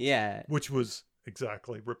BB-8, which was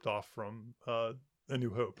exactly ripped off from A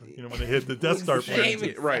New Hope. When they hid the Death Star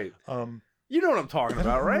plane, right? You know what I'm talking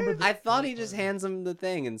about, right? I thought he just hands him the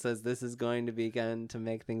thing and says, "This is going to be done to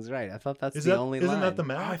make things right." I thought that's the only line. Isn't that the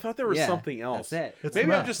map? Oh, I thought there was something else. That's it.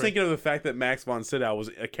 Maybe I'm just thinking of the fact that Max von Sydow was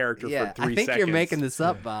a character for 3 seconds. I think you're making this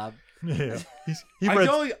up, Bob. Yeah,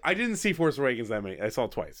 I didn't see Force Awakens that many. I saw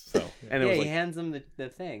it twice. So and he hands him the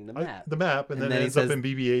thing, the map, and then it ends up in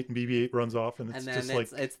BB-8, and BB-8 runs off, and it's just like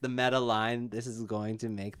it's the meta line. This is going to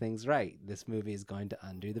make things right. This movie is going to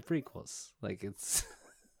undo the prequels. Like it's.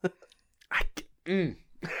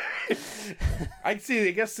 I see.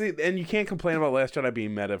 I guess, and you can't complain about Last Jedi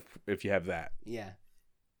being meta if you have that. Yeah,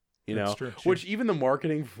 That's true. Which even the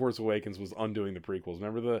marketing for Force Awakens was undoing the prequels.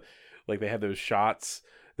 Remember they had those shots.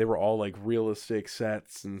 They were all like realistic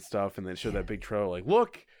sets and stuff, and they showed that big trailer. Like,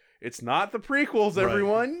 look, it's not the prequels,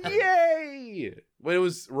 everyone! Right. Yay! But it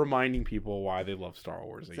was reminding people why they love Star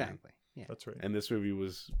Wars again. Exactly. Yeah, that's right. And this movie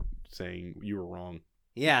was saying you were wrong.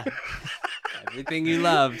 Yeah. Everything you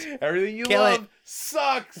loved. Everything you Kill love it.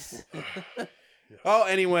 Sucks. Yes. Oh,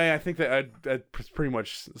 anyway, I think that pretty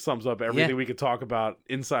much sums up everything we could talk about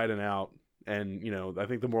inside and out. And, I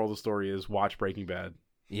think the moral of the story is watch Breaking Bad.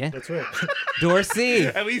 Yeah, that's right. Dorsey.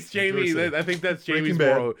 At least Jamie. I think that's Jamie's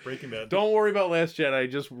Breaking Bad. Don't worry about Last Jedi.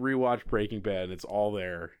 Just rewatch Breaking Bad. It's all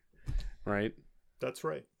there, right? That's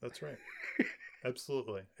right.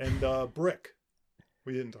 Absolutely. And Brick.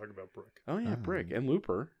 We didn't talk about Brick. Oh yeah, Brick and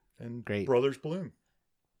Looper and Great. Brothers Bloom.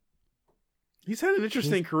 He's had an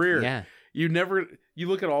interesting career. Yeah. You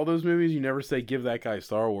look at all those movies. You never say give that guy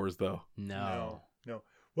Star Wars though. No.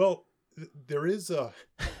 Well, there is a.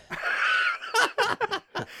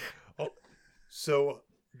 So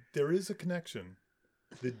there is a connection.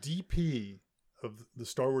 The DP of the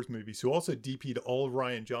Star Wars movies, who also DP'd all of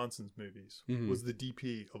Rian Johnson's movies, was the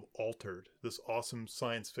DP of Altered, this awesome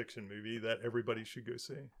science fiction movie that everybody should go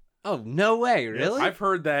see. Oh, no way. Really? Yes. I've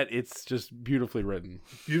heard that it's just beautifully written.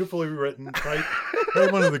 Beautifully written.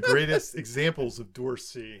 Probably one of the greatest examples of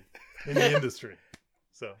Dorsey in the industry.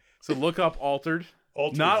 So look up Altered.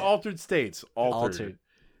 Not Altered States. Altered.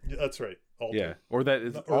 Yeah, that's right. Altered. Yeah, or that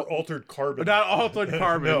is or Altered Carbon. Not Altered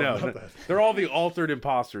Carbon. no. That. They're all the Altered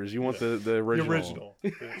Imposters. You want the original. The original.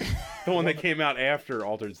 The one that came out after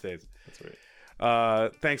Altered States. That's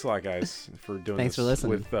right. Thanks a lot, guys, for doing this. Thanks for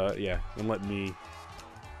listening. With and letting me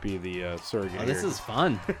be the surrogate. Oh, this is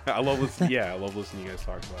fun. I love listening. Yeah, I love listening to you guys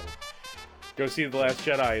talk about it. Go see The Last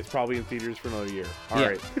Jedi. It's probably in theaters for another year. All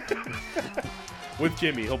right. With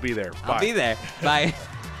Jimmy, he'll be there. Bye. I'll be there. Bye.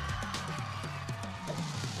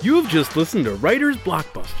 You have just listened to Writers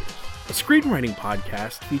Blockbusters, a screenwriting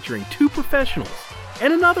podcast featuring two professionals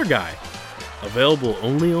and another guy. Available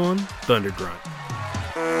only on Thundergrunt.